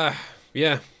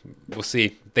 Yeah. We'll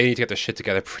see. They need to get their shit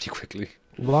together pretty quickly.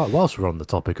 Well, whilst we're on the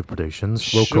topic of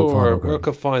predictions, World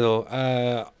Cup final.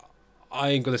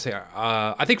 I'm going to say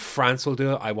I think France will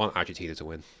do it. I want Argentina to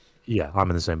win. Yeah, I'm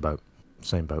in the same boat.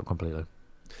 Same boat completely.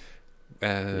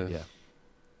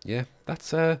 Yeah,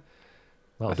 that's that'll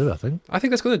do, I think. I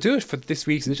think that's going to do it for this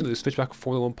week's edition of the Switchback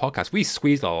Formula 1 podcast. We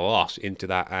squeezed a lot into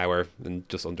that hour and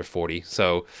just under 40.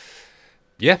 So,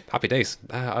 yeah, happy days.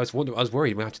 I was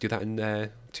worried we have to do that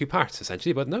in 2 parts,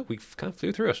 essentially. But no, we kind of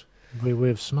flew through it.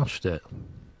 We've smashed it.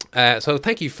 So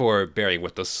thank you for bearing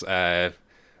with us. I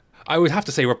would have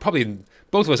to say both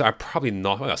of us are probably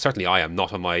not, well, certainly I am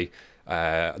not on my,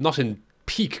 not in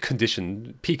peak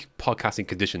podcasting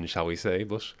condition, shall we say,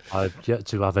 but I've yet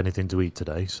to have anything to eat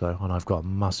today, and I've got a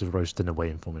massive roast dinner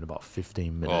waiting for me in about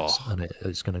 15 minutes, and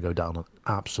it's going to go down an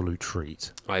absolute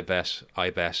treat. I bet.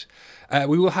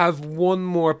 We will have one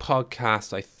more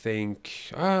podcast, I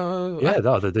think.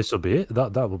 This will be it.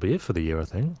 That will be it for the year, I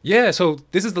think. Yeah, so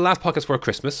this is the last podcast for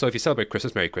Christmas, so if you celebrate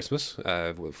Christmas, Merry Christmas,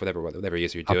 whatever it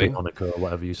is you're doing. Happy Hanukkah or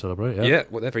whatever you celebrate, Yeah,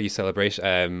 whatever you celebrate.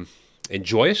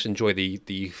 Enjoy it. Enjoy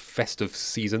the festive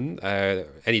season.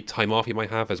 Any time off you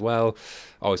might have as well.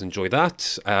 Always enjoy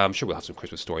that. I'm sure we'll have some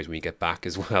Christmas stories when we get back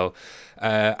as well.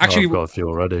 Actually, I've got a few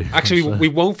already. Actually, we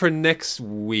won't for next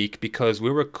week because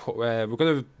we're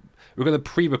going to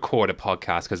pre-record a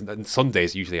podcast because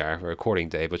Sundays usually are a recording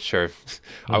day. But sure,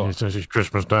 it's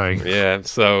Christmas Day. Yeah.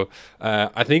 So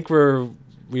I think we'll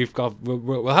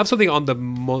have something on the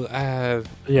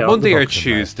Monday or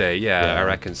Tuesday. Yeah, I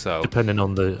reckon so. Depending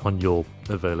on your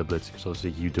availability, because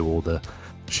obviously you do all the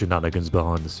shenanigans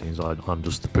behind the scenes. I'm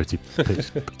just the pretty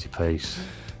face.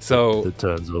 So that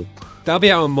turns up. That'll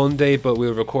be out on Monday, but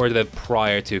we'll record it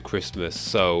prior to Christmas.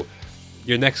 So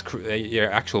your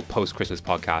actual post-Christmas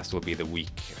podcast will be the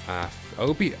week after.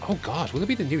 Will it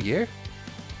be the New Year?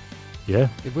 Yeah,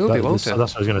 it will be, won't it?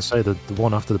 That's what I was going to say. The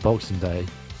one after the Boxing Day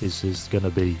is going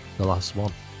to be the last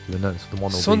one. The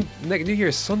one New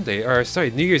Year's Sunday, or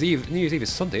sorry, New Year's Eve. New Year's Eve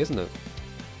is Sunday, isn't it?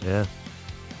 Yeah.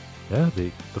 Yeah,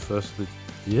 the first of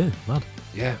the year, mad.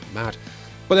 Yeah, mad.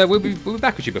 But we'll be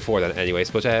back with you before then, anyways.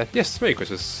 But yes, Merry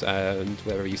Christmas and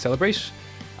whatever you celebrate.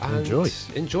 And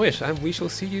Enjoy it, and we shall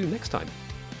see you next time.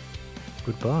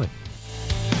 Goodbye.